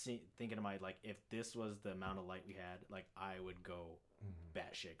thinking to my like, if this was the amount of light we had, like I would go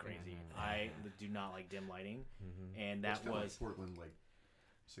batshit crazy. Mhm. I do not like dim lighting, Mhm. and It's that kinda was like Portland, like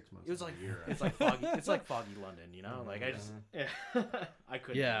 6 months. it was of the like year. it's like foggy. It's like foggy London, you know. Like I just I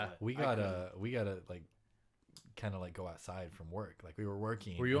couldn't. Yeah. do it. We I couldn't. gotta like kind of like go outside from work. Like we were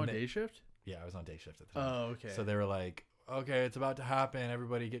working. Were you and on day shift? Yeah, I was on day shift at the time. Oh, okay. So they were like, okay, it's about to happen.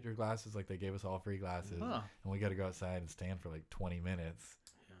 Everybody get your glasses. Like they gave us all free glasses. Huh. And we got to go outside and stand for like 20 minutes.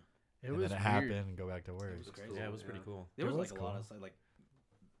 It and was then it weird. happened and go back to work. was That's crazy. cool, Yeah, it was pretty cool. There was, was like a lot cool. of like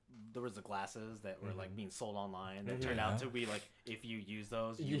there was the glasses that were like being sold online that Mhm. turned Yeah. out to be like if you use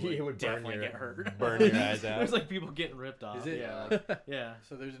those you You would would burn definitely your- get hurt. burn your eyes out. There's like people getting ripped off. Is it? Yeah. Yeah. Like, yeah.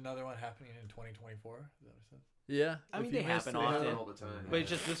 So there's another one happening in 2024? Is that what it says? Yeah. I if mean, you they missed happen it- They often. happen all the time. But it's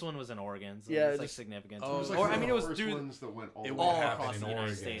just this one was in Oregon, so Yeah, it's like just- significant. Oh, It was Or, like or one I of mean, the it was first through ones that went all It over. won't all happen across in the United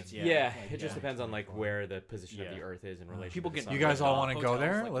Oregon. States. Yeah, Yeah. it just depends on like where the position of the Yeah. Earth is in relation. People to get the You sun. guys all Hotels, want to go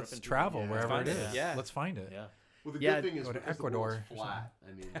there? like, Let's ripping travel people. wherever Yeah. it Find is. it. Yeah. Let's find it. Yeah. Well, the Yeah, good thing is go to because Ecuador the or world's flat.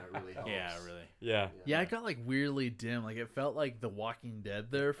 I mean, that really helps. Yeah, really. Yeah. Yeah, it got like weirdly dim. Like it felt like The Walking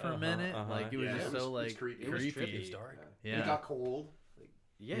Dead there for a Uh-huh, minute. uh-huh. Like it was Yeah, just it was- so it was like creepy. It was creepy. trippy. It's dark. Yeah. Yeah. It got cold. Like,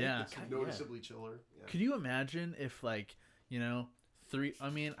 Yeah. Yeah. it's noticeably chiller. Yeah. Could you imagine if like, you know, I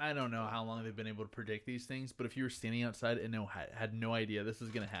mean, I don't know how long they've been able to predict these things, but if you were standing outside and had no idea this was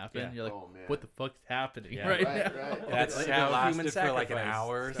gonna happen, Yeah. you're like, Oh, man. what the fuck's happening Yeah. right, Right, now? right. That's If it how lasted human for like an sacrifice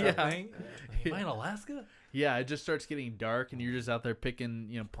hour or starts. something. Yeah. Am I in Alaska? Yeah, it just starts getting dark and you're just out there picking,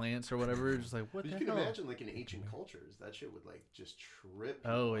 you know, plants or whatever. Just like, what But the you can hell? imagine, like in ancient cultures, that shit would like just trip.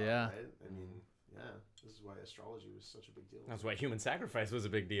 Oh, people yeah. out, right? I mean, yeah. This is why astrology was such a big deal. That's why human sacrifice was a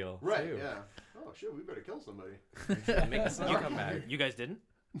big deal. Right. Too. Yeah. Oh shit, we better kill somebody. Make the sun come back. You guys didn't?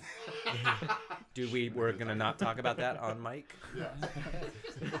 Dude, we're gonna not talk about that on mic. Yeah.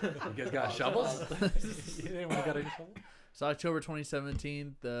 You guys got shovels? Anyone got a shovel? So October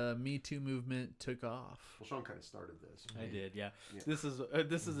 2017, the Me Too movement took off. Well, Sean kind of started this. I did, yeah. Yeah. This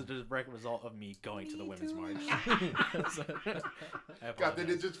is a direct result of me going to the women's march. So, I God, they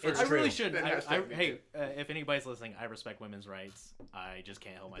did apologize. just It's I for really true. should. Then hashtag me Hey, too. if anybody's listening, I respect women's rights. I just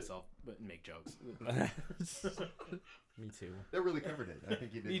can't help myself but make jokes. Me too. That really covered it. I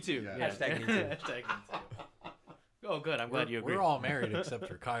think you did. Me too. Yeah. Yeah. Hashtag me too. Hashtag me too. Oh, good. I'm glad you agree. We're all married except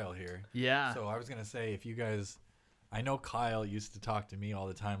for Kyle here. Yeah. So I was gonna say, if you guys, I know Kyle used to talk to me all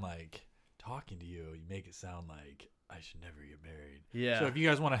the time, like talking to you, you make it sound like I should never get married. Yeah. So if you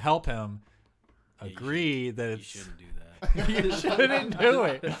guys want to help him, Yeah, you agree that You it's shouldn't do that. you shouldn't do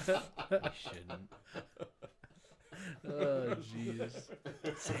it. You shouldn't. Oh, jeez.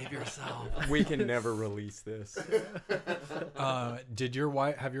 Save yourself. We can never release this. Did your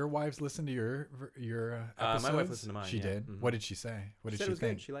wife have your wives listen to your My wife episodes? listened to mine, She yeah. did. Mhm. What did she say? What She did said she it was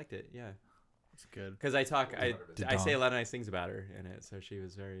think? good. She liked it. Yeah. That's good. Because I Did say a Dawn. lot of nice things about her in it, so she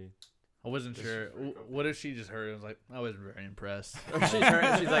was very. I wasn't sure. What if she just heard it and was like, I wasn't very impressed.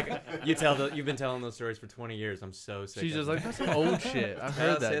 She's like, you've been telling those stories for 20 years. I'm so sick. She's of just like, them." that's some old shit. I've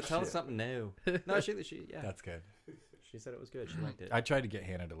heard that Tell shit. us something new. No, she yeah. That's good. She said it was good. She liked it. I tried to get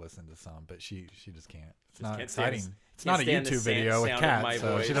Hannah to listen to some, but she just can't. It's Just not can't stand exciting. It's can't not a stand the YouTube video with sound of my cats,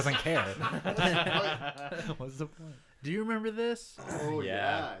 so she voice. doesn't care. What's the point? Do you remember this? Oh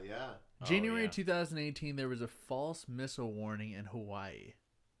Yeah. yeah, yeah, January yeah. 2018, there was a false missile warning in Hawaii.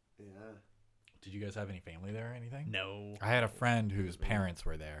 yeah. Did you guys have any family there or anything? No. I had a friend whose parents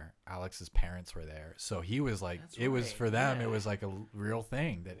were there. Alex's parents were there, so he was like, That's it was right, for them. yeah. It was like a real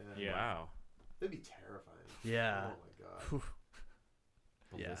thing. That Yeah. Yeah. Wow. That'd be terrifying. Yeah. Oh my god.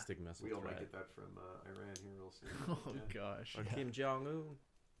 Yeah. ballistic missile We all might threat. get that from Iran here real soon. Oh Yeah. gosh. Or Kim Jong Un.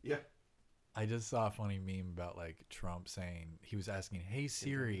 Yeah. I just saw a funny meme about like Trump saying he was asking, "Hey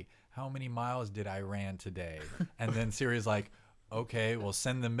Siri, how many miles did Iran today?" And then Siri's like, "Okay, we'll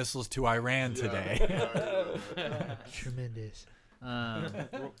send the missiles to Iran today." Tremendous.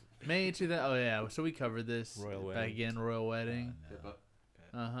 May 2000. Oh yeah. So we covered this Royal back wedding. again. Royal wedding. Pippa.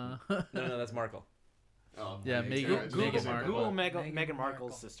 Uh-huh. No, that's Markle. Oh, Yeah, thanks. Meghan- Just Meghan say Markle. Google Pippa. Meghan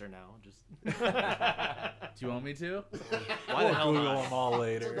Markle's sister now. Just Do you want me to? why the hell Google not? them all Took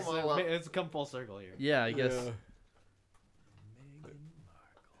later. 'em all up. It's come full circle here. Yeah, I guess.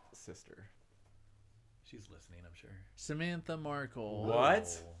 Sister. She's listening, I'm sure. Samantha Markle.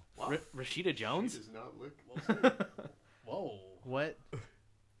 What? Wow. Rashida She Jones? does not look. Whoa. What?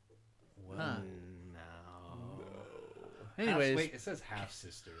 Whoa. Huh. No. Anyways, Wait, it says half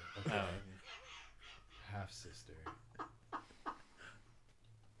sister. Okay. Oh. Half sister.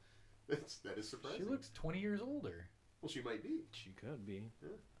 That is surprising. She looks 20 years older. Well, she might be. She could be.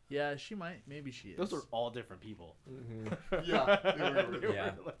 yeah, she might. Maybe she is. Those are all different people. Yeah. They were,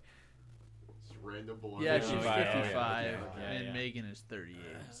 Yeah. Just random blonde. Yeah, Oh, she's yeah, 55, okay, okay. and Yeah, yeah. Megan is 38.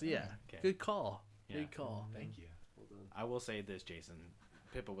 So yeah, Okay. good call. Yeah. Good call. Thank you. Well done. I will say this, Jason.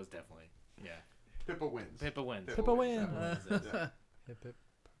 Pippa was definitely. Yeah. Pippa wins. Pippa wins. Pippa wins. That one. Yeah. Hip, hip.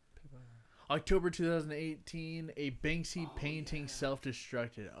 October 2018, a Banksy painting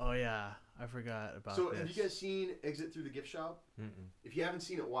self-destructed. Oh yeah, I forgot about So, this. have you guys seen Exit Through the Gift Shop? Mm-mm. If you haven't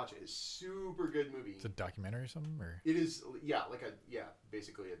seen it, watch it. It's a super good movie. It's a documentary or something? Or? It is, yeah,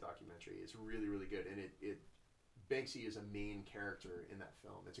 basically a documentary. It's really, really good, and it Banksy is a main character in that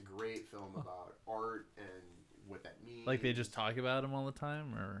film. It's a great film about art and what that means. Like they just talk about him all the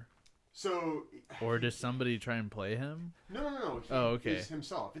time, So, or does somebody try and play him? no. He Oh, okay. is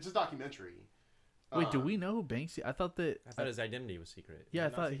himself. It's a documentary. Wait, do we know who Banksy? I thought that. I thought his identity was secret. Yeah, I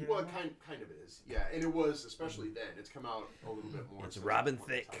Is it not thought he- secret Well, it anymore? kind of is, yeah, and it was especially then. It's come out a little bit more. It's since Robin that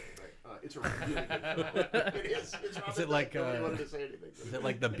point in Thicke. time, but, it's a really good film. It is. It's Robin Is it Thicke. like, Nobody uh, wanted to say anything. Is it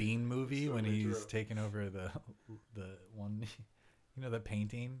like the Bean movie So when true. he's taking over the one, you know, the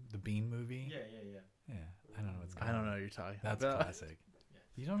painting, the Bean movie? Yeah. Yeah, I don't know what's called. I don't know what you're talking That's about. classic.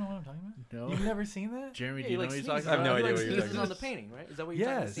 You don't know what I'm talking about? No. You've never seen that? Jeremy, Yeah, do you know like what you're sneezes. talking I have about? no He, idea like, what you're sneezes talking on about. the painting, right? Is that what you're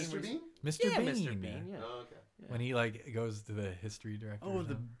Yes. talking Mr. about? Bean? Mr. Yeah, Bean. Mr. Bean. Yeah. Oh, okay. When he like goes to the history director. Oh, or the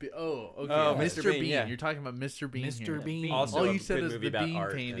something. okay, Oh, Mr. Mr. Bean. Bean, yeah. You're talking about Mr. Bean. Mr. here. Bean. Also All a you said good is movie the about Bean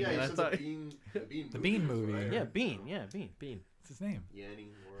art. painting. Yeah, and he I said thought the Bean. The Bean. The Bean was movie. what I Yeah, heard. Bean. Yeah, Bean. Bean. What's his name? Yanny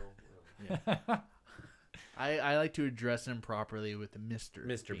World. I like to address him properly with the Mr.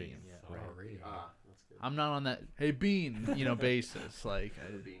 Mr. Bean. Yeah. Oh, Right. radio. Ah, that's good. I'm not on that. Hey Bean, basis. Like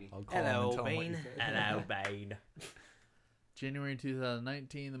The Beanie. I'll call him and tell him what you said. Hello, Bean. January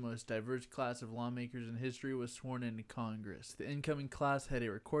 2019, the most diverse class of lawmakers in history was sworn into Congress. The incoming class had a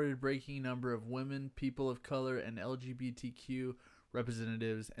recorded-breaking number of women, people of color, and LGBTQ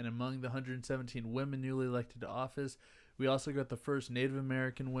representatives, and among the 117 women newly elected to office, we also got the first Native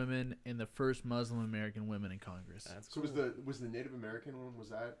American women and the first Muslim American women in Congress. That's So cool. was the Native American one? Was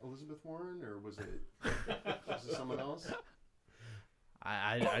that Elizabeth Warren or was it someone else?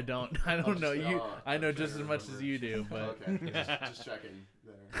 I don't know just- you. oh, I know I'm trying just to as much as remember. you do, but Okay, just checking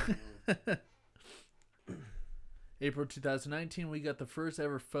there. April 2019, we got the first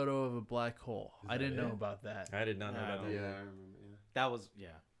ever photo of a black hole. Is I didn't that know it? about that. I did not know about Yeah, that. I remember. Yeah, That was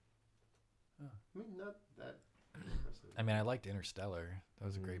I mean not that impressive. I mean, I liked Interstellar. That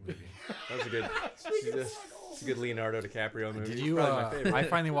was a great movie. That was a good. It's a good Leonardo DiCaprio movie. Did It's you? probably my favorite. I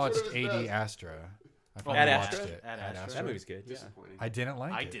finally It's one watched of his AD best. Astra. I Ad finally Astra? watched it. Ad Ad Astra. That movie's good. Yeah. Disappointing. I didn't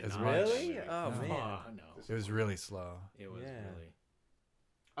like I it did as not. much. Really? Yeah. Oh No. man. no. It was really slow. It was Yeah. really.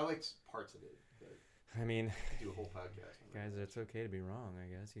 I liked parts of it, but I mean, I could do a whole podcast. on guys, it's okay to be wrong. I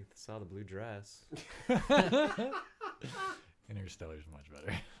guess you saw the blue dress. Interstellar's much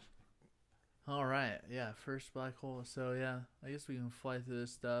better. All right, yeah, first black hole. So yeah, I guess we can fly through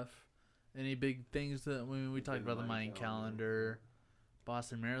this stuff. Any big things that we talked about the Mayan calendar,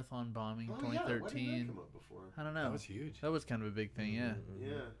 Boston Marathon bombing, Oh, yeah, why didn't that 2013. come up before? I don't know. That was huge. That was kind of a big thing, yeah. Mhm.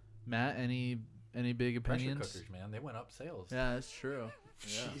 Yeah. Matt, any big Pressure opinions? cookers, man. They went up sales. Yeah, that's true. The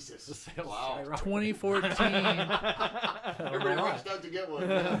Jesus. sales Wow. skyrocketed. 2014. Everybody rushed out to get one.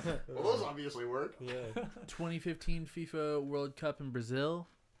 Yeah. Well, those obviously work. Yeah. 2015 FIFA World Cup in Brazil.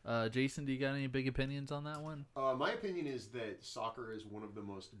 Jason, do you got any big opinions on that one? My opinion is that soccer is one of the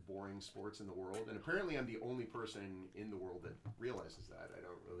most boring sports in the world, and apparently I'm the only person in the world that realizes that. I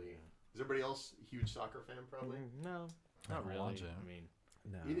don't really. Is everybody else a huge soccer fan? Probably. No, I not don't really. watch it. I mean,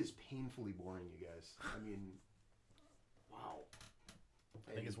 No. It is painfully boring, you guys. I mean, wow.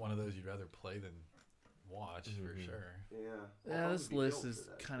 I think it's one of those you'd rather play than watch for Mhm. sure. Yeah. Yeah, I'll this probably be list guilt is for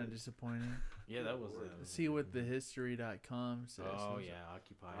that kind of shit. disappointing. Yeah, that was. Let's see what the history.com says. Oh yeah,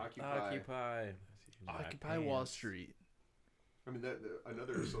 Occupy. Occupy. Occupy Wall Street. I mean,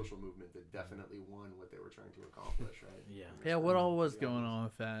 another social movement that definitely won what they were trying to accomplish, right? Yeah. Yeah, what all was going on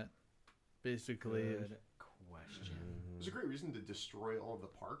with that? Basically, Good question. It was a great reason to destroy all of the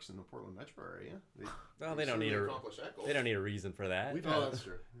parks in the Portland metro area. Well, they don't need certainly a accomplished that goal. they don't need a reason for that. We've Oh, had- that's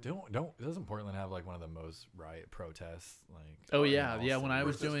true. Doesn't Portland have like one of the most riot protests? Like oh in yeah, all yeah. When I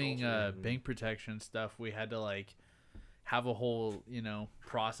was Protest doing culture. bank protection stuff, we had to like have a whole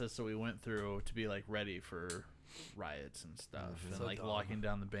process that we went through to be like ready for riots and stuff, and So like dumb. locking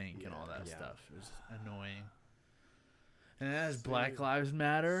down the bank and all that Yeah. stuff. It was annoying. And as Black Lives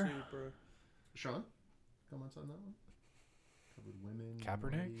Matter, Super. Sean, comments on that one? Covered women.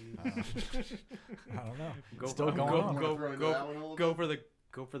 Kaepernick? minorities. I don't know. Go Still for- going go- on. Wanna go- throw into go- that one a little Go bit? for the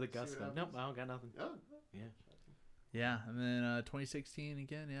See Gus what gun. Nope, happens? I don't got nothing. Oh, Yeah. yeah, and then 2016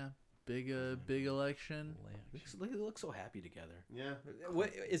 again, yeah, big election. They look so happy together. yeah.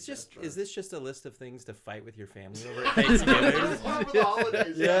 What, it's That's just true. is this just a list of things to fight with your family over at Thanksgiving? It's one of the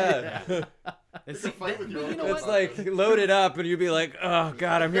holidays. Yeah. It's a fight with your own It's like load it up and you'd be like, oh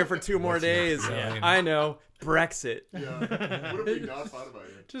god, I'm here for 2 more What's days. next? I know. Brexit. Yeah. What have we not thought about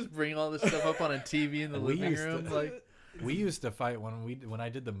it? Just bring all this stuff up on a TV in the We living used to- room, like. We used to fight when I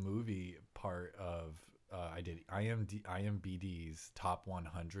did the movie part of I did IMDb's top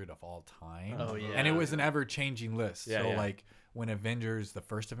 100 of all time. Oh yeah, And it was an ever-changing list. Yeah, so yeah. like when the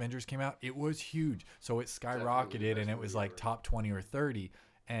first Avengers came out, it was huge. So it skyrocketed Definitely the and best it was movie like ever. top 20 or 30,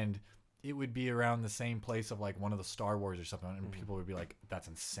 and it would be around the same place of like one of the Star Wars or something, and people would be like, "That's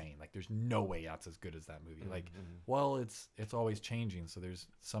insane! Like, there's no way that's as good as that movie." Like, well, it's always changing. So there's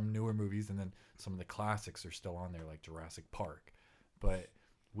some newer movies, and then some of the classics are still on there, like Jurassic Park. But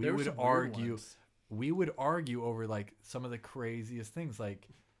we There were would some weird argue. ones. We would argue over like some of the craziest things. Like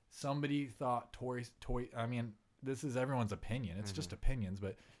somebody thought toy. I mean, this is everyone's opinion. It's just opinions,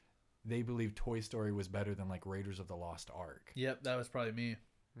 but they believe Toy Story was better than like Raiders of the Lost Ark. Yep, that was probably me.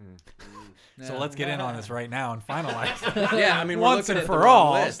 So Yeah. let's get in on this right now and finalize. Yeah, I mean, we're Once looking and at for the wrong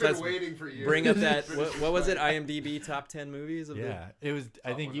all. list. Been Let's waiting for years. bring up that. Finish What was this it? fight. IMDb top 10 movies of Yeah, it was. I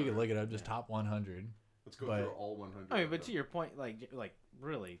Top think you could 100. look it up. Just top 100. Let's go but- through all 100. I mean, but to your point, like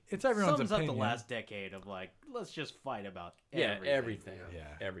really, It's everyone's sums opinion. up the last decade of like, let's just fight about the. Yeah, everything. everything. Yeah.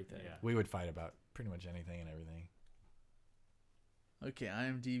 Everything. Yeah. We would fight about pretty much anything and everything. Okay,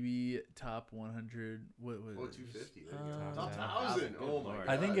 IMDb top 100. What was Oh, it? 250. Top Top 1,000. 1,000. Oh my Lord.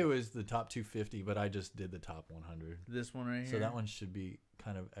 god. I think it was the top 250, but I just did the top 100. This one right here. So that one should be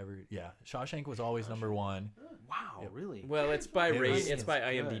kind of Shawshank was always number one. Wow, Yep. really? Well, it's by It rate. was- It's by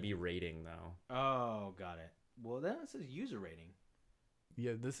it's good. IMDb rating though. Oh, got it. Well, that says user rating.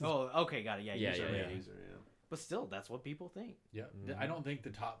 Yeah, this is. Oh, okay, got it. Yeah, Yeah, user yeah, yeah. rating. User, yeah. But still, that's what people think. Yeah, Mhm. I don't think the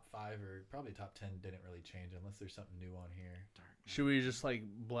top 5 or probably top 10 didn't really change unless there's something new on here. Should we just like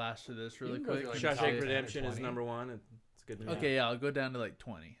blast through this really can go quick? through, like, and the top say- Shawshank 10 or Redemption is 20. number 1. It's a good movie. Okay, yeah, I'll go down to like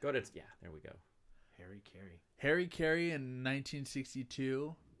 20. Go to there we go. Harry Carey. Harry Carey in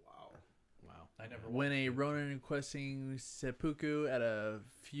 1962, Wow. Wow. I never. when a Ronin requesting seppuku at a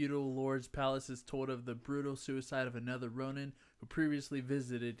feudal lord's palace is told of the brutal suicide of another Ronin who previously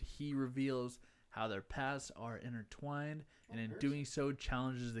visited, he reveals how their paths are intertwined, and in doing so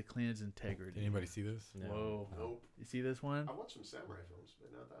challenges the clan's integrity. Did anybody see this? No, Whoa. Nope. You see this one? I watched some samurai films,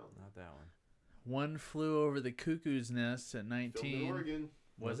 but not that one. not that one. One Flew Over the Cuckoo's Nest at Filmed 19. in Oregon.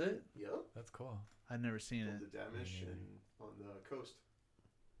 Was it? Yep. That's cool. I've never seen it. Filmed at Damish Me neither. and on the coast.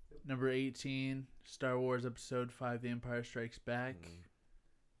 Number 18, Star Wars Episode 5, The Empire Strikes Back. Mm.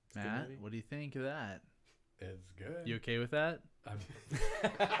 It's a good Matt, movie. what do you think of that? It's good. You okay with that?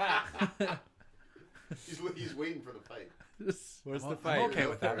 He's waiting for the fight. Where's I'm, the I'm fight? okay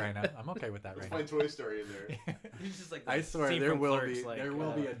with that right now. I'm okay with that Let's right find Toy Story in there. now. He's just like I swear scene there from will Clerks, be like, there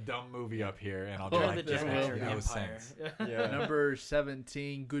will be a dumb movie up here, and I'll be Oh, like, the this Jedi makes Empire. no Empire. sense. Yeah. Number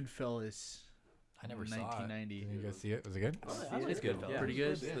 17, Goodfellas. I never saw it. 1990. Did you guys see it? Was it good? Oh, I like It's good. Goodfellas. Yeah. Pretty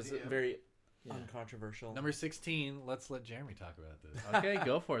good? It's Yeah. very Yeah. uncontroversial. Number 16. Let's let Jeremy talk about this. Okay,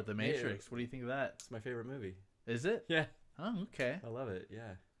 go for it. The Matrix. What do you think of that? It's my favorite movie. Is it? Yeah. Oh, okay. I love it.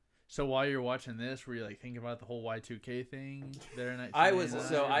 Yeah. So while you're watching this, were you like thinking about the whole Y2K thing there in I was 1999?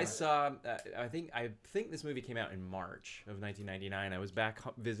 so I saw. I think this movie came out in March of 1999. I was back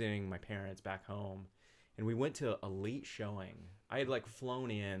visiting my parents back home, and we went to a late showing. I had like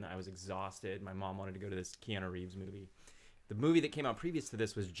flown in. I was exhausted. My mom wanted to go to this Keanu Reeves movie. The movie that came out previous to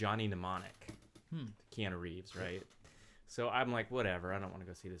this was Johnny Mnemonic. Keanu Reeves, right? So I'm like, whatever. I don't want to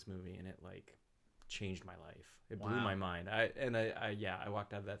go see this movie, and it like changed my life. It blew Wow. my mind. I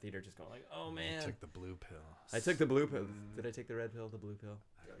walked out of that theater just going like, oh man. I took the blue pill. I took the blue pill. Did I take the red pill? The blue pill?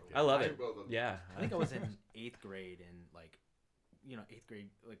 Yeah. I love I it. took both of them. Yeah. I think I was in 8th grade, and like, 8th grade,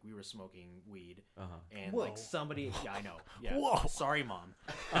 like we were smoking weed, Uh-huh. and Whoa. like somebody, yeah, I know, yeah, Whoa. sorry, mom.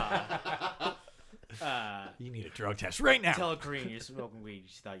 You need a drug test right now. Tell a Korean you're smoking weed.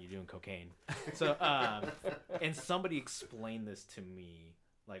 She thought you're doing cocaine. So, and somebody explained this to me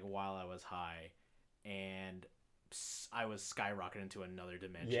like while I was high, and I was skyrocketing into another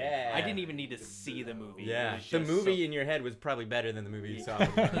dimension. Yeah. I didn't even need to see the movie. It Yeah. was The just movie in your head was probably better than the movie you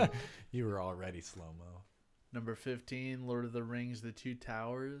saw. You were already slow mo. Number 15, Lord of the Rings: The Two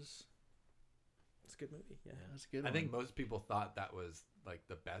Towers. It's a good movie. Yeah. That's a good. I one. think most people thought that was like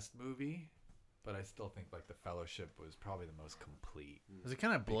the best movie, but I still think like The Fellowship was probably the most complete. Does it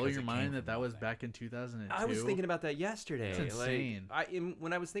kind of blow because your it came mind from that was nothing. back in 2002? I was thinking about that yesterday. That's insane.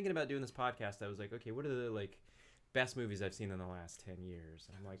 When I was thinking about doing this podcast, I was like, okay, what are the like best movies I've seen in the last 10 years?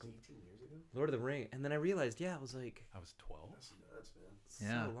 And I'm like, 18 years ago. Lord of the Ring. And then I realized, yeah, it was like I was 12. That's nuts, man.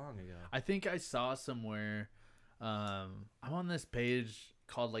 Yeah. so long ago. I think I saw somewhere. I'm on this page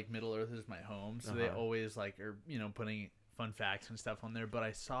called like Middle Earth is my home, so they Uh-huh. always like are putting fun facts and stuff on there. But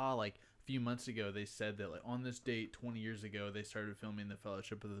I saw like a few months ago they said that like on this date 20 years ago they started filming the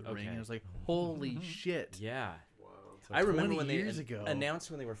Fellowship of the Ring. And I was like, holy shit! Yeah. Wow. So I remember 20 when they years ago.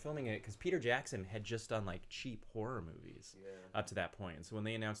 announced when they were filming it, because Peter Jackson had just done like cheap horror movies Yeah. up to that point. And so when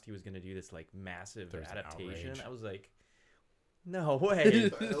they announced he was going to do this like massive There's an adaptation, outrage. I was like, no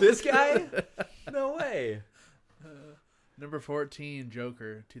way. This guy? No way. Number 14,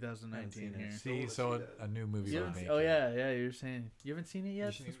 Joker, I 2019 haven't here. seen See, let's so see a new movie You we're haven't se- making. oh yeah, you're saying you haven't seen it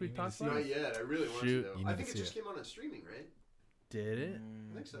yet should- since you we've need talked to see about Not it. yet. I really want Shoot. to You though. I need think to it see just it. came out on streaming, right? Did it?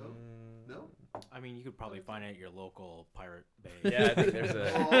 I think so. No? I mean, you could probably find it at your local Pirate Bay. Yeah, I think there's Oh,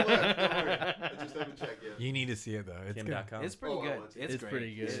 a I'll look. Don't worry. I just haven't checked yet. You need to see it though. It's good. Kim.com. It's pretty Oh, I good. want to. It's It's great.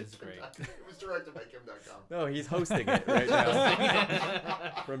 pretty good. It's great. It was directed by Kim.com. No, he's hosting it right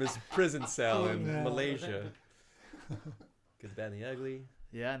now from his prison cell in Malaysia. Good, Bad, and the Ugly.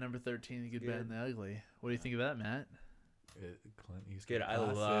 Yeah, number 13, The Good, Bad, Good. and the Ugly. What do you think of that, Matt? Clint Eastwood Good, I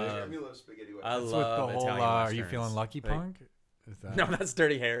classic. love- We love spaghetti I It's love with the whole. Italian Are you westerns. feeling lucky, Like- punk? Is that? No, that's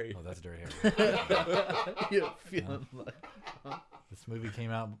Dirty Harry. Oh, that's Dirty Harry. You're feeling like This movie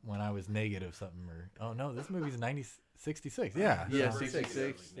came out when I was negative something, or oh no, this movie's 66. Yeah. yeah, So-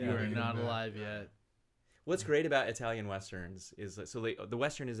 66. Yeah. You are Yeah. not alive yet. What's great about Italian westerns is that, the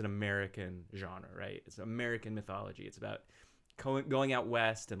western is an American genre, right? It's American mythology. It's about going out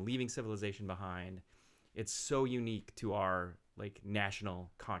west and leaving civilization behind. It's so unique to our like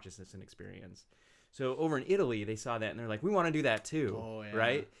national consciousness and experience. So over in Italy, they saw that and they're like, we want to do that too, Oh, yeah.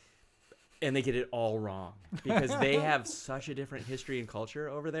 right? And they get it all wrong because they have such a different history and culture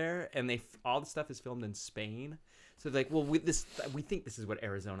over there, and all the stuff is filmed in Spain. So they're like, well, we think this is what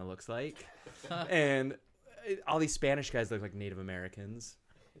Arizona looks like, and all these Spanish guys look like Native Americans,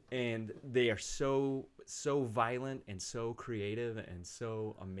 and they are so violent and so creative and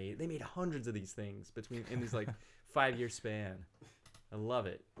so amazing. They made hundreds of these things in this like 5-year span. I love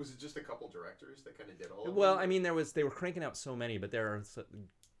it. Was it just a couple directors that kind of did all of Well, them? I mean, they were cranking out so many, but there are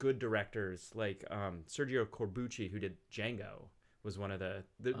good directors like Sergio Corbucci, who did Django, was one of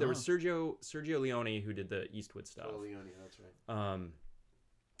there was Sergio Leone, who did the Eastwood stuff. Oh, Leone, that's right.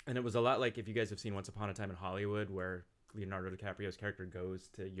 And it was a lot like if you guys have seen Once Upon a Time in Hollywood, where Leonardo DiCaprio's character goes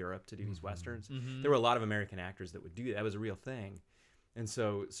to Europe to do these westerns. Mhm. There were a lot of American actors that would do that. That was a real thing. And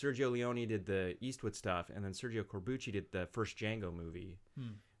so Sergio Leone did the Eastwood stuff, and then Sergio Corbucci did the first Django movie,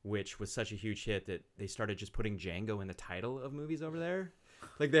 which was such a huge hit that they started just putting Django in the title of movies over there.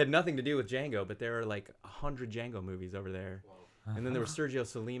 Like they had nothing to do with Django, but there are like 100 Django movies over there. Wow. And then there was Sergio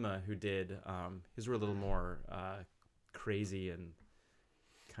Solima, who did his were a little more crazy and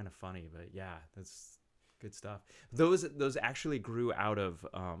kind of funny, but yeah, that's good stuff. Those actually grew out of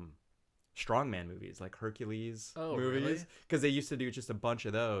strongman movies like Hercules Oh, movies, really? because they used to do just a bunch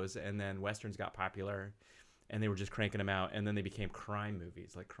of those, and then westerns got popular, and they were just cranking them out, and then they became crime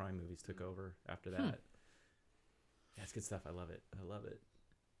movies. Like crime movies took over after that. That's good stuff. I love it.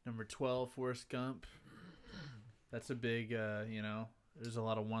 Number 12, Forrest Gump. That's a big, there's a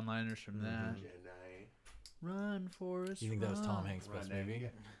lot of one-liners from that. Jedi. Run, Forrest, You think that was Tom run. Hanks' best Run, movie?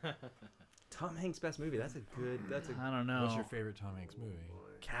 Tom Hanks' best movie. That's a I don't know. What's your favorite Tom Hanks movie?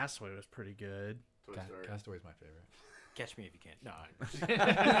 Castaway was pretty good. Toy Story. Castaway's my favorite. Catch Me If You Can. No.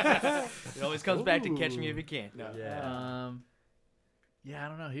 It always comes back to Catch Me If You Can. No. Yeah. Yeah, I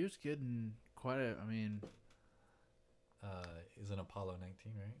don't know. He was good in quite Is an Apollo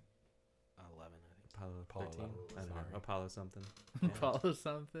 19, right? 11, I think. Apollo 13? 11, I don't know. sorry. Apollo something. Yeah. Follow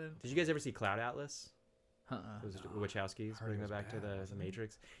something. Did you guys ever see Cloud Atlas? It was No. Wachowskis Heard it bringing was it back to bad, the wasn't it?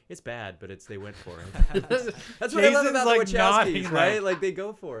 Matrix. It's bad, but they went for it. That's what I love Jason's, about like, the nodding, Wachowskis, right? Like they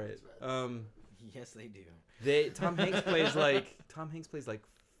go for it. Yes, they do. Tom Hanks plays like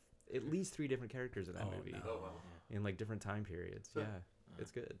at least 3 different characters in that Oh, movie no. Oh, wow. in like different time periods. Yeah,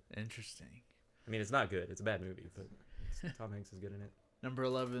 it's good. Interesting. I mean, it's not good. It's a bad movie, but Tom Hanks is good in it. Number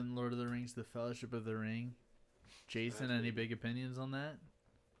 11, Lord of the Rings: The Fellowship of the Ring. Jason, That's any good. big opinions on that?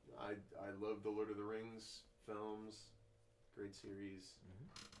 I love the Lord of the Rings films. Great series.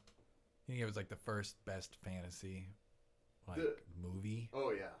 You think it was like the first best fantasy movie?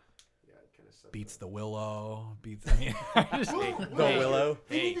 Oh yeah, yeah. It kind of Beats The Willow. Beats. I mean, The Willow.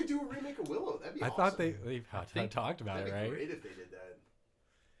 They Hey. need to do a remake of Willow. That'd be I awesome. thought they think talked about That'd it, be right? great if they did that.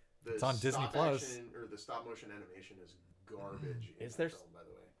 The It's on Disney stop Plus. action, or the stop motion animation is garbage. Is in there that film, by the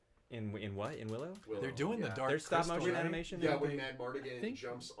way? In what? In Willow? Willow. They're doing the Yeah. Dark There's stop Crystal, motion right? animation. Yeah, in- when Mad Mardigan think-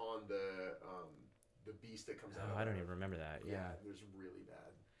 jumps on the beast that comes out. Oh, of I don't the- even remember that. Yeah. there's really bad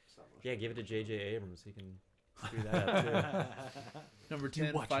stop motion. Yeah, give it to J.J. Abrams. He can screw that up too. Number You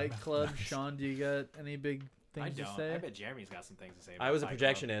 10, watch Fight him. Club. Nice. Sean, do you got any big I things to don't. say? I bet Jeremy's got some things to say. About I was a Fight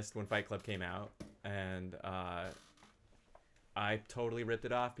Club. projectionist when Fight Club came out, and I totally ripped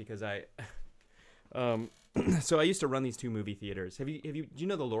it off because so I used to run these 2 movie theaters. Do you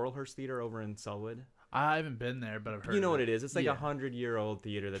know the Laurelhurst Theater over in Selwood? I haven't been there, but I've heard. You know of what it is? It's like Yeah. 100-year-old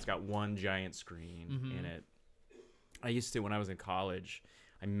theater that's got one giant screen Mhm. in it. I used to, when I was in college,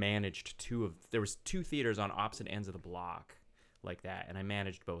 I managed there was 2 theaters on opposite ends of the block like that, and I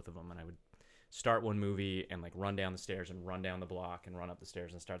managed both of them, and I would start one movie and like run down the stairs and run down the block and run up the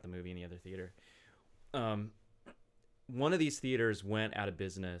stairs and start the movie in the other theater. One of these theaters went out of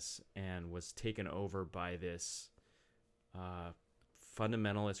business and was taken over by this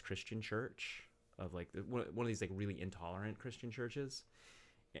fundamentalist Christian church of like one of these like really intolerant Christian churches,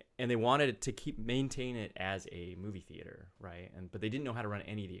 and they wanted to maintain it as a movie theater, right? But they didn't know how to run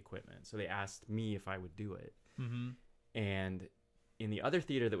any of the equipment, so they asked me if I would do it. Mm-hmm. And in the other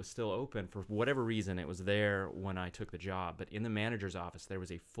theater that was still open, for whatever reason, it was there when I took the job, but in the manager's office there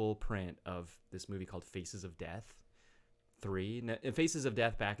was a full print of this movie called Faces of Death 3. Faces of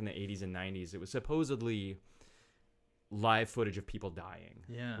Death back in the 80s and 90s, it was supposedly live footage of people dying,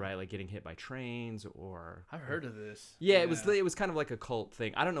 Yeah. right? Like getting hit by trains or I've heard of this. yeah, it was kind of like a cult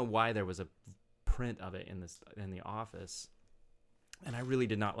thing. I don't know why there was a print of it in the office, and I really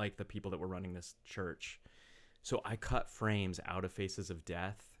did not like the people that were running this church, so I cut frames out of Faces of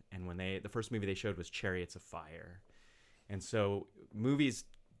Death. And when the first movie they showed was Chariots of Fire, and so movies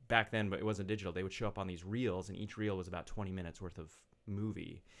back then, but it wasn't digital, they would show up on these reels, and each reel was about 20 minutes worth of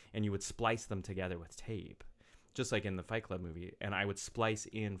movie, and you would splice them together with tape, just like in the Fight Club movie, and I would splice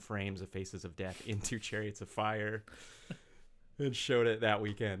in frames of Faces of Death into Chariots of Fire and showed it that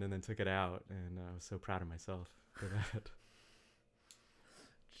weekend and then took it out, and I was so proud of myself for that.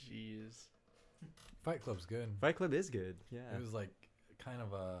 Jeez. Fight Club's good. Fight Club is good, yeah. It was like kind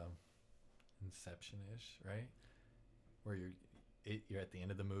of a Inception-ish, right? Where you're at the end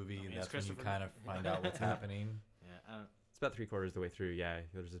of the movie, I mean, and it's that's when you Christopher- kind of find out what's happening. Yeah, It's about 3/4 of the way through, yeah.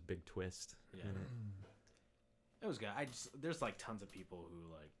 There's this big twist. yeah. in it. It was good. There's like tons of people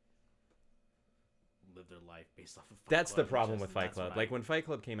who like live their life based off of Fight That's the Club, problem which with is- Fight that's Club. what Like I- when Fight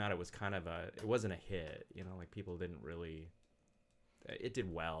Club came out, it was kind of it wasn't a hit, you know, like people didn't really, it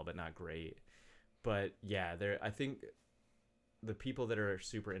did well, but not great. But yeah, I think the people that are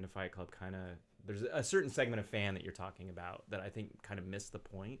super into Fight Club there's a certain segment of fan that you're talking about that I think kind of missed the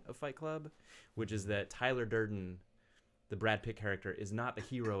point of Fight Club, which is that Tyler Durden, the Brad Pitt character, is not the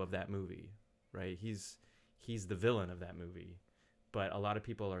hero of that movie, right? He's the villain of that movie. But a lot of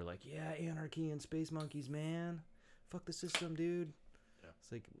people are like, yeah, anarchy and space monkeys, man. Fuck the system, dude. Yeah.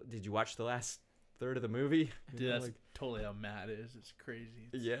 It's like, did you watch the last third of the movie? You Dude, know, that's totally how Matt is. It's crazy.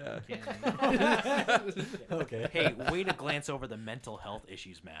 It's yeah. uncanny. Okay. Hey, way to glance over the mental health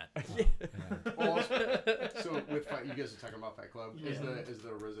issues, Matt. Yeah. Well, so with Fight, you guys are talking about Fight Club. Yeah. As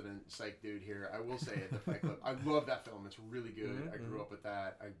the resident psych dude here, I will say at the Fight Club, I love that film. It's really good. Mhm, I grew up with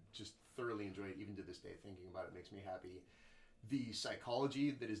that. I just thoroughly enjoy it. Even to this day, thinking about it makes me happy. The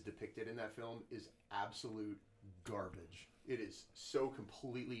psychology that is depicted in that film is absolute garbage. It is so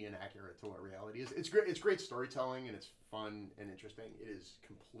completely inaccurate to what reality is. It's great. It's great storytelling and it's fun and interesting. It is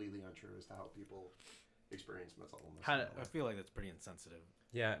completely untrue as to how people experience mental illness. How- I feel like that's pretty insensitive.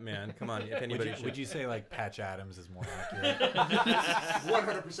 Yeah, man. Come on. If anybody Would you say like Patch Adams is more accurate?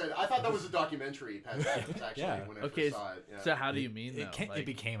 100%. I thought that was a documentary, Pat Adams, actually, Yeah. when I Okay, first saw it. Yeah. So how do you mean though? It Like,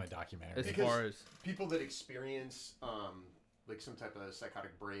 became a documentary. as Because- far as People that experience like some type of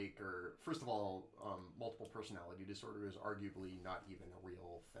psychotic break, or first of all, multiple personality disorder is arguably not even a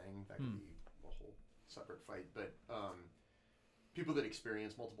real thing. That could be a whole separate fight. But people that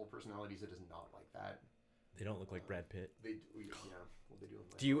experience multiple personalities, it is not like that. They don't look like Brad Pitt. They well, they do.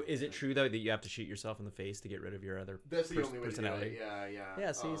 Do you? Is it true though that you have to shoot yourself in the face to get rid of your other That's the only way personality? to do it. Yeah.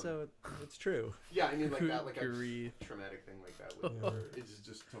 Yeah. See, so it's true. Yeah, I mean, like that, like Grief. a traumatic thing like that. Would, it's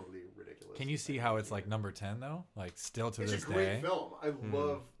just totally ridiculous. Can you see how it's like number 10 though? Like still to It's this a great day. film. I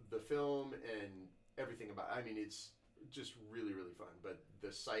love the film and everything about it. I mean, it's just really, really fun. But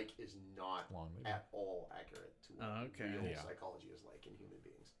the psych is not Long movie. at all accurate to what real Yeah. psychology is like in human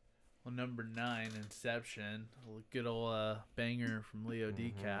beings. Well, number 9, Inception. A good old banger from Leo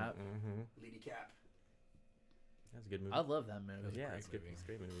DiCap. Lady Cap. That's a good movie. I love that movie. That's a yeah, great it's good. movie. It's a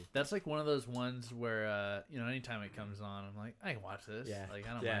great movie. That's like one of those ones where anytime it comes on, I'm like, I can watch this. Yeah. Like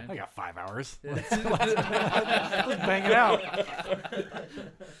I don't Yeah. I mind. got 5 hours. Let's bang it out.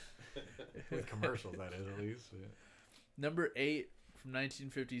 With commercials, that is, at least. Yeah. Number 8 from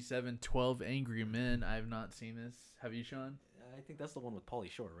 1957, 12 Angry Men. I have not seen this. Have you, Sean? I think that's the one with Pauly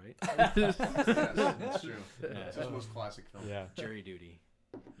Shore, right? Yes, that's true. It's his most classic film. Yeah. Jury Duty.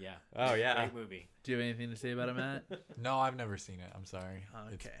 Yeah. Oh yeah. Great movie. Do you have anything to say about it, Matt? No, I've never seen it. I'm sorry.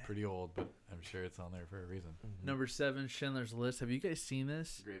 It's Okay. pretty old, but I'm sure it's on there for a reason. Number 7, Schindler's List. Have you guys seen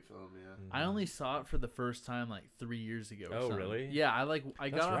this? Great film, yeah. I only saw it for the first time like 3 years ago. Or Oh, something. really? Yeah, I That's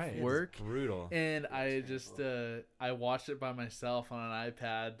got right. off It's work Brutal. and I It's just painful. I watched it by myself on an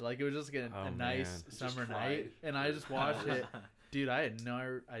iPad. Like it was just a Oh, nice man. Just summer cried. night, and I just watched it. Dude, I had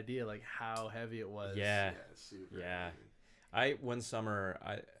no idea like how heavy it was. Yeah. It's super Yeah. heavy. One summer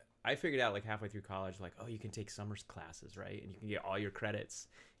I figured out like halfway through college, like, oh, you can take summer classes, right? And you can get all your credits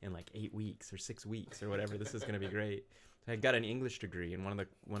in like 8 weeks or 6 weeks or whatever. This is gonna be great. So I got an English degree, and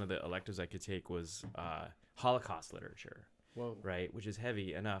one of the electives I could take was Holocaust literature, Whoa. right? Which is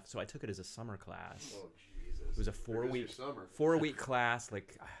heavy enough. So I took it as a summer class. Oh Jesus! It was a There goes your summer. 4-week class,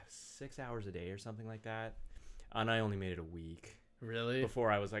 like 6 hours a day or something like that. And I only made it a week. Really?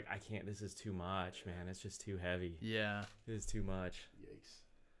 Before I was like, I can't. This is too much, man. It's just too heavy. Yeah. It is too much. Yikes!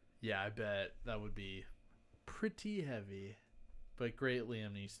 Yeah, I bet that would be pretty heavy. But great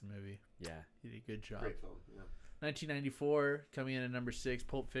Liam Neeson movie. Yeah. He did a good job. Great film. Yeah. 1994, coming in at number 6,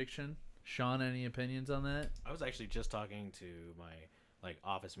 Pulp Fiction. Sean, any opinions on that? I was actually just talking to my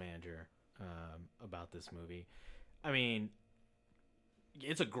office manager about this movie. I mean,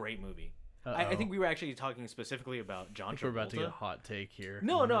 it's a great movie. I think we were actually talking specifically about John Travolta. We're about to get a hot take here.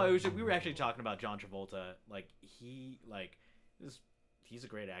 No, it was we were actually talking about John Travolta. Like he's a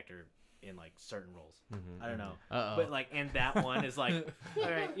great actor in like certain roles. I don't know, but like, and that one is like, all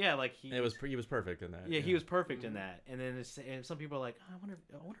right, yeah, like he He was perfect in that. yeah, he was perfect in that. And then and some people are like, oh, I wonder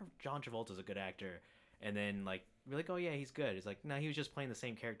if John Travolta's a good actor. And then like we're like, oh yeah, he's good. It's like, no, he was just playing the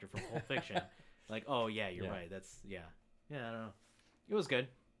same character from Pulp Fiction. Like, oh yeah, you're right. That's yeah. I don't know. It was good.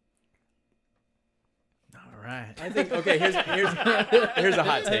 All right. I think okay. Here's a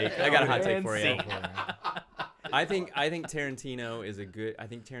hot take. I got a hot take for you. I think Tarantino is a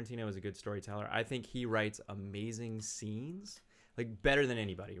good storyteller. I think he writes amazing scenes, like better than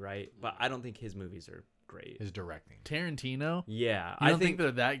anybody, right? But I don't think his movies are great. His directing. Tarantino? Yeah, I don't think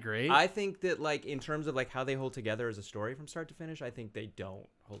they're that great. I think that like in terms of like how they hold together as a story from start to finish, I think they don't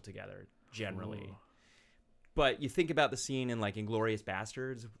hold together generally. Ooh. But you think about the scene in like Inglourious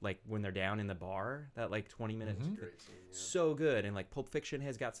Bastards, like when they're down in the bar, that like 20-minute, Great scene. Yeah. so good. And like Pulp Fiction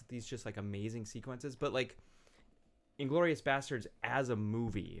has got these just like amazing sequences. But like Inglourious Bastards as a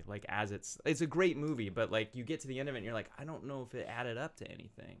movie, like as it's a great movie, but like you get to the end of it and you're like, I don't know if it added up to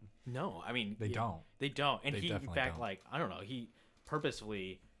anything. No, I mean They don't. They don't. And They he, in definitely fact, don't. like I don't know, he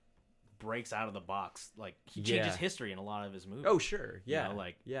purposefully breaks out of the box. Like he Yeah. changes history in a lot of his movies. Oh sure, yeah, know,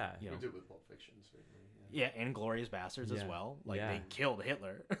 like, yeah. you know, We did with Pulp Fiction, certainly. yeah, and Glorious Bastards as Yeah. well. Like Yeah. they killed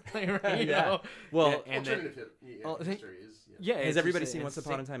Hitler. Like, you Yeah. know? Well, Yeah, and then, Alternative history is. yeah, has it's everybody just- seen it's Once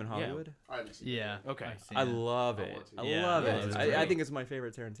Upon a Time in yeah. Hollywood? I haven't seen it Yeah. yet. Okay. I've seen I it. love I it. want to. I Yeah, love yeah, it. it's I great. think it's my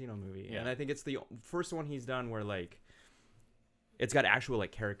favorite Tarantino movie, Yeah. and I think it's the first one he's done where like it's got actual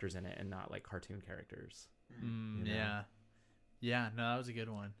like characters in it and not like cartoon characters. You know? Yeah. Yeah, no, that was a good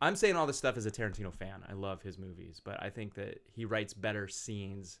one. I'm saying all this stuff as a Tarantino fan. I love his movies, but I think that he writes better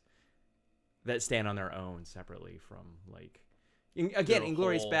scenes that stand on their own separately from like again, The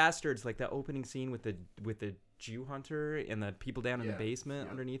Inglourious whole- Bastards, like the opening scene with the Jew hunter and the people down in the Yeah, basement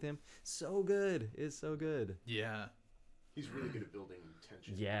yeah. underneath him. So good. It's so good. Yeah. He's really good at building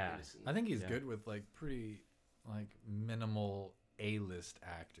tension. Yeah. in a scene. I think he's Yeah. good with like pretty like minimal A-list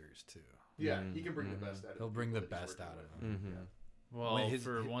actors too. Yeah, he can bring the best out of He'll bring people the that he's best working out of with. them. Mhm. Well, Well, his-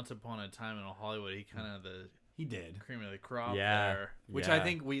 for Once Upon a Time in Hollywood, he He did. cream of the crop Yeah. there. Which I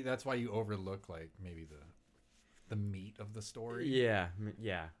think that's why you overlook like maybe the meat of the story. Yeah,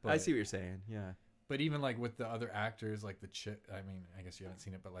 I But- see what you're saying. Yeah. But even like with the other actors, like the chick, I mean, I guess you haven't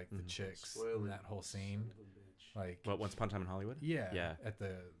seen it, but like the chicks in that whole scene, like What, Once Upon a Time in Hollywood? yeah, at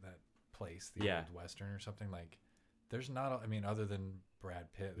that place, the old Western or something. Like, there's not. I mean, other than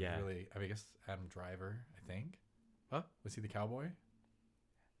Brad Pitt, there's really. I mean, I guess Adam Driver. I think. Huh? Was he the cowboy?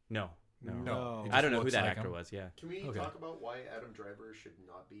 No. No. He I don't just know who looks that like actor him. was. Yeah. Can we Okay. talk about why Adam Driver should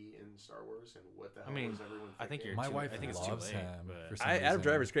not be in Star Wars and what the hell I mean, is everyone thinking? I think you're My too, wife I think it's too loves late, him. but- For some Adam reason.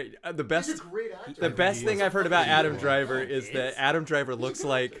 Driver's great. The He's best. a great actor. The best He thing is I've heard a about fucking Adam hero. Driver No, is he that is. Adam Driver He's a looks good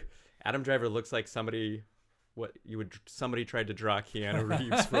like actor. somebody. What you would somebody tried to draw Keanu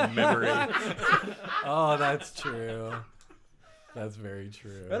Reeves from memory. Oh, that's true. That's very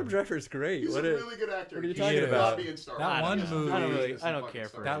true. Adam Driver's great. He's What a a- really good actor. what are you He talking should about? not be in Star That Wars. one He has movie- to I don't be really- in some I don't fucking care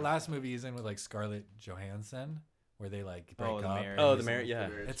Star for That Wars. last movie he's in with like Scarlett Johansson, where they like break The up. Marriage. Oh, and the he's- Marriott.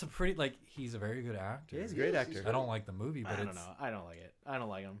 Yeah. It's a pretty like he's a very good actor. Yeah, he's a great Yes, he's actor. I don't like the movie, but I don't it's. know. I don't like it. I don't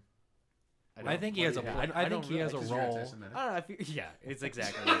like him. I think he has a. Yeah, I I think don't he has a Because you're role. anti-Semitic. I don't know. Yeah, it's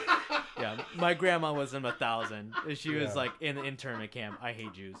exactly. Yeah, my grandma was in 1,000. She was Yeah. like in the internment camp. I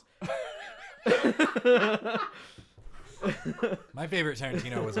hate Jews. My favorite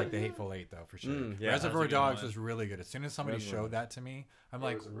Tarantino was like The Hateful Eight, though, for sure. Yeah, Reservoir that's a good Dogs one. was really good. As soon as somebody Reservoir. showed that to me, I'm Yeah,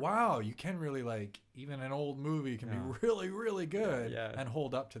 like, Reservoir wow, you can really like even an old movie can Yeah. be really, really good Yeah. and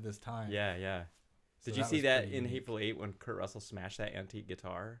hold up to this time. Yeah, yeah. So Did you that see was that pretty in unique. Hateful Eight when Kurt Russell smashed that antique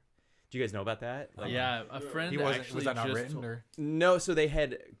guitar? Do you guys know about that? Like, Yeah, a friend He wasn't. actually Was that not just written told- or? No, so they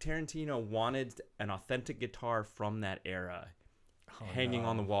had Tarantino wanted an authentic guitar from that era Oh, hanging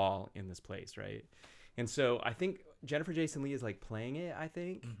on the no. wall in this place, right? And so I think Jennifer Jason Leigh is like playing it, I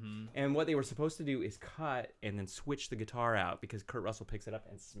think. Mhm. And what they were supposed to do is cut and then switch the guitar out because Kurt Russell picks it up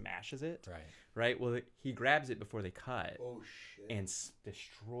and smashes it, Right. right? Well, he grabs it before they cut Oh shit! and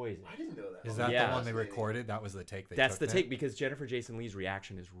destroys it. I didn't know that. Is that Yeah. the one they recorded? That was the take they That's took the then? take because Jennifer Jason Leigh's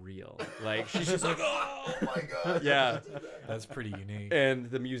reaction is real. Like she's just like, Oh my god! Yeah. That's pretty unique. and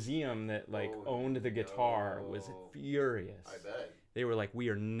the museum that like Oh, owned the guitar was no. furious. I bet. They were like, we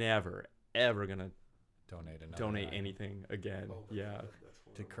are never ever gonna Donate another. donate guy. anything again. Oh my Yeah. God, that's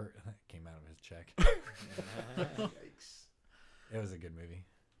To horrible. Kurt. Came out of his check. Yikes! It was a good movie.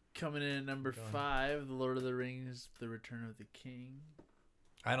 Coming in at number Go on. 5, The Lord of the Rings: The Return of the King.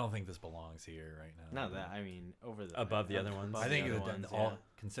 I don't think this belongs here right now. Not that. I mean, over the Above the other ones? I think the that other ones, all yeah.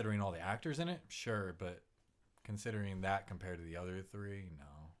 considering all the actors in it, sure, but considering that compared to the other three, no.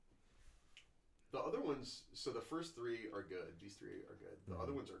 The other ones. So the first three are good. These three are good. The Mm-hmm.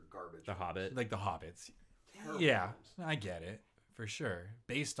 other ones are garbage. The Hobbit. Like the Hobbits. Terrible Yeah, films. I get it for sure.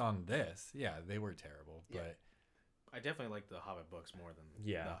 Based on this, yeah, they were terrible, Yeah. but I definitely like the Hobbit books more than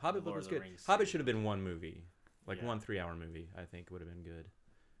Yeah, the Hobbit book Lord was of the good. Rings Hobbit series. should have been one movie, like Yeah. 1 3-hour movie. I think would have been good.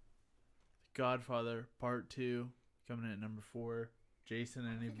 Godfather Part 2 coming in at number 4. Jason, I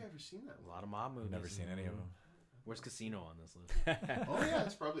don't any think I've ever seen that A one. lot of mob movies. I've never seen any of them. Where's Casino on this list? Oh yeah,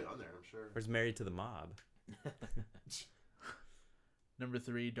 it's probably on there. I'm sure. Where's Married to the Mob? number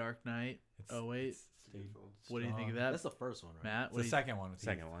 3, Dark Knight? It's, Oh, wait. it's Good film. What do you think of strong. that, That's the first one, right? Matt? It's What the do you second one. With Heath.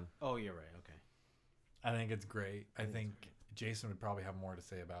 Second one. Oh, you're right. Okay. I think it's great. I think Jason would probably have more to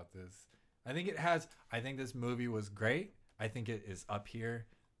say about this. I think it has. I think this movie was great. I think it is up here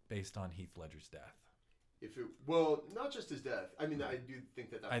based on Heath Ledger's death. If it well, not just his death. I mean, I do think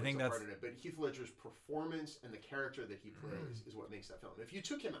that I plays think a part that's- in it. But Heath Ledger's performance and the character that he plays is what makes that film. If you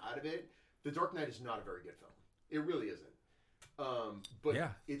took him out of it, The Dark Knight is not a very good film. It really isn't. But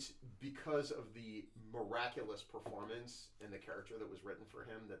Yeah. it's because of the miraculous performance and the character that was written for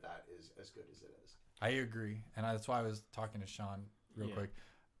him that is as good as it is. I agree, and that's why I was talking to Sean real Yeah. quick.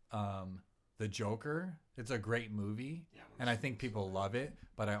 The Joker. It's a great movie, Yeah, and I think people love it.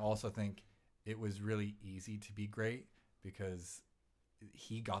 But I also think it was really easy to be great because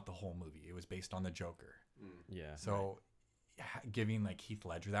he got the whole movie. It was based on the Joker. Yeah. So giving like Heath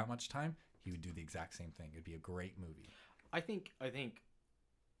Ledger that much time, he would do the exact same thing. It'd be a great movie. I think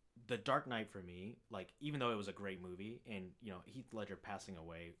The Dark Knight for me, like even though it was a great movie, and you know Heath Ledger passing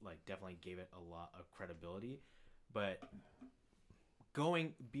away, like definitely gave it a lot of credibility, but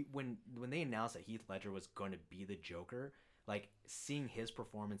when they announced that Heath Ledger was going to be the Joker, like seeing his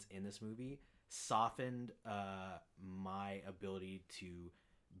performance in this movie softened my ability to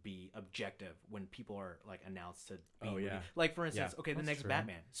be objective when people are like announced to be Oh, movie. yeah. Like for instance, Yeah. okay, the That's next true.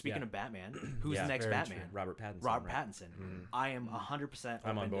 Batman. Speaking Yeah. of Batman, who's Yeah, the next very Batman? true. Robert Pattinson. Robert right? Pattinson. Mhm. I am 100%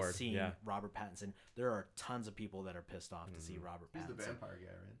 I'm on open to board, seeing yeah. Robert Pattinson. There are tons of people that are pissed off to see Robert He's the Pattinson. vampire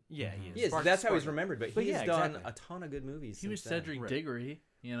guy, right? Yeah, he is. Yes, Spark- that's how he's Spark- remembered. But But he's yeah, done exactly. a ton of good movies. He was since then. Cedric Right. Diggory,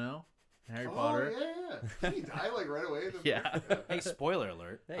 you know? Harry Oh Potter. yeah. Did he die like right away? Yeah. Hey, spoiler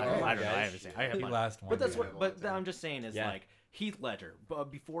alert. Hey, I come don't on, know. I guys. haven't seen. I have The not. last one. But that's Yeah. what. But I'm just saying is Yeah. like Heath Ledger. But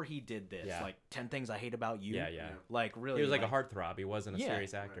before he did this, Yeah. like 10 Things I Hate About You. Yeah, yeah. Like really, He was like a heartthrob. He wasn't a Yeah.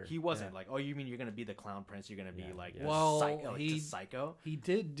 serious actor. He wasn't Yeah. like, oh, you mean you're gonna be the clown prince? You're gonna be Yeah, like, yeah. Well, like just psycho. He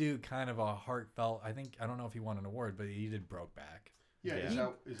did do kind of a heartfelt. I don't know if he won an award, but he did Brokeback. Yeah, Yeah.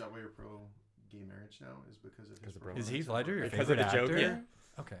 Is that why you're pro gay marriage now? Is because of his Because of performance? Is Heath Ledger your Because of favorite the Joker? actor? Yeah.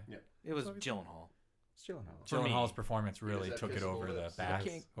 Okay. It was Gyllenhaal. It's Gyllenhaal. For me. Gyllenhaal's performance really that took it physical over the lips? back,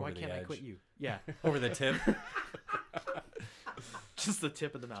 Why over the can't I edge, quit you? Yeah, over the tip, just the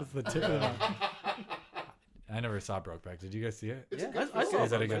tip of the mouth. just the tip of the mouth. I never saw Brokeback. Did you guys see it? It's a Yeah, good I film. saw Is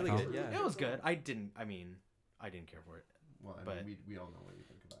that a It's good really film? good, yeah. It was good. I didn't care for it. Well, I But- mean, we all know what you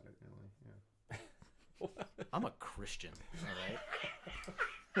think about it, really. Yeah. I'm a Christian.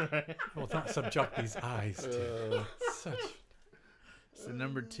 All right. Well, don't subject these eyes to such. So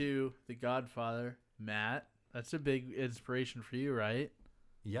number 2, The Godfather. Matt, that's a big inspiration for you, right?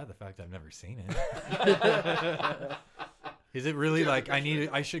 Yeah, the fact I've never seen it. Is it really Yeah, like that's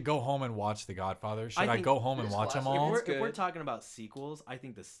I should go home and watch The Godfather? Should I I think go home and it's watch them classic. all? If we're good. talking about sequels, I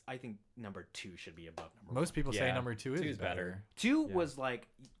think number 2 should be above number Most 1. people say Yeah. number 2 is Two's better. better. 2 Yeah. was like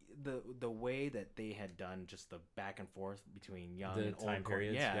the way that they had done just the back and forth between young The and old time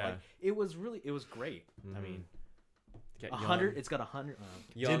periods, Yeah, yeah. like, it was great. I Mhm. mean, Get 100. It's got 100.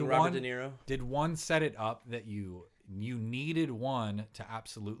 Young Did Robert one- De Niro. Did one set it up that you needed one to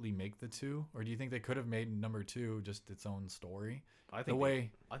absolutely make the 2, or do you think they could have made number 2 just its own story? I The think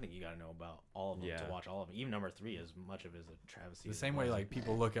way I think you got to know about all of them Yeah. to watch all of them. Even number 3, as much of it as a travesty. the as it same way was. like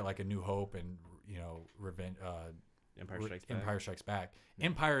people look at like A New Hope and Revenge, Empire Strikes Back. Back.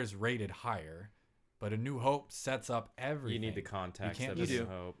 Empire is rated higher, but A New Hope sets up everything. You need the context can't of just- A New You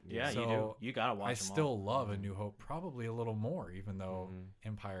do. Hope. Yeah, you So, do. You gotta watch I them all. still love A New Hope probably a little more, even though Mhm.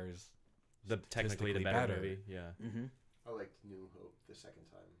 Empire's The technically the statistically better movie. Yeah. Mm-hmm. I liked New Hope the second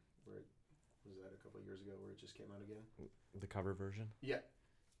time. Where was that a couple of years ago? Where it just came out again? The cover version. Yeah,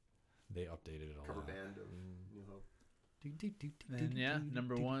 They updated it a cover lot. band of Mm. New Hope. And yeah,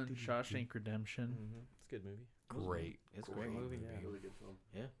 number 1, Shawshank Redemption. It's a good movie. Great. It's a Cool great film. movie. Yeah. Really good film.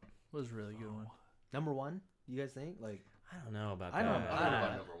 Was a really good one. Number 1, you guys think? Like, I don't know about I that. don't- I don't know I-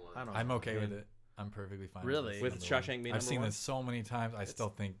 about number one. I don't. I'm okay Yeah. with it. I'm perfectly fine. Really? With number Shawshank one. being I've number seen one? this so many times. I It's- still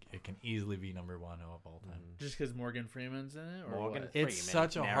think it can easily be number 1 of all time. Mhm. Just because Morgan Freeman's in it, or Morgan what? It's Freeman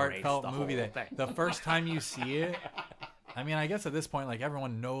such a narrates heartfelt the movie whole that thing. the first time you see it, I mean, I guess at this point, like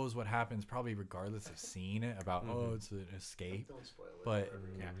everyone knows what happens, probably regardless of seeing it. About Mhm. it's an escape. Don't spoil it. But- for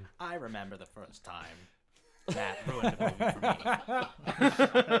everyone. Yeah. I remember the first time that ruined the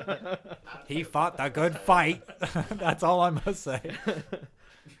movie for me. He fought the good fight. That's all I must say.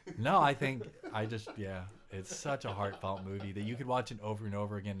 No, I think it's such a heartfelt movie that you could watch it over and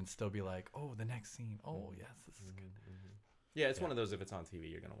over again and still be like, oh, the next scene. Oh, yes, this is good. Yeah, it's Yeah. one of those. If it's on TV,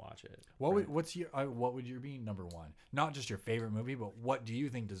 you're gonna watch it. What would your be number 1? Not just your favorite movie, but what do you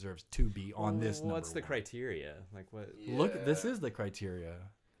think deserves to be on this number What's the 1? criteria? Like what? Look, this Yeah. is the criteria.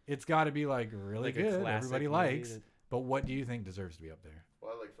 It's got to be like really Like a good. classic Everybody movie likes. that- But what do you think deserves to be up there?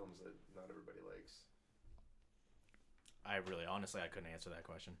 Well, I like films that not everybody likes. I really, honestly, I couldn't answer that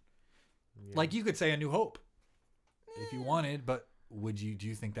question. Yeah. Like you could say A New Hope if you wanted, but do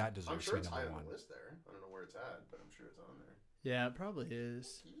you think that I'm deserves sure to it's be high number on 1? the list there. I don't know where it's at, but I'm sure it's on there. Yeah, it probably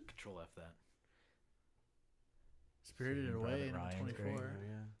is. Control F that. Spirited Saving Away, Private number Ryan's 24. great. Oh,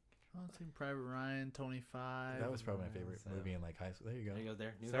 yeah. Oh, it's in Private Ryan, 25. That was probably my favorite So- movie in like high school. There you go. There you go.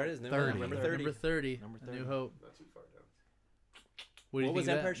 There. New Sorry, Hope. it is Number number 30. 30. Number 30. Number A New 30. Hope. Not too far down. What do you What was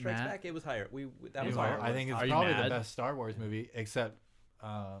think of Empire that, Strikes Matt? Back? It was higher. That New was Hope. higher. I think it's Are you probably the mad? best Star Wars movie, except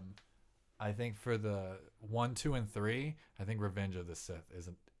I think for the 1, 2, and 3, I think Revenge of the Sith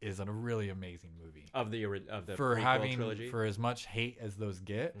is a really amazing movie. of the For prequel having trilogy. for as much hate as those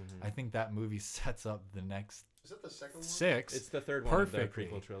get, Mhm. I think that movie sets up the next Is that the second one? 6. It's the third one of the Perfectly.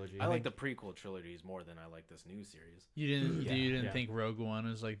 prequel trilogy. I like the prequel trilogies more than I like this new series. You didn't Yeah, you didn't yeah. think Rogue One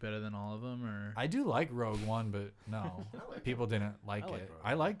was like better than all of them, or I do like Rogue One, but no, I like people didn't like I like it. Rogue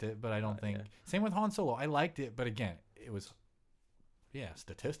I liked it, but I don't think. yeah. Same with Han Solo. I liked it, but again, it was,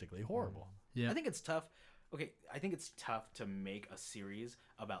 statistically horrible. yeah? I think it's tough. Okay, I think it's tough to make a series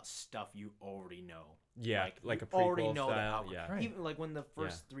about stuff you already know. Yeah, like you a prequel already know the style. outcome. Yeah. Right. Even like when the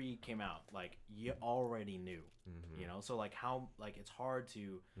first 3 came out, like you already knew, Mhm. you know. So like how like it's hard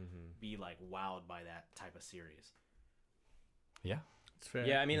to Mhm. be like wowed by that type of series. Yeah, It's fair.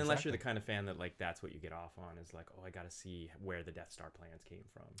 Yeah, I mean, unless you're Exactly. the kind of fan that like that's what you get off on is like, oh, I got to see where the Death Star plans came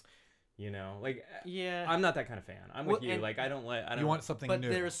from. You know, like Yeah. I'm not that kind of fan. I'm with Well, you. and- Like I don't. You want something But new.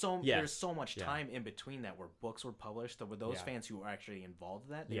 there's so Yes. much Yeah. time in between that where books were published. That with those Yeah. fans who were actually involved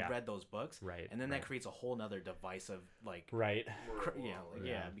in that, they Yeah. read those books, Right, and then right. that creates a whole nother divisive like, right.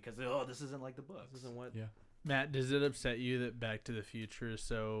 yeah, because this isn't like the books. This isn't what. Yeah. Matt, does it upset you that Back to the Future is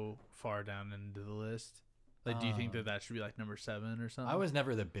so far down into the list? Like, do you think that should be like number 7 or something? I was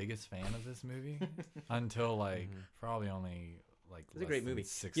never the biggest fan of this movie until like Mhm. probably only like. It's a great movie.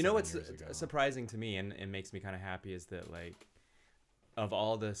 6, You know 7 what's years ago. surprising to me and makes me kind of happy is that like of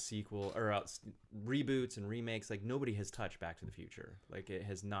all the sequel or reboots and remakes, like nobody has touched Back to the Future. Like it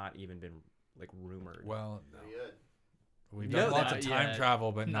has not even been like rumored. Well, Not yet. we've No, done lots of not time yet.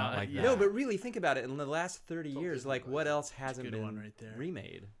 travel, but not Not like yet. that. No, but really think about it. In the last 30 It's all years, Disney like what related. else hasn't good been one right there.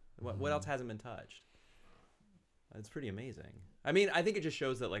 remade? What else hasn't been touched? It's pretty amazing. I mean, I think it just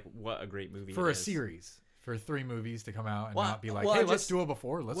shows that like what a great movie for it a is. series, for 3 movies to come out and Well, not be like, well, hey, I'm let's just- do it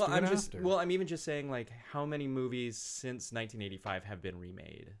before, let's well, do I'm it just after. well, I'm even just saying like how many movies since 1985 have been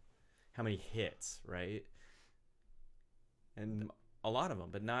remade? How many hits, right? And a lot of them,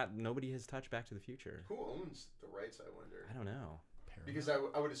 but nobody has touched Back to the Future. Who owns the rights? I wonder. I don't know. Because I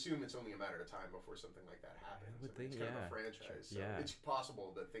would assume it's only a matter of time before something like that happens. would I mean, think, it's kind of yeah. a franchise, so Yeah. it's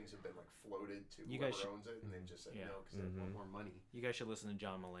possible that things have been like floated to You whoever guys should- owns it, and they've just said Yeah. no because they want Mhm. more money. You guys should listen to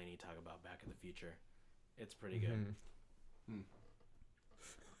John Mulaney talk about Back to the Future. It's pretty good. Mhm.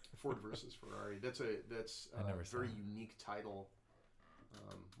 Ford versus Ferrari. That's a I never saw very it. unique title.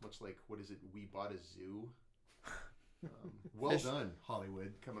 Much like what is it? We Bought a Zoo. Well done,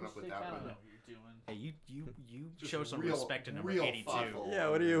 Hollywood, coming up with that one. what you're doing. Hey, you Just show some real- respect to number real 82. thoughtful. Yeah,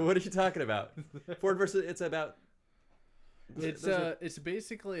 what are you talking about? Ford versus it's about It's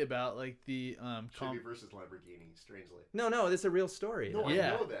basically about like the Chevy versus Lamborghini. Strangely. No, this is a real story. No,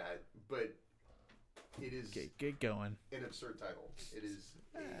 Yeah. I know that, but it is get going. an absurd title. It is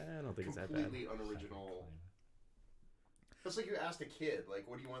I don't think it's that bad. completely unoriginal. It's like you asked a kid, like,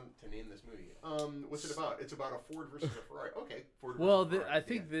 "What do you want to name this movie?" What's it about? It's about a Ford versus a Ferrari. Okay, Ford versus Well, Ferrari. I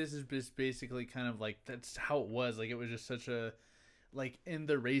think Yeah. this is just basically kind of like that's how it was. Like it was just such a like in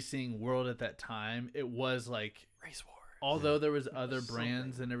the racing world at that time. It was like Race War. although there was other Something.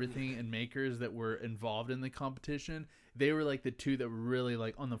 brands and everything and makers that were involved in the competition, they were like the two that were really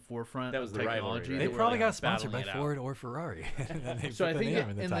like on the forefront That was of the rivalry, technology. right? They that were, probably like, got sponsored by battling it out. Ford or Ferrari. And then they So I put the think name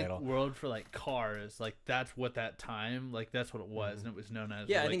in the in title. the world for like cars, like that's what that time, like that's what it was, and it was known as.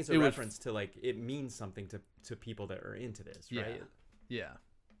 Yeah, I like, think it's a it was- reference to like it means something to people that are into this, Yeah. right? Yeah,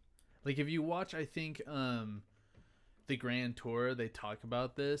 like if you watch, I think the Grand Tour, they talk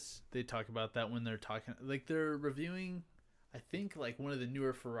about this. They talk about that when they're talking, like they're reviewing, I think like one of the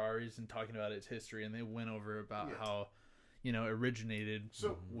newer Ferraris and talking about its history, and they went over about Yeah. how, it originated.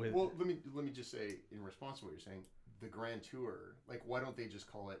 So, with well, let me just say in response to what you're saying, the Grand Tour. Like, why don't they just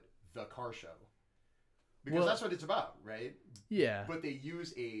call it the car show? Because Well- that's what it's about, right? yeah, But they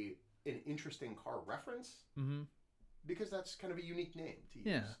use an interesting car reference mm-hmm. because that's kind of a unique name to use.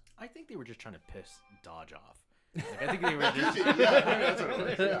 Yeah. I think they were just trying to piss Dodge off. Like, I think they were just Yeah, that's what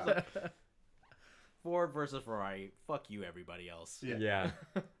it was, yeah. Ford versus Ferrari. Fuck you, everybody else. Yeah. Yeah.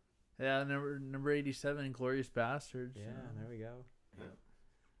 Yeah, number 87, Glorious Bastards. Yeah, there we go. Yeah.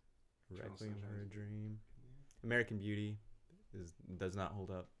 Requiem Sunshine. for a Dream. American Beauty does not hold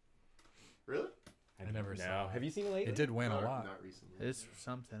up. Really? I never no. saw it. Have you seen it lately? It did win a Not- lot. Not recently. It's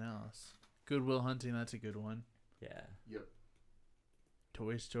something else. Good Will Hunting, that's a good one. Yeah. Yep.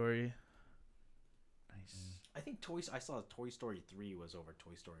 Toy Story. Nice. I think I saw Toy Story 3 was over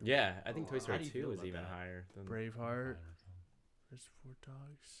Toy Story 1. Yeah, I think Oh, Toy wow. Story How do you 2 feel is about even that? higher than Braveheart. Reservoir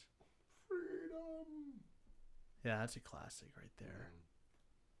Dogs. Freedom. Yeah, that's a classic right there.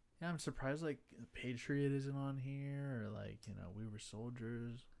 Yeah, I'm surprised like Patriot isn't on here, or like We Were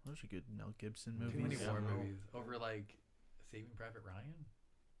Soldiers. Those are good Mel Gibson movies. Too many Yeah. war movies. Over like Saving Private Ryan?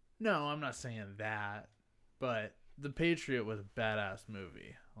 No, I'm not saying that, but The Patriot was a badass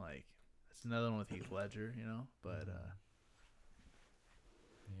movie. Like it's another one with Heath Ledger, But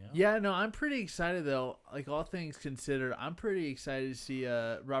yeah, no, I'm pretty excited though. Like all things considered, I'm pretty excited to see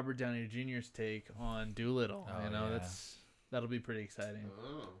Robert Downey Jr.'s take on Doolittle. Oh, yeah. That'll be pretty exciting.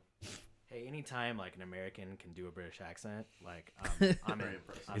 Oh. Hey, anytime like an American can do a British accent, like I'm Very in.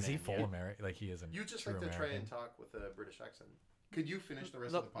 impressive. I'm Is he in, full yeah. American? Like he isn't. You just true like to try American? and talk with a British accent. Could you finish the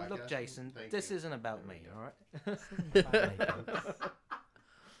rest Look, of the podcast? look, Jason. Thank This you. isn't about There me, we all right?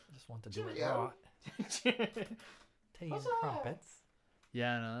 I just want to do it Cheerio. right. Tea and crumpets.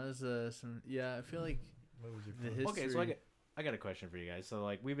 Yeah, no, that was some. Yeah, I feel like What was your the first- history. Okay, so I got a question for you guys. So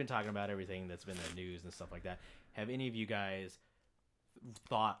like we've been talking about everything that's been in the news and stuff like that. Have any of you guys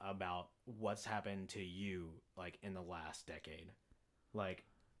thought about what's happened to you like in the last decade? Like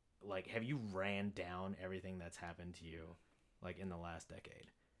like, have you ran down everything that's happened to you, like, in the last decade?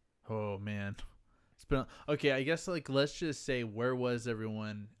 Oh man, it's been okay. I guess like let's just say, where was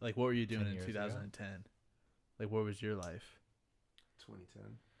everyone? Like, what were you doing 10 in years ago? 2010? Like, what was your life? 2010.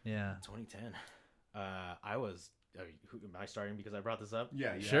 Yeah. 2010. I was. Am I starting because I brought this up?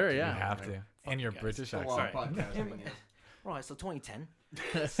 Yeah, Sure, You yeah. have to. And your guys. British It's a long accent. podcast. Right. So 2010.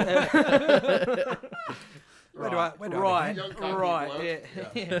 Where do I Right, Young cocky right. bloke. Yeah.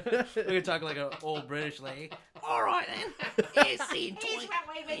 Yeah. We're gonna talk like an old British lady. All right then. It's in Here's what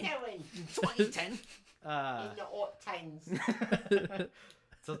we've been doing 2010. in the hot tens.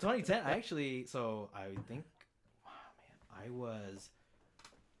 So 2010, I actually, so I think, wow, man, I was,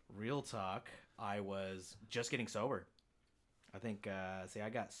 real talk, I was just getting sober. I think, I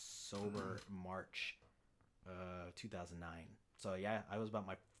got sober March 2009. So yeah, I was about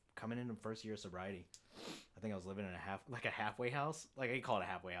coming into first year of sobriety. I think I was living in a halfway house. Like, I call it a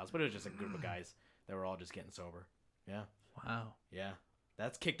halfway house, but it was just a group of guys that were all just getting sober. Yeah. Wow. Yeah.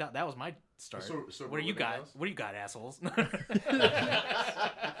 That's kicked out. That was my start. So What do you living got? house? What do you got, assholes?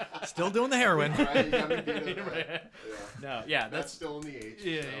 Still doing the heroin. Right, you got me beat up that. Yeah. No, yeah, That's still in the age.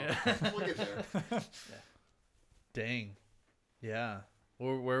 Yeah, so yeah. We'll get there. Dang. Yeah.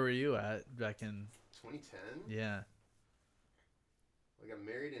 Where were you at back in? 2010. Yeah. I got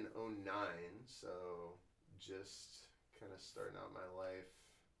married in 2009, so just kind of starting out my life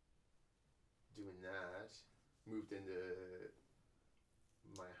doing that. Moved into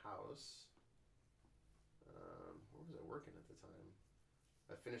my house. Where was I working at the time?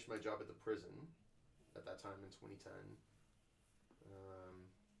 I finished my job at the prison at that time in 2010.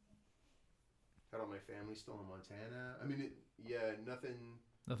 Had all my family still in Montana. I mean, Nothing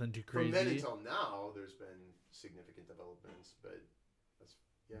too from crazy. then until now, there's been significant developments, but that's,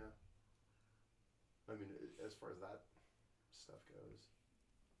 yeah. I mean, as far as that stuff goes,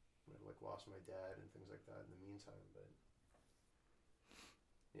 I like lost my dad and things like that in the meantime, but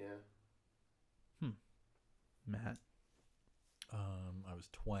yeah. Matt. I was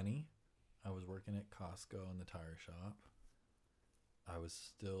 20. I was working at Costco in the tire shop. I was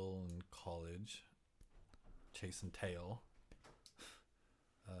still in college, chasing tail,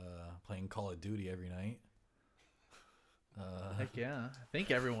 playing Call of Duty every night. Heck yeah. I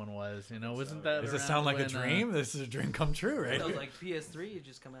think everyone was. Wasn't that? Does it around sound like a when, dream? This is a dream come true, right? It was like PS3 had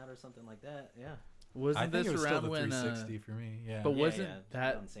just come out or something like that. Yeah. Wasn't I think this it was around still the when? 360 for me. Yeah, But Yeah, wasn't yeah,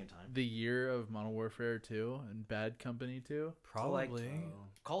 that around the same time? the year of Modern Warfare 2 and Bad Company 2? probably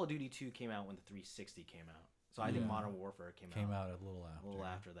Call of Duty 2 came out when the 360 came out. So I think Yeah. Modern Warfare came out out a little after. a little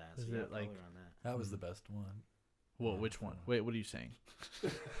after that. So Is yeah, it probably like- around that. That was the best one. Well, Yeah. which one? Wait, what are you saying?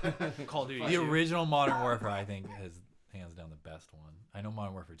 Call of Duty The 2. original Modern Warfare, I think, has hands down the best one. I know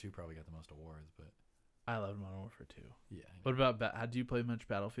Modern Warfare 2 probably got the most awards, but I love Modern Warfare 2. yeah. What about how do you play much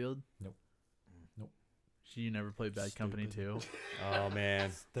Battlefield? Nope. So you never played Bad Company 2? Oh man,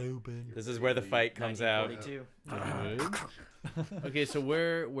 Stupid. this is where the fight comes out. 1942. Okay, so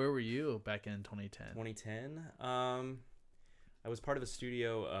where were you back in 2010? 2010. I was part of a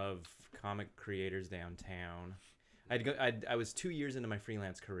studio of comic creators downtown. I was 2 years into my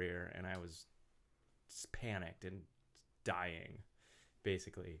freelance career, and I was panicked and dying,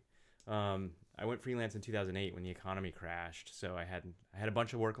 basically. I went freelance in 2008 when the economy crashed, so I had a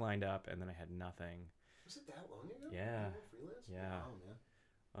bunch of work lined up, and then I had nothing. Was it that long ago? Yeah. You were freelance? Yeah.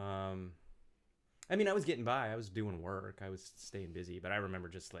 Wow, man. I mean, I was getting by. I was doing work. I was staying busy, but I remember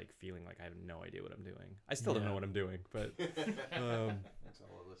just like feeling like I have no idea what I'm doing. I still don't Yeah. know what I'm doing, but That's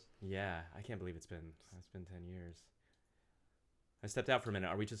all of us. yeah, I can't believe it's been 10 years. I stepped out for a minute.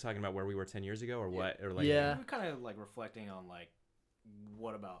 Are we just talking about where we were 10 years ago, or what? Or like, Yeah. We're kind of like reflecting on like,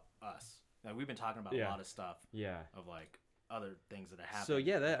 what about us? Like, we've been talking about Yeah. a lot of stuff yeah. of like other things that have happened. So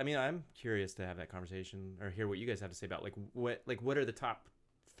yeah, I mean, I'm curious to have that conversation or hear what you guys have to say about what are the top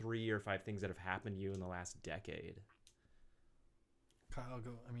 3 or 5 things that have happened to you in the last decade? Kyle,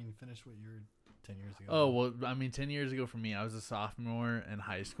 finish what you were 10 years ago. Oh, well, I mean, 10 years ago for me, I was a sophomore in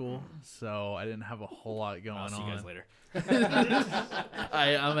high school, so I didn't have a whole lot going I'll see on. you guys later.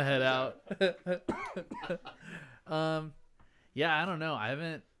 I'm a head out. Yeah, I don't know.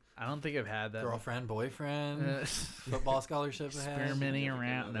 I don't think I've had that. Girlfriend, boyfriend, football scholarship ahead. experimenting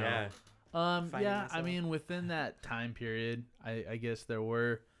around. No. Yeah. Finding Yeah, I yourself. mean, within that time period, I guess there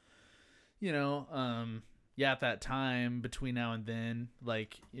were, at that time between now and then,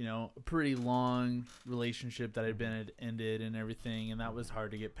 like, a pretty long relationship that had been ended and everything, and that was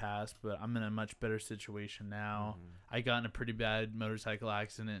hard to get past, but I'm in a much better situation now. Mm-hmm. I got in a pretty bad motorcycle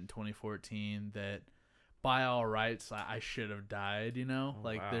accident in 2014 that, by all rights, I should have died,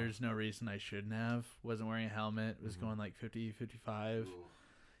 wow. There's no reason I shouldn't have. Wasn't wearing a helmet, was going like 50, 55. Ooh.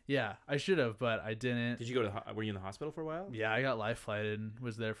 Yeah, I should have, but I didn't. Did you go to? Were you in the hospital for a while? Yeah, I got life flighted and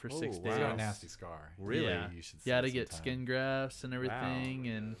was there for 6 Oh, days. He's wow. got a nasty scar. Really? Yeah. You should see Yeah, it to get sometime. skin grafts and everything,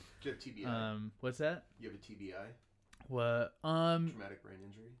 and Do you have TBI? what's that? You have a TBI? What? Traumatic brain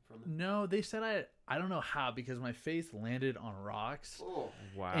injury from it? No, they said I don't know how because my face landed on rocks, Oh.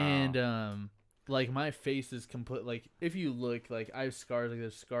 Wow. and like my face is complete. Like if you look, like I have scars, like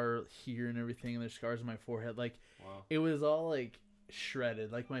there's a scar here and everything, and there's scars on my forehead. Like Wow. it was all like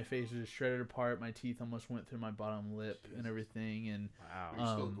shredded. Like my face was just shredded apart. My teeth almost went through my bottom lip and everything, and wow. You're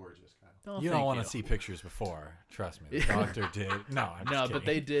still Um, gorgeous, Kyle. oh, You thank don't want to see pictures before. Trust me. The doctor did. No, I'm No, just but kidding.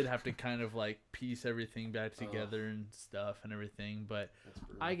 they did have to kind of like piece everything back Oh. together and stuff and everything. But That's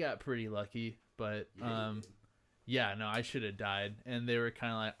brutal. I got pretty lucky. But Yeah, you did. yeah, no, I should have died. And they were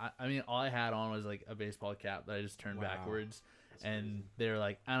kind of like, I mean, all I had on was like a baseball cap that I just turned Wow. backwards. That's And crazy. they were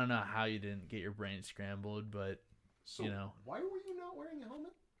like, I don't know how you didn't get your brain scrambled, but So you know. why were you not wearing a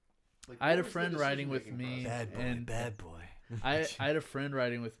helmet? Like, I had what a was the friend riding with decision-making me, process? Bad boy. and- Bad boy. I had a friend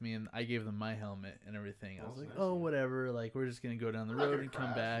riding with me, and I gave them my helmet and everything. I was Oh, like, nice, oh, yeah. whatever. Like, we're just going to go down the We're not road gonna and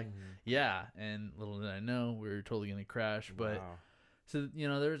come crash. back. Mm-hmm. Yeah. And little did I know, we were totally going to crash. But Wow. so, you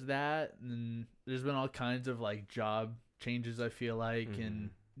know, there's that. And there's been all kinds of like job changes, I feel like.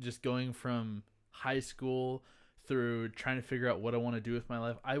 And just going from high school through trying to figure out what I want to do with my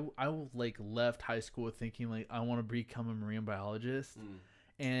life. I like left high school thinking like I want to become a marine biologist. Mm.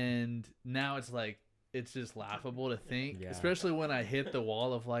 And now it's like it's just laughable to think, Yeah. especially when I hit the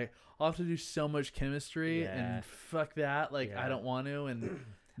wall of like I'll have to do so much chemistry Yeah. and fuck that, like Yeah. I don't want to. And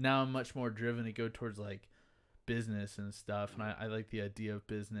now I'm much more driven to go towards like business and stuff, and I like the idea of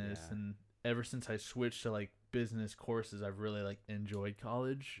business. Yeah. And ever since I switched to like business courses, I've really like enjoyed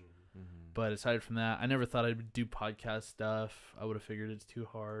college. Mhm. But aside from that, I never thought I'd do podcast stuff. I would have figured it's too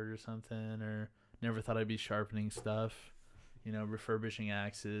hard or something, or never thought I'd be sharpening stuff, you know, refurbishing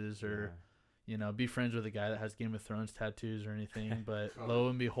axes, or you know, be friends with a guy that has Game of Thrones tattoos or anything. But Oh, lo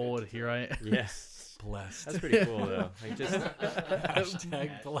and behold, here I am. Yeah. Blessed. That's pretty cool though. Like just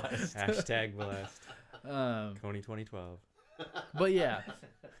Hashtag blessed. hashtag blessed. Um, Coney 2012. but yeah,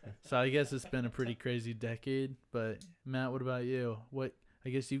 so I guess it's been a pretty crazy decade. But Matt, what about you? What? I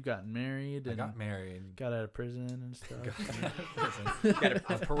guess you've gotten married I and got married. got out of prison and stuff. You got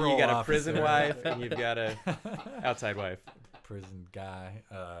A a, parole you got a prison officer. wife and you've got a outside wife. Prison guy.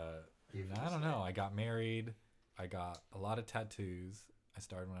 Gave you I the don't stick. know. I got married. I got a lot of tattoos. I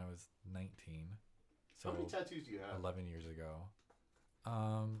started when I was 19. So How many tattoos do you have? 11 years ago.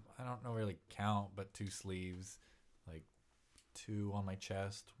 I don't know really count, but 2 sleeves, like 2 on my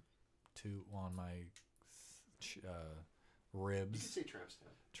chest, 2 on my You ribs, could say tramp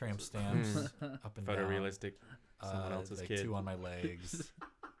stamp. tramp stamps up and down. Photorealistic. Someone else's like kid. 2 on my legs.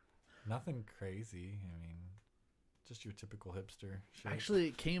 Nothing crazy. I mean, just your typical hipster shit. Actually,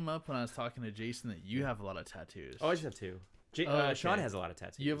 it came up when I was talking to Jason that you have a lot of tattoos. Oh, I just have 2. Oh, okay. Sean has a lot of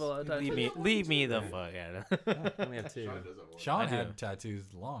tattoos. You have a lot of tattoos. Leave me the fuck out. I only have 2. Sean does have one. Sean I do. had tattoos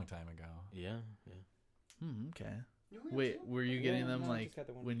a long time ago. Yeah. Okay. You only have Wait, two? were you getting Yeah, them no, I like just got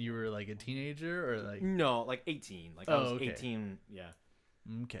the one. when you were like a teenager or like? No, like 18. Like I Oh, was okay. 18. Yeah.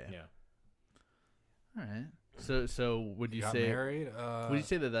 Okay. Yeah. All right. So would you got say married? would you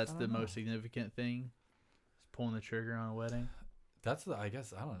say that that's I the don't know. most significant thing? Is pulling the trigger on a wedding? That's I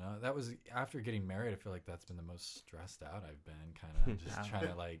guess I don't know. That was after getting married. I feel like that's been the most stressed out I've been. Kind of just trying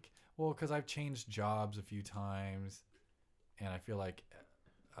to like, well, because I've changed jobs a few times, and I feel like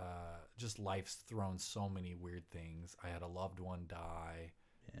just life's thrown so many weird things. I had a loved one die,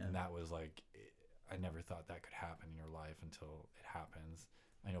 Yeah. and that was like, I never thought that could happen in your life until it happens.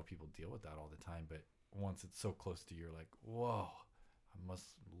 I know people deal with that all the time, but once it's so close to you, you're like, whoa,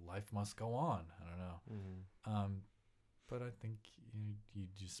 life must go on. I don't know. But I think you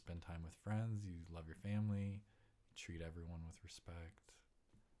just spend time with friends, you love your family, treat everyone with respect.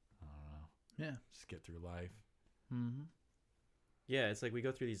 I don't know. Yeah. Just get through life. Mm-hmm. Yeah, it's like we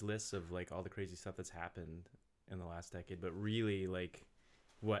go through these lists of like all the crazy stuff that's happened in the last decade, but really like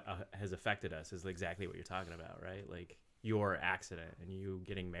what has affected us is exactly what you're talking about, right? Like your accident and you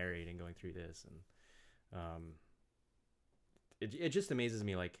getting married and going through this, and it just amazes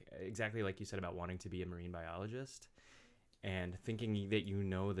me, like exactly like you said about wanting to be a marine biologist and thinking that you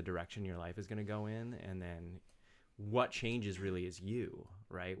know the direction your life is going to go in, and then what changes really is you,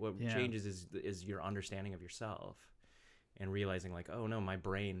 right? What Yeah. changes is your understanding of yourself. And realizing like, oh no, my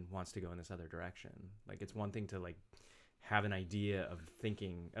brain wants to go in this other direction. Like it's one thing to like have an idea of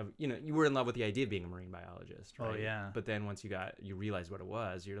thinking of, you know, you were in love with the idea of being a marine biologist, right? Oh, yeah. But then once you realize what it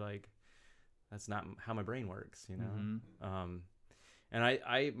was, you're like, that's not how my brain works, you know? Mm-hmm. And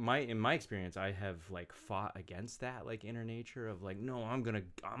in my experience, I have like fought against that like inner nature of like, no, I'm gonna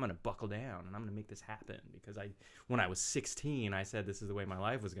buckle down and I'm gonna make this happen, because when I was 16, I said this is the way my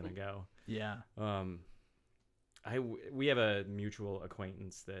life was gonna go. Yeah. We have a mutual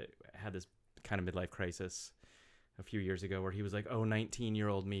acquaintance that had this kind of midlife crisis a few years ago, where he was like, oh,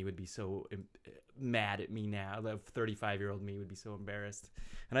 19-year-old me would be so mad at me now. The 35-year-old me would be so embarrassed.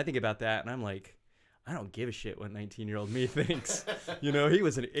 And I think about that, and I'm like, I don't give a shit what 19-year-old me thinks. You know, he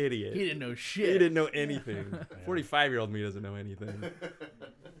was an idiot. He didn't know shit. He didn't know anything. 45-year-old me doesn't know anything.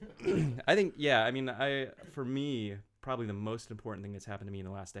 I think, yeah, I mean, for me, probably the most important thing that's happened to me in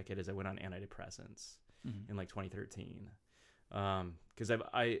the last decade is I went on antidepressants in like 2013. Because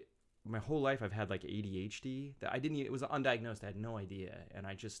my whole life I've had like ADHD that it was undiagnosed. I had no idea. And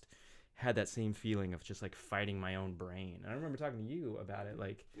I just had that same feeling of just like fighting my own brain. And I remember talking to you about it,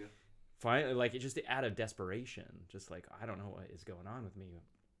 like, finally, like, it just out of desperation, just like, I don't know what is going on with me.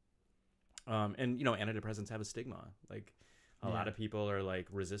 And you know, antidepressants have a stigma. Like, a lot of people are like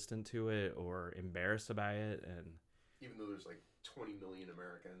resistant to it or embarrassed by it, and even though there's like 20 million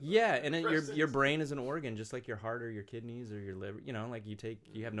Americans. Yeah, and your brain is an organ, just like your heart or your kidneys or your liver. You know, like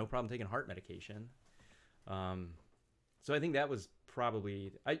you have no problem taking heart medication. So I think that was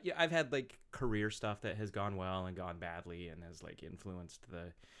probably I've had like career stuff that has gone well and gone badly and has like influenced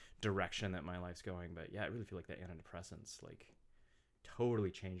the direction that my life's going. But yeah, I really feel like the antidepressants like totally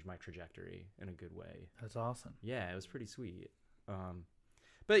changed my trajectory in a good way. That's awesome. Yeah, it was pretty sweet.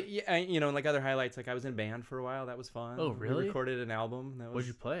 But yeah, you know, like other highlights, like I was in band for a while. That was fun. Oh, really? We recorded an album. What'd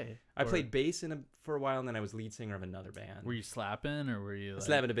you play? I played bass for a while, and then I was lead singer of another band. Were you slapping, or were you like...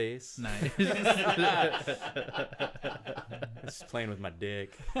 slapping a bass? Nice. Just playing with my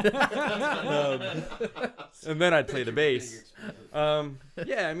dick. And then I'd play the bass.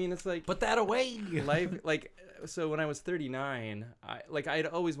 Yeah, I mean, it's like Put that away. life. Like, so when I was 39, I'd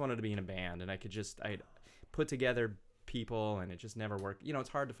always wanted to be in a band, and I'd put together people, and it just never worked. You know, it's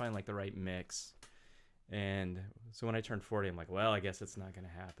hard to find like the right mix. And so when I turned 40, I'm like, well, I guess it's not gonna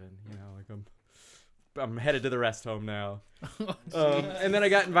happen. You know, like I'm headed to the rest home now. And then I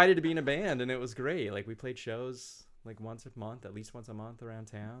got invited to be in a band, and it was great. Like, we played shows like at least once a month around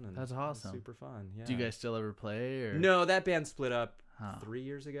town, and that's awesome. It was super fun. Yeah. Do you guys still ever play? Or? No, that band split up 3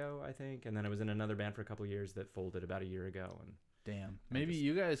 years ago, I think, and then I was in another band for a couple of years that folded about a year ago. And damn, maybe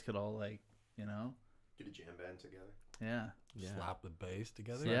you guys could all like, you know, get a jam band together. Yeah. Slap the bass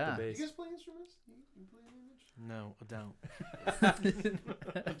together. Yeah. Do you guys play instruments? You play an No, I don't. instrument?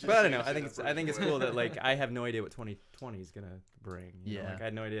 But I don't know. I think it's cool that like I have no idea what 2020 is gonna bring. You know? Yeah. Like I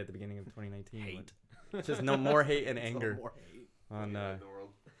had no idea at the beginning of 2019. Hate. Just no more hate and anger. More hate. On in the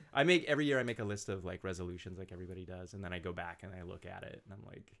world. every year I make a list of like resolutions like everybody does, and then I go back and I look at it, and I'm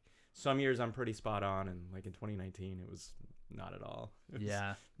like, some years I'm pretty spot on, and like in 2019 it was not at all. It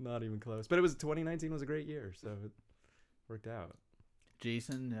was not even close. But 2019 was a great year, so it worked out.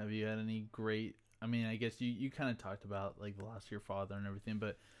 Jason, have you had any great? I mean, I guess you kind of talked about like the loss of your father and everything,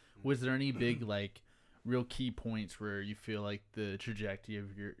 but was there any big like real key points where you feel like the trajectory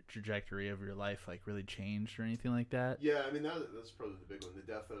of your life like really changed or anything like that? Yeah, I mean that's probably the big one. The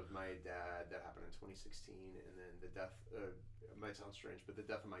death of my dad that happened in 2016, and then the death. It might sound strange, but the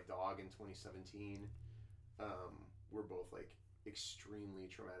death of my dog in 2017 were both like extremely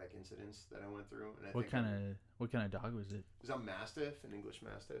traumatic incidents that I went through. And What kind of dog was it? It was a Mastiff, an English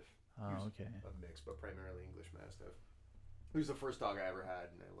Mastiff. Oh, okay. A mix, but primarily English Mastiff. He was the first dog I ever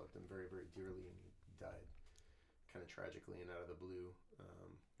had, and I loved him very, very dearly, and he died kind of tragically and out of the blue,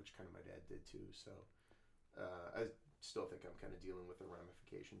 which kind of my dad did too. So I still think I'm kind of dealing with the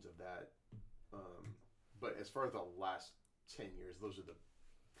ramifications of that. But as far as the last 10 years, those are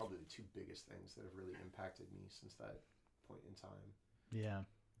probably the two biggest things that have really impacted me since that point in time. Yeah.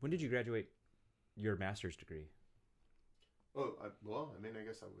 When did you graduate your master's degree? Oh, I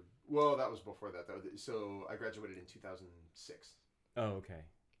guess I would. Well, that was before that, though. So I graduated in 2006. Oh, okay.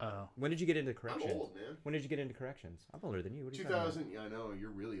 Oh. When did you get into corrections? I'm old, man. When did you get into corrections? I'm older than you. What are you talking about? 2000. Yeah, I know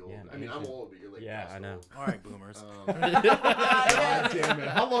you're really old. Yeah, I mean, I'm ancient. old, but you're like Yeah, past I know. old. All right, boomers. God damn it!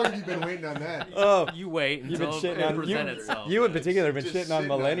 How long have you been waiting on that? Oh, You wait You've been until shitting it on present you- itself. you in particular have been Just shitting on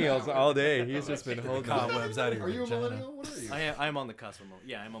sitting on millennials that. all day. He's just been The holding on. cobwebs out of your Are you a vagina. millennial? What are you? I'm on the cusp of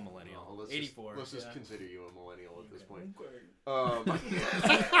yeah, I'm a millennial. No, let's 84. Let's just yeah. consider you a millennial at this point. Okay.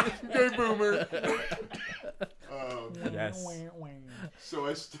 Good boomer. Yes. So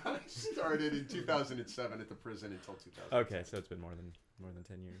I started in 2007 at the prison until 2000. Okay, so it's been more than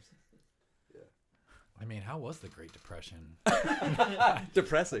 10 years. I mean, how was the Great Depression?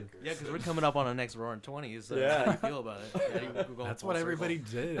 Depressing. Yeah, because we're coming up on the next Roaring 20s. So Yeah. how do you feel about it? How do you go That's full what circle? everybody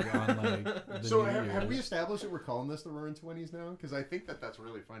did on like. The So New have we Year's. established that we're calling this the Roaring 20s now? Because I think that's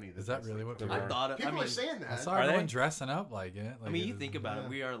really funny. Is that that's really like what the we I are? thought. People I mean, are saying I that. saw Are everyone they? dressing up like it. I Like, mean, it you was- think about yeah. it.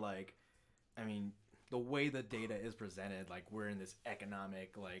 We are like, I mean, the way the data is presented, like we're in this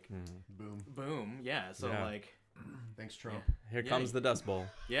economic like Boom. boom. Yeah. So Yeah. like, Thanks, Trump. Here Yeah. comes the Dust Bowl.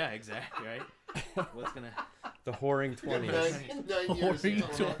 yeah, exactly. Right. What's gonna? The whoring 20s. 9 years Roaring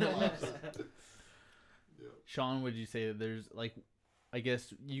until it 20s. collapses. Sean, would you say that there's like, I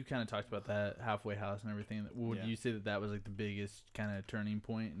guess you kind of talked about that halfway house and everything. Would Yeah. you say that that was like the biggest kind of turning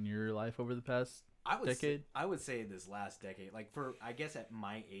point in your life over the past I would decade? I would say this last decade, like for I guess at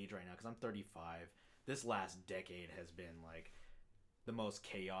my age right now, because I'm 35, this last decade has been like the most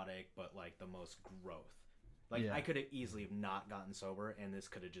chaotic, but like the most growth. Like Yeah. I could have easily have not gotten sober, and this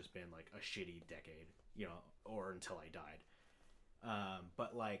could have just been like a shitty decade, you know, or until I died.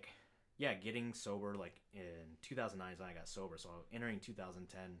 But like, yeah, getting sober like in 2009 is when I got sober. So entering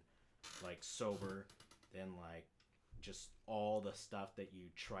 2010, like sober, then like just all the stuff that you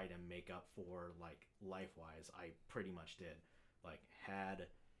try to make up for like life wise, I pretty much did. Like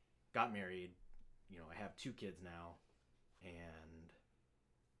got married, you know, I have 2 kids now, and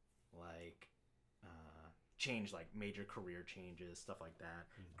like changed like major career changes, stuff like that.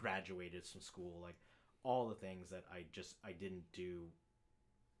 Graduated from school, like all the things that I didn't do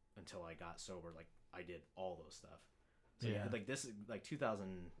until I got sober. Like I did all those stuff. So yeah, Yeah. like this, like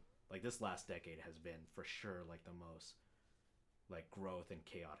 2000, like this last decade has been for sure like the most like growth and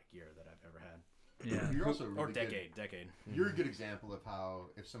chaotic year that I've ever had. Yeah. You're also a really Or decade. You're a good example of how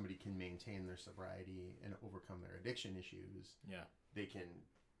if somebody can maintain their sobriety and overcome their addiction issues, Yeah. they can,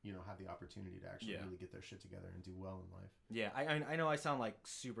 you know, have the opportunity to actually Yeah. really get their shit together and do well in life. Yeah, I know I sound like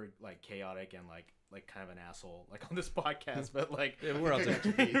super like chaotic and like kind of an asshole like on this podcast, but like Yeah, we're all I just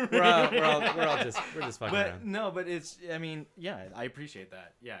got you, Pete. we're just fucking but around. no, but it's I mean, yeah, I appreciate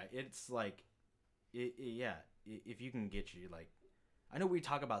that. Yeah, it's like if you can get you like I know we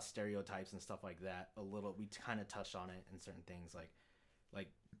talk about stereotypes and stuff like that a little. We kind of touched on it in certain things like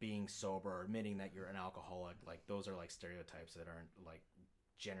being sober or admitting that you're an alcoholic. Like those are like stereotypes that aren't like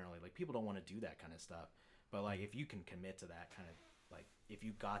generally like people don't want to do that kind of stuff. But like if you can commit to that kind of like if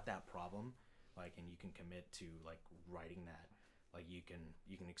you got that problem like and you can commit to like writing that like you can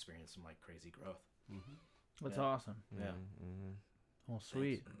experience some like crazy growth. That's Yeah. awesome. Yeah. Mm-hmm. Well,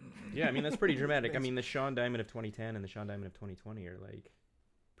 sweet. Yeah, I mean that's pretty dramatic. I mean the Sean Diamond of 2010 and the Sean Diamond of 2020 are like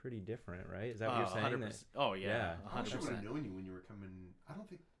pretty different, right? Is that what you're saying? 100%. That- Oh yeah, I wish I would have 100%. known you when you were coming. I don't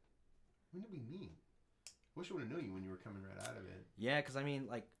think. When did we meet? I wish I would have known you when you were coming right out of it. Yeah, because I mean,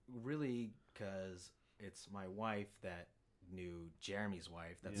 like, really, because it's my wife that knew Jeremy's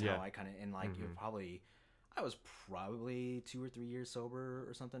wife. That's Yeah. how I kind of, and like, it Mhm. probably, I was probably 2 or 3 years sober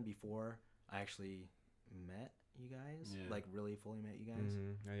or something before I actually met you guys. Yeah. Like, really fully met you guys.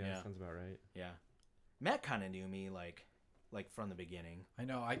 Mhm. Oh, yeah, Yeah. that sounds about right. Yeah. Matt kind of knew me, like from the beginning. I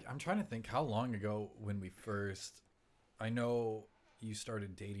know. I'm trying to think how long ago when we first. I know you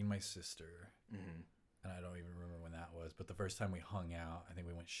started dating my sister, Mm-hmm. and I don't even remember when that was. But the first time we hung out, I think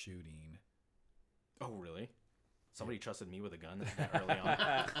we went shooting. Oh, really? Somebody trusted me with a gun that early on.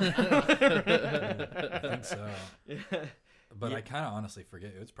 I think so. Yeah. But Yeah. I kind of honestly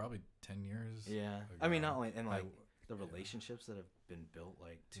forget. It was probably 10 years. Yeah. I mean, not ago. only, and I- like, the relationships that have been built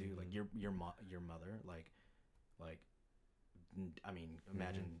like too like your mother like I mean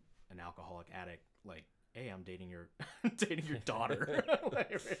imagine an alcoholic addict like hey I'm dating your dating your daughter.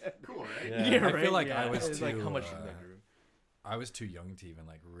 Cool, right? Yeah. I feel like I was it's like how too, much I was too young to even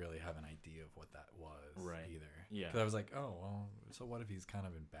like really have an idea of what that was Right. either. Yeah. Because I was like, oh well, so what if he's kind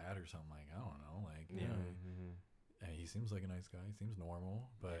of been bad or something? Like I don't know. Like Yeah. hey, he seems like a nice guy. He seems normal,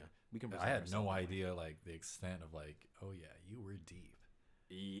 but we can I present had no ourselves that way. idea like the extent of like, oh yeah, you were deep.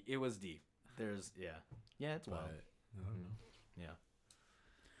 It was deep. There's it's But wild. I don't know. Yeah.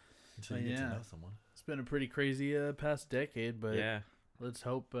 Until you get to Yeah. know someone. It's been a pretty crazy past decade, but Yeah. let's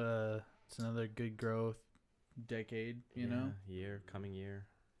hope it's another good growth decade. You know. Coming year.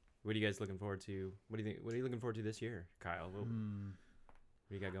 What are you guys looking forward to? What do you think? What are you looking forward to this year, Kyle? What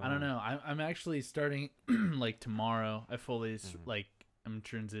do you got going? I don't on? know. I'm actually starting like tomorrow. I fully like I'm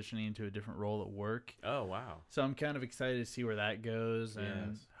transitioning into a different role at work. Oh wow. So I'm kind of excited to see where that goes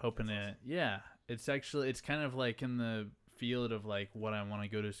and Yes. hoping it. Yeah, it's kind of like in the field of like what I want to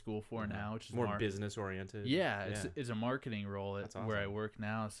go to school for now, which is More business oriented. Yeah, it's a marketing role at That's where I awesome. work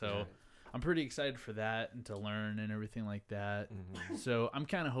now. So Yeah. I'm pretty excited for that and to learn and everything like that. Mhm. So I'm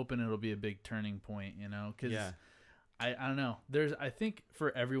kind of hoping it'll be a big turning point, you know, because Yeah. I don't know. I think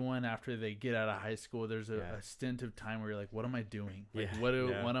for everyone after they get out of high school, there's a stint of time where you're like, what am I doing? Like, what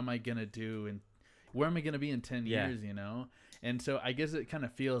am I going to do? And where am I going to be in 10 years, you know? And so I guess it kind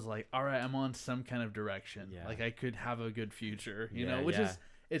of feels like, all right, I'm on some kind of direction. Yeah. Like I could have a good future, you Yeah, know, which yeah. is,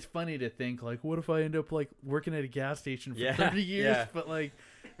 it's funny to think like, what if I end up like working at a gas station for 30 years? Yeah. But like,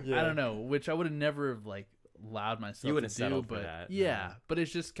 I don't know, which I would have never like allowed myself You wouldn't to have do. settled for But that, yeah, no. but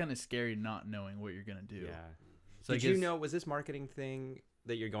it's just kind of scary not knowing what you're going to do. Yeah. So Did I guess, you know, was this marketing thing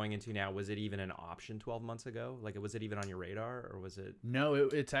that you're going into now, was it even an option 12 months ago? Like, was it even on your radar, or was it? No,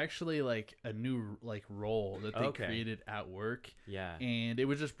 it's actually like a new like role that they Okay. created at work. Yeah. And it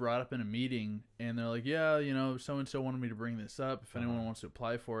was just brought up in a meeting, and they're like, yeah, you know, so-and-so wanted me to bring this up if anyone wants to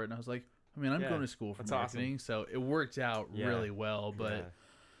apply for it. And I was like, I mean, I'm Yeah, going to school for that's marketing, so it worked out Yeah. really well. But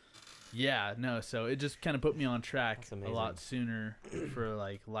Yeah. so it just kind of put me on track That's a amazing. lot sooner for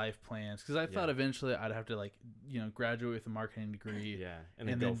like life plans. Because I thought Yeah. eventually I'd have to like, you know, graduate with a marketing degree, Yeah. And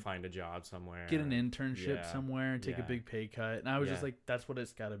then and go then find a job somewhere. get an internship Yeah. somewhere and take a Yeah. big pay cut. And I was just Yeah. like, that's what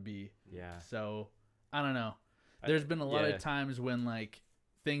it's got to be. Yeah. So I don't know. I- There's been a lot yeah. of times when like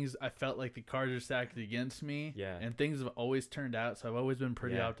things I felt like the cards are stacked against me. Yeah. And things have always turned out, so I've always been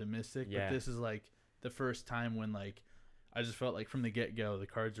pretty Yeah. optimistic. Yeah. But this is like the first time when like I just felt like from the get go the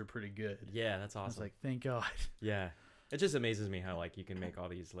cards are pretty good. Yeah, that's I was awesome. like, thank God. Yeah. It just amazes me how like you can make all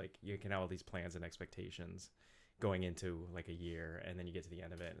these like you can have all these plans and expectations going into like a year, and then you get to the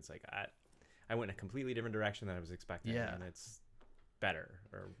end of it and it's like I went in a completely different direction than I was expecting, Yeah. and it's better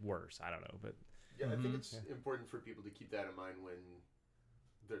or worse. I don't know, but Yeah, I Mhm. think it's important for people to keep that in mind when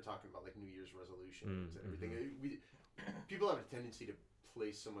they're talking about like New Year's resolutions and everything. People have a tendency to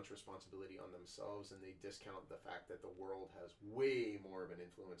place so much responsibility on themselves, and they discount the fact that the world has way more of an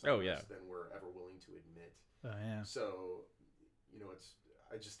influence on us than we're ever willing to admit. Oh yeah. So, you know,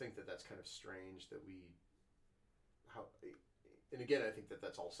 I just think that that's kind of strange that and again, I think that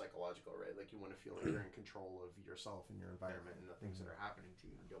that's all psychological, right? Like you want to feel like you're in control of yourself and your environment and the things that are happening to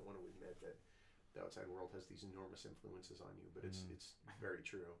you. You don't want to admit that the outside world has these enormous influences on you, but it's very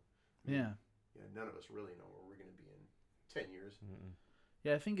true. I mean, Yeah. Yeah, none of us really know where we're going to be in 10 years.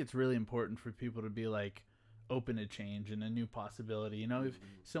 Yeah, I think it's really important for people to be like open to change and a new possibility. You know, if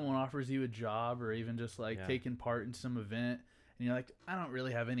someone offers you a job or even just like Yeah. taking part in some event and you're like, I don't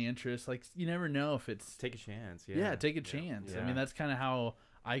really have any interest, like you never know if it's take a chance. yeah, take a chance. I Yeah. mean, that's kind of how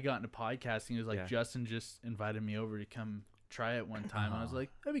I got into podcasting. It was like Yeah. Justin just invited me over to come try it one time. And I was like,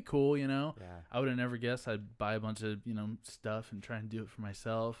 that'd be cool, you know? Yeah. I would have never guessed I'd buy a bunch of, you know, stuff and try and do it for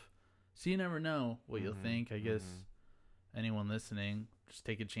myself. So you never know what you'll think. I guess anyone listening, just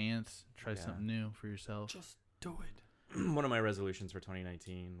take a chance, try Yeah. something new for yourself. Just do it. One of my resolutions for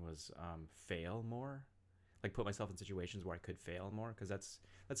 2019 was fail more, like put myself in situations where I could fail more, because that's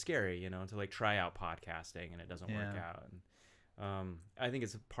scary, you know, to like try out podcasting and it doesn't work Yeah. out. And I think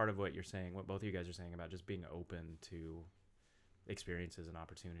it's part of what you're saying, what both of you guys are saying about just being open to experiences and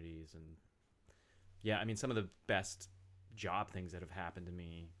opportunities. And yeah, I mean, some of the best job things that have happened to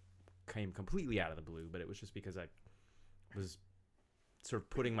me came completely out of the blue, but it was just because I was sort of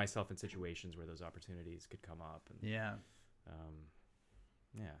putting myself in situations where those opportunities could come up. And Yeah.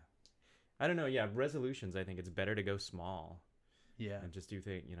 yeah, I don't know. Yeah, resolutions. I think it's better to go small Yeah. and just do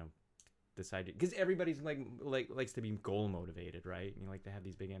things. You know, decide, because everybody's like likes to be goal motivated, right? And you like to have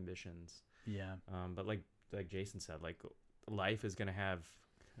these big ambitions. Yeah. But like Jason said, like life is gonna have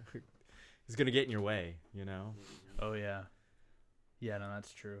is gonna get in your way. You know. Oh, yeah. Yeah, no,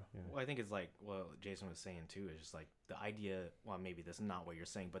 that's true. Yeah. Well, I think it's like what Jason was saying too. Is just like the idea. Well, maybe that's not what you're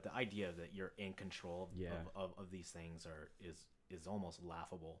saying, but the idea that you're in control of these things is almost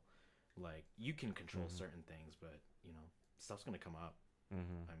laughable. Like you can control certain things, but you know stuff's gonna come up. I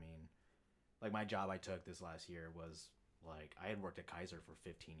mean, like my job I took this last year was like I had worked at Kaiser for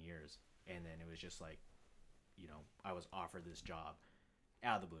 15 years, and then it was just like, you know, I was offered this job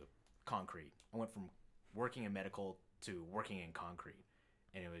out of the blue, concrete. I went from working in medical to working in concrete,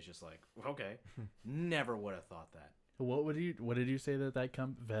 and it was just like, okay, never would have thought that. What did you say that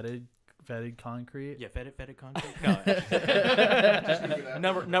vetted concrete? Yeah, Fetid Concrete.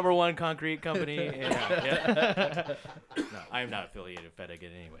 No, number one concrete company. Yeah. No, I'm not affiliated with Fetid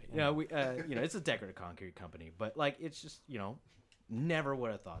anyway. Yeah, we you know, it's a decorative concrete company, but like it's just, you know, never would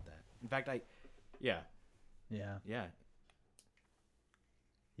have thought that. In fact, yeah.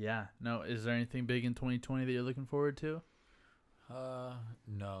 No, is there anything big in 2020 that you're looking forward to?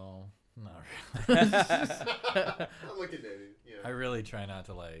 No. Not really. I'm looking at it. Yeah. I really try not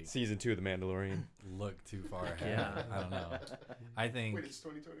to like Season 2 of The Mandalorian. look too far ahead. Yeah. I don't know. I think Wait, it's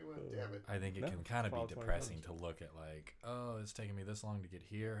 2021. Damn it. I think it No, can kind of be fall depressing 2021. to look at like, oh, it's taking me this long to get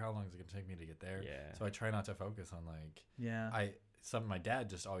here. How long is it gonna take me to get there? Yeah. So I try not to focus on like Yeah. my dad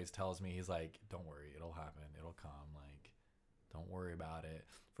just always tells me, he's like, don't worry, it'll happen, it'll come. Like, don't worry about it.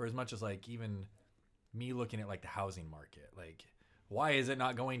 For as much as like even me looking at like the housing market, like, why is it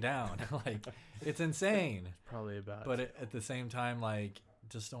not going down? Like, it's insane. Probably about. But at the same time, like,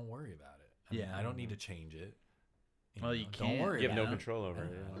 just don't worry about it. I mean, Yeah. I don't need to change it. Well, you Don't can't. worry You have about no it. control over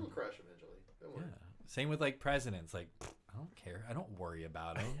it. Yeah. yeah. It'll crash eventually. Don't worry. Yeah. Same with like presidents. Like, I don't care. I don't worry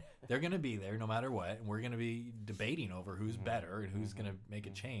about them. They're gonna be there no matter what, and we're gonna be debating over who's better and who's gonna make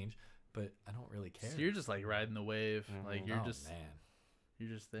a change. But I don't really care. So you're just like riding the wave. Mhm. Like you're Oh, just man, you're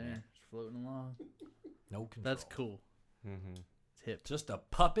just there, Yeah. just floating along. no control. That's cool. Mm-hmm. It's hip. Just a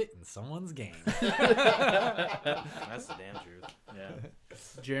puppet in someone's game. That's the damn truth. Yeah.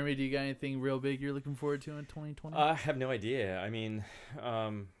 Jeremy, do you got anything real big you're looking forward to in 2020? I have no idea. I mean,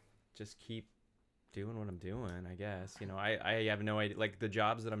 just keep doing what I'm doing, I guess. You know, I have no idea. Like the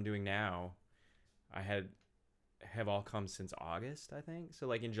jobs that I'm doing now, have all come since August, I think. So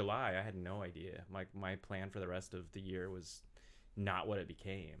like in July, I had no idea. My plan for the rest of the year was not what it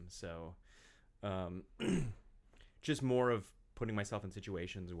became. So, just more of putting myself in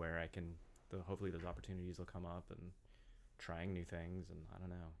situations where I can, hopefully those opportunities will come up and trying new things. And I don't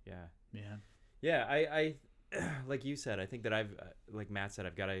know. Yeah. Yeah. Yeah, I like you said, I think that I've like Matt said,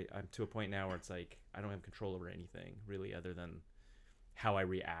 I'm to a point now where it's like I don't have control over anything really other than how I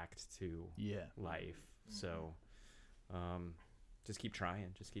react to Yeah. life. So just keep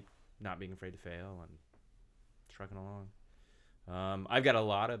trying, just keep not being afraid to fail and trucking along. I've got a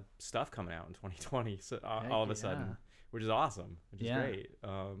lot of stuff coming out in 2020 so all of a sudden, which is awesome, which is great.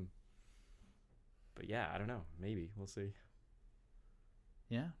 But yeah, I don't know, maybe we'll see.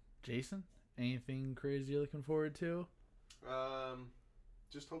 Yeah. Jason, anything crazy you're looking forward to?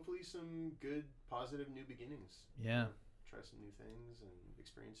 Just hopefully some good, positive new beginnings. Yeah. You know, try some new things and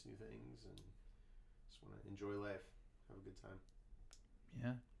experience new things, and just want to enjoy life, have a good time.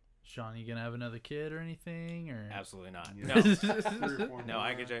 Yeah. Sean, you gonna have another kid or anything? Or Absolutely not. Yeah. No. 3 or 4 No, more.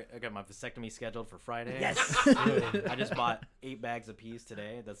 I got my vasectomy scheduled for Friday. Yes. I just bought 8 bags apiece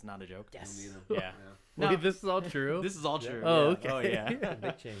today. That's not a joke. Don't Yes. need 'em. Yeah. Wait, No. this is all true? This is all true. Oh, yeah. okay. Oh, yeah.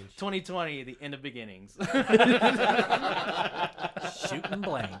 Big change. 2020, the end of beginnings. Shooting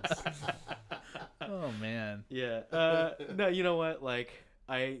blanks. Oh man. Yeah. No, you know what? Like,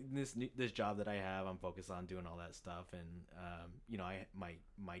 this job that I have, I'm focused on doing all that stuff, and you know,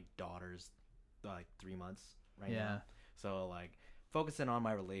 my daughter's like 3 months right Yeah. now, so like focusing on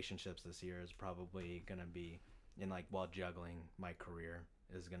my relationships this year is probably gonna be, and like while juggling my career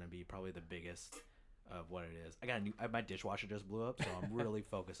is gonna be probably the biggest of what it is. I got my dishwasher just blew up, so I'm really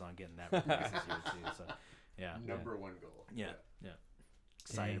focused on getting that replaced this year too. So yeah, Number one goal. yeah.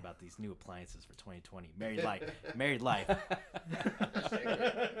 Excited Dang. about these new appliances for 2020. Married life. Married life.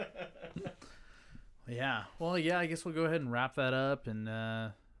 Yeah. Well, yeah, I guess we'll go ahead and wrap that up, and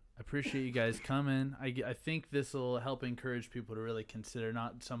I appreciate you guys coming. I think this will help encourage people to really consider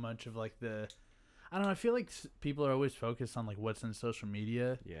not so much of like I don't know, I feel like people are always focused on like what's in social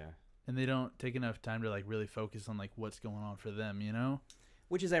media, Yeah. and they don't take enough time to like really focus on like what's going on for them, you know?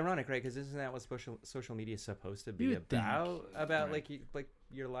 Which is ironic, right? Because isn't that what social media is supposed to be You'd think. about? Right. Like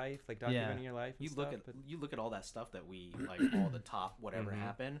your life, like Yeah. documenting your life. And You stuff, look at but you look at all that stuff that we like, all the top whatever Mhm.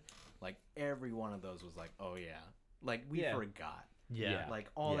 happened. Like every one of those was like, oh yeah, like we Yeah. forgot. Yeah. Like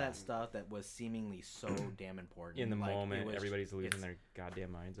all Yeah. that stuff that was seemingly so damn important in the like, it moment, was- everybody's losing it's- their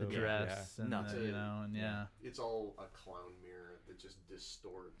goddamn minds The over dress and Nuts. you know, and yeah. It's all a clown mirror that just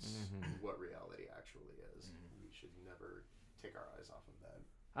distorts Mhm. what reality actually is. Mhm. We should never take our eyes off of that.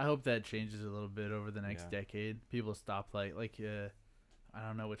 I hope that changes a little bit over the next Yeah. decade. People stop I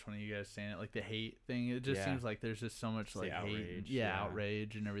don't know which one of you guys saying it, like the hate thing. It just Yeah. seems like there's just so much It's the like hate, outrage, yeah, yeah.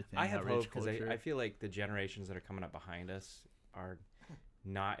 outrage and everything. I have outrage hope because culture. I feel like the generations that are coming up behind us are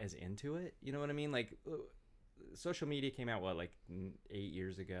not as into it. You know what I mean? Like social media came out 8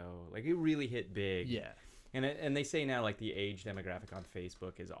 years ago. Like it really hit big. Yeah, And they say now like the age demographic on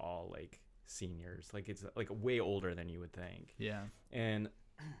Facebook is all like seniors. Like it's like way older than you would think. yeah, And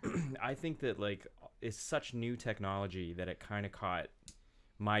I think that like it's such new technology that it kind of caught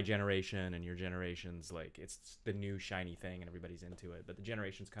my generation and your generations. Like it's the new shiny thing and everybody's into it. But the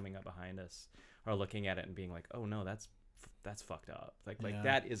generations coming up behind us are looking at it and being like, oh no, that's fucked up. Like Yeah.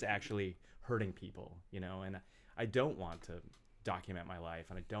 that is actually hurting people, you know. And I don't want to document my life,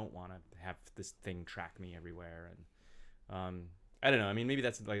 and I don't want to have this thing track me everywhere. And I don't know. I mean, maybe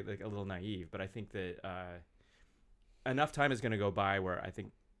that's like a little naive, but I think that enough time is going to go by where I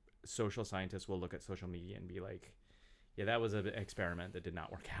think social scientists will look at social media and be like, yeah, that was an experiment that did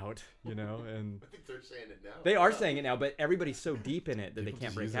not work out, you know? And I think they're saying it now. they are saying it now, but everybody's so deep in it that they People can't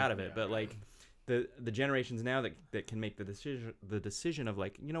just break use out it, of it. yeah. But like the generations now that can make the decision of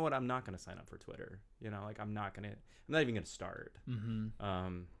like, you know what, I'm not going to sign up for Twitter. You know, like I'm not even going to start.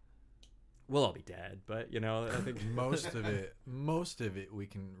 Mm-hmm. We'll all be dead, but you know, I think most of it we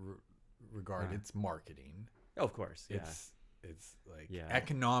can regard Yeah. it's marketing. oh, of course, yeah. It's like Yeah.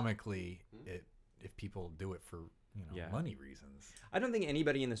 economically, if people do it for Yeah. money reasons. I don't think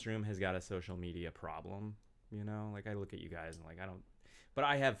anybody in this room has got a social media problem. You know, like I look at you guys and like but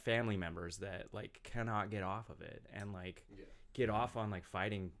I have family members that like cannot get off of it and like get off on like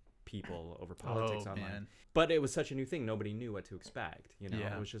fighting people over politics online. Man. But it was such a new thing. Nobody knew what to expect. You know,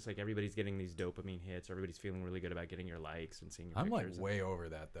 Yeah. it was just like everybody's getting these dopamine hits. Everybody's feeling really good about getting your likes and seeing your I'm like pictures. way over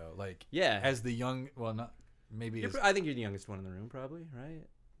that though. Like Yeah. as the young, well, not maybe as I think you're the youngest one in the room, probably, right?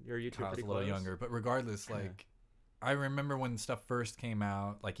 You two Kyle's pretty a little close. younger, but regardless, Yeah. like I remember when stuff first came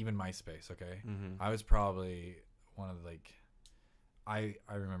out, like even MySpace. Okay, Mm-hmm. I was probably one of the, like I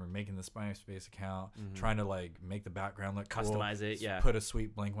remember making this MySpace account, Mhm. trying to like make the background look cool, Customize it, yeah. put a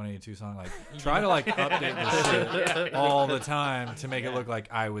sweet Blink-182 song, like try to like update this shit all the time to make it look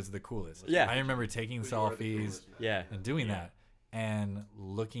like I was the coolest. Yeah. I remember taking But you are the selfies coolest, man. Yeah. and doing that. And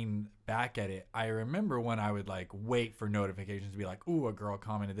looking back at it, I remember when I would like wait for notifications to be like, ooh, a girl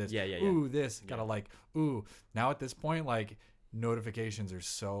commented this. Yeah. Ooh, this. Gotta like, ooh. Now at this point, like notifications are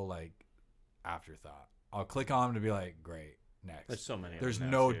so like afterthought. I'll click on them to be like, great, next. There's so many. of There's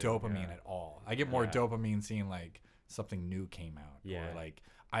them no now, too. dopamine Yeah. at all. I get more Yeah. dopamine seeing like something new came out. Yeah. Or like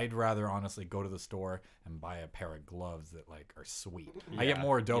I'd rather honestly go to the store and buy a pair of gloves that like are sweet. I get Yeah.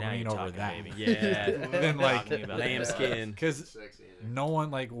 more Now dopamine you're over talking, that. baby. Yeah. Than like Talking about Lambskin. because Sexy. In no one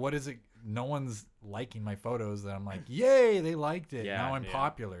like what is it? No one's liking my photos that I'm like, yay, they liked it. Yeah, now I'm yeah.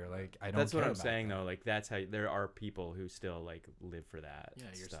 popular. Like I don't. That's what care I'm about saying that. though. Like that's how there are people who still like live for that. Yeah,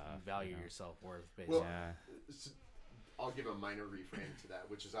 you stuff. value you know? your self-worth, Well, basically. Yeah. I'll give a minor reframe to that,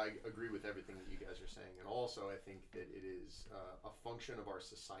 which is I agree with everything that you guys are saying, and also I think that it is a function of our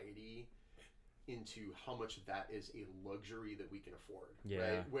society into how much that is a luxury that we can afford.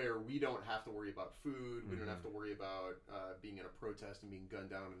 Yeah. Right? Where we don't have to worry about food, we don't have Mhm. to worry about being in a protest and being gunned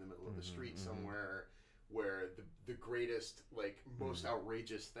down in the middle of the street Mhm, mhm. somewhere. Where the greatest, like, most Mm-hmm.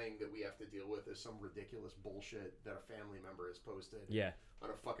 outrageous thing that we have to deal with is some ridiculous bullshit that a family member has posted Yeah. on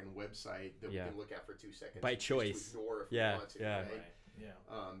a fucking website that Yeah. we can look at for 2 seconds. By and choose choice. to ignore if Yeah, we want to, yeah. right? Right. Yeah.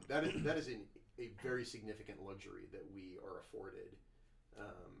 That is a very significant luxury that we are afforded,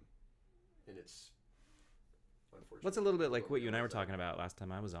 and it's unfortunate. What's a little bit like what you and I were talking about last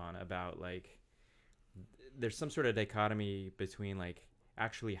time I was on about like there's some sort of dichotomy between like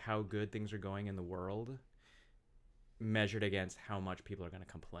actually how good things are going in the world measured against how much people are going to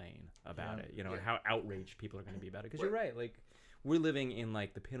complain about Yeah. it, you know, Yeah. and how outraged people are going to be about it. Because you're right, like we're living in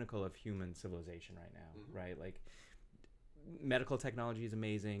like the pinnacle of human civilization right now, Mhm. right? Like medical technology is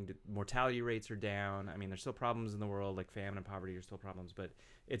amazing. Mortality rates are down. I mean, there's still problems in the world, like famine and poverty are still problems, but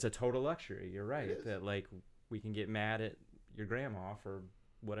it's a total luxury. You're right is. that like we can get mad at your grandma for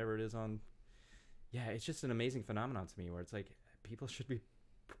whatever it is on. Yeah, it's just an amazing phenomenon to me where it's like people should be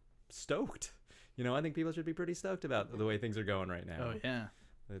stoked. You know, I think people should be pretty stoked about the way things are going right now. Oh yeah,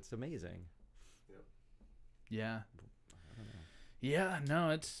 It's amazing. yeah, I don't know. yeah. No,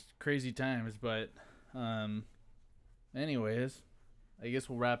 it's crazy times, but anyways, I guess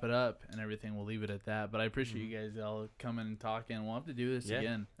we'll wrap it up and everything. We'll leave it at that. But I appreciate you guys all coming and talking. We'll have to do this Yeah,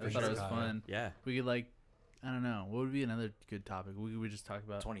 again. I for thought sure. it was fun. Yeah. We could like, I don't know, what would be another good topic? We could just talk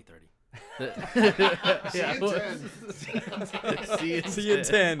about. 2030. Yeah, See you in 10. See you in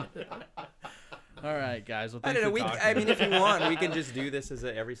 10. All right, guys. Well, I thanks don't know. for We, talking. I mean, if you want, we can just do this as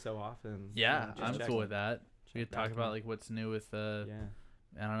every so often. yeah, Just I'm check cool it. with that. We could Check talk back about in. like what's new with Yeah.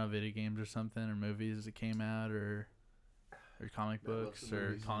 I don't know, video games or something, or movies that came out, or comic Yeah, I love books, some or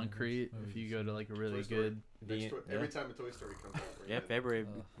movies. concrete. If you go to like a really Toy Story. good, Next The- to- every time a Toy Story comes out. we're Yeah, in. February.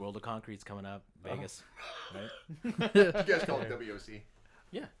 World of Concrete's coming up. Vegas. Right? You guys call it WOC.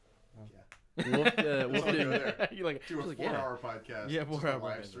 we'll, Let's all go there. You're like, Do a like, yeah. 4-hour podcast. Yeah, just 4 a hour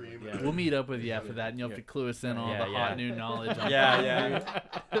live podcast. stream. Yeah. we'll meet up with you after that, and you'll have to clue us in on all Yeah, the yeah. hot new knowledge. On Yeah,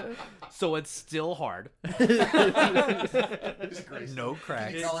 So it's still hard. It's great. No stuff.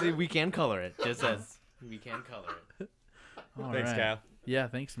 cracks. Can you color it? We can color it. Just as we can color it. All Thanks, right. Kyle. Yeah,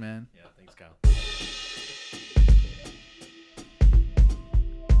 thanks, man. Yeah. Thanks, Kyle.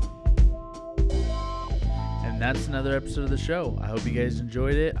 And that's another episode of the show. I hope you guys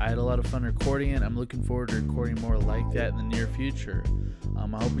enjoyed it. I had a lot of fun recording it. I'm looking forward to recording more like that in the near future. I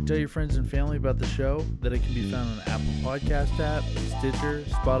hope you tell your friends and family about the show, that it can be found on the Apple Podcast app, Stitcher,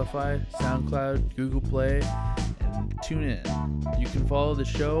 Spotify, SoundCloud, Google Play, and TuneIn. You can follow the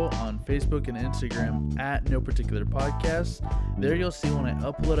show on Facebook and Instagram at No Particular Podcast. There you'll see when I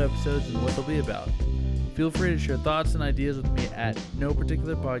upload episodes and what they'll be about. Feel free to share thoughts and ideas with me at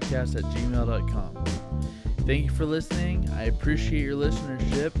noparticularpodcast@gmail.com. Thank you for listening. I appreciate your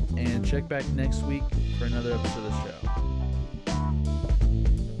listenership, and check back next week for another episode of the show.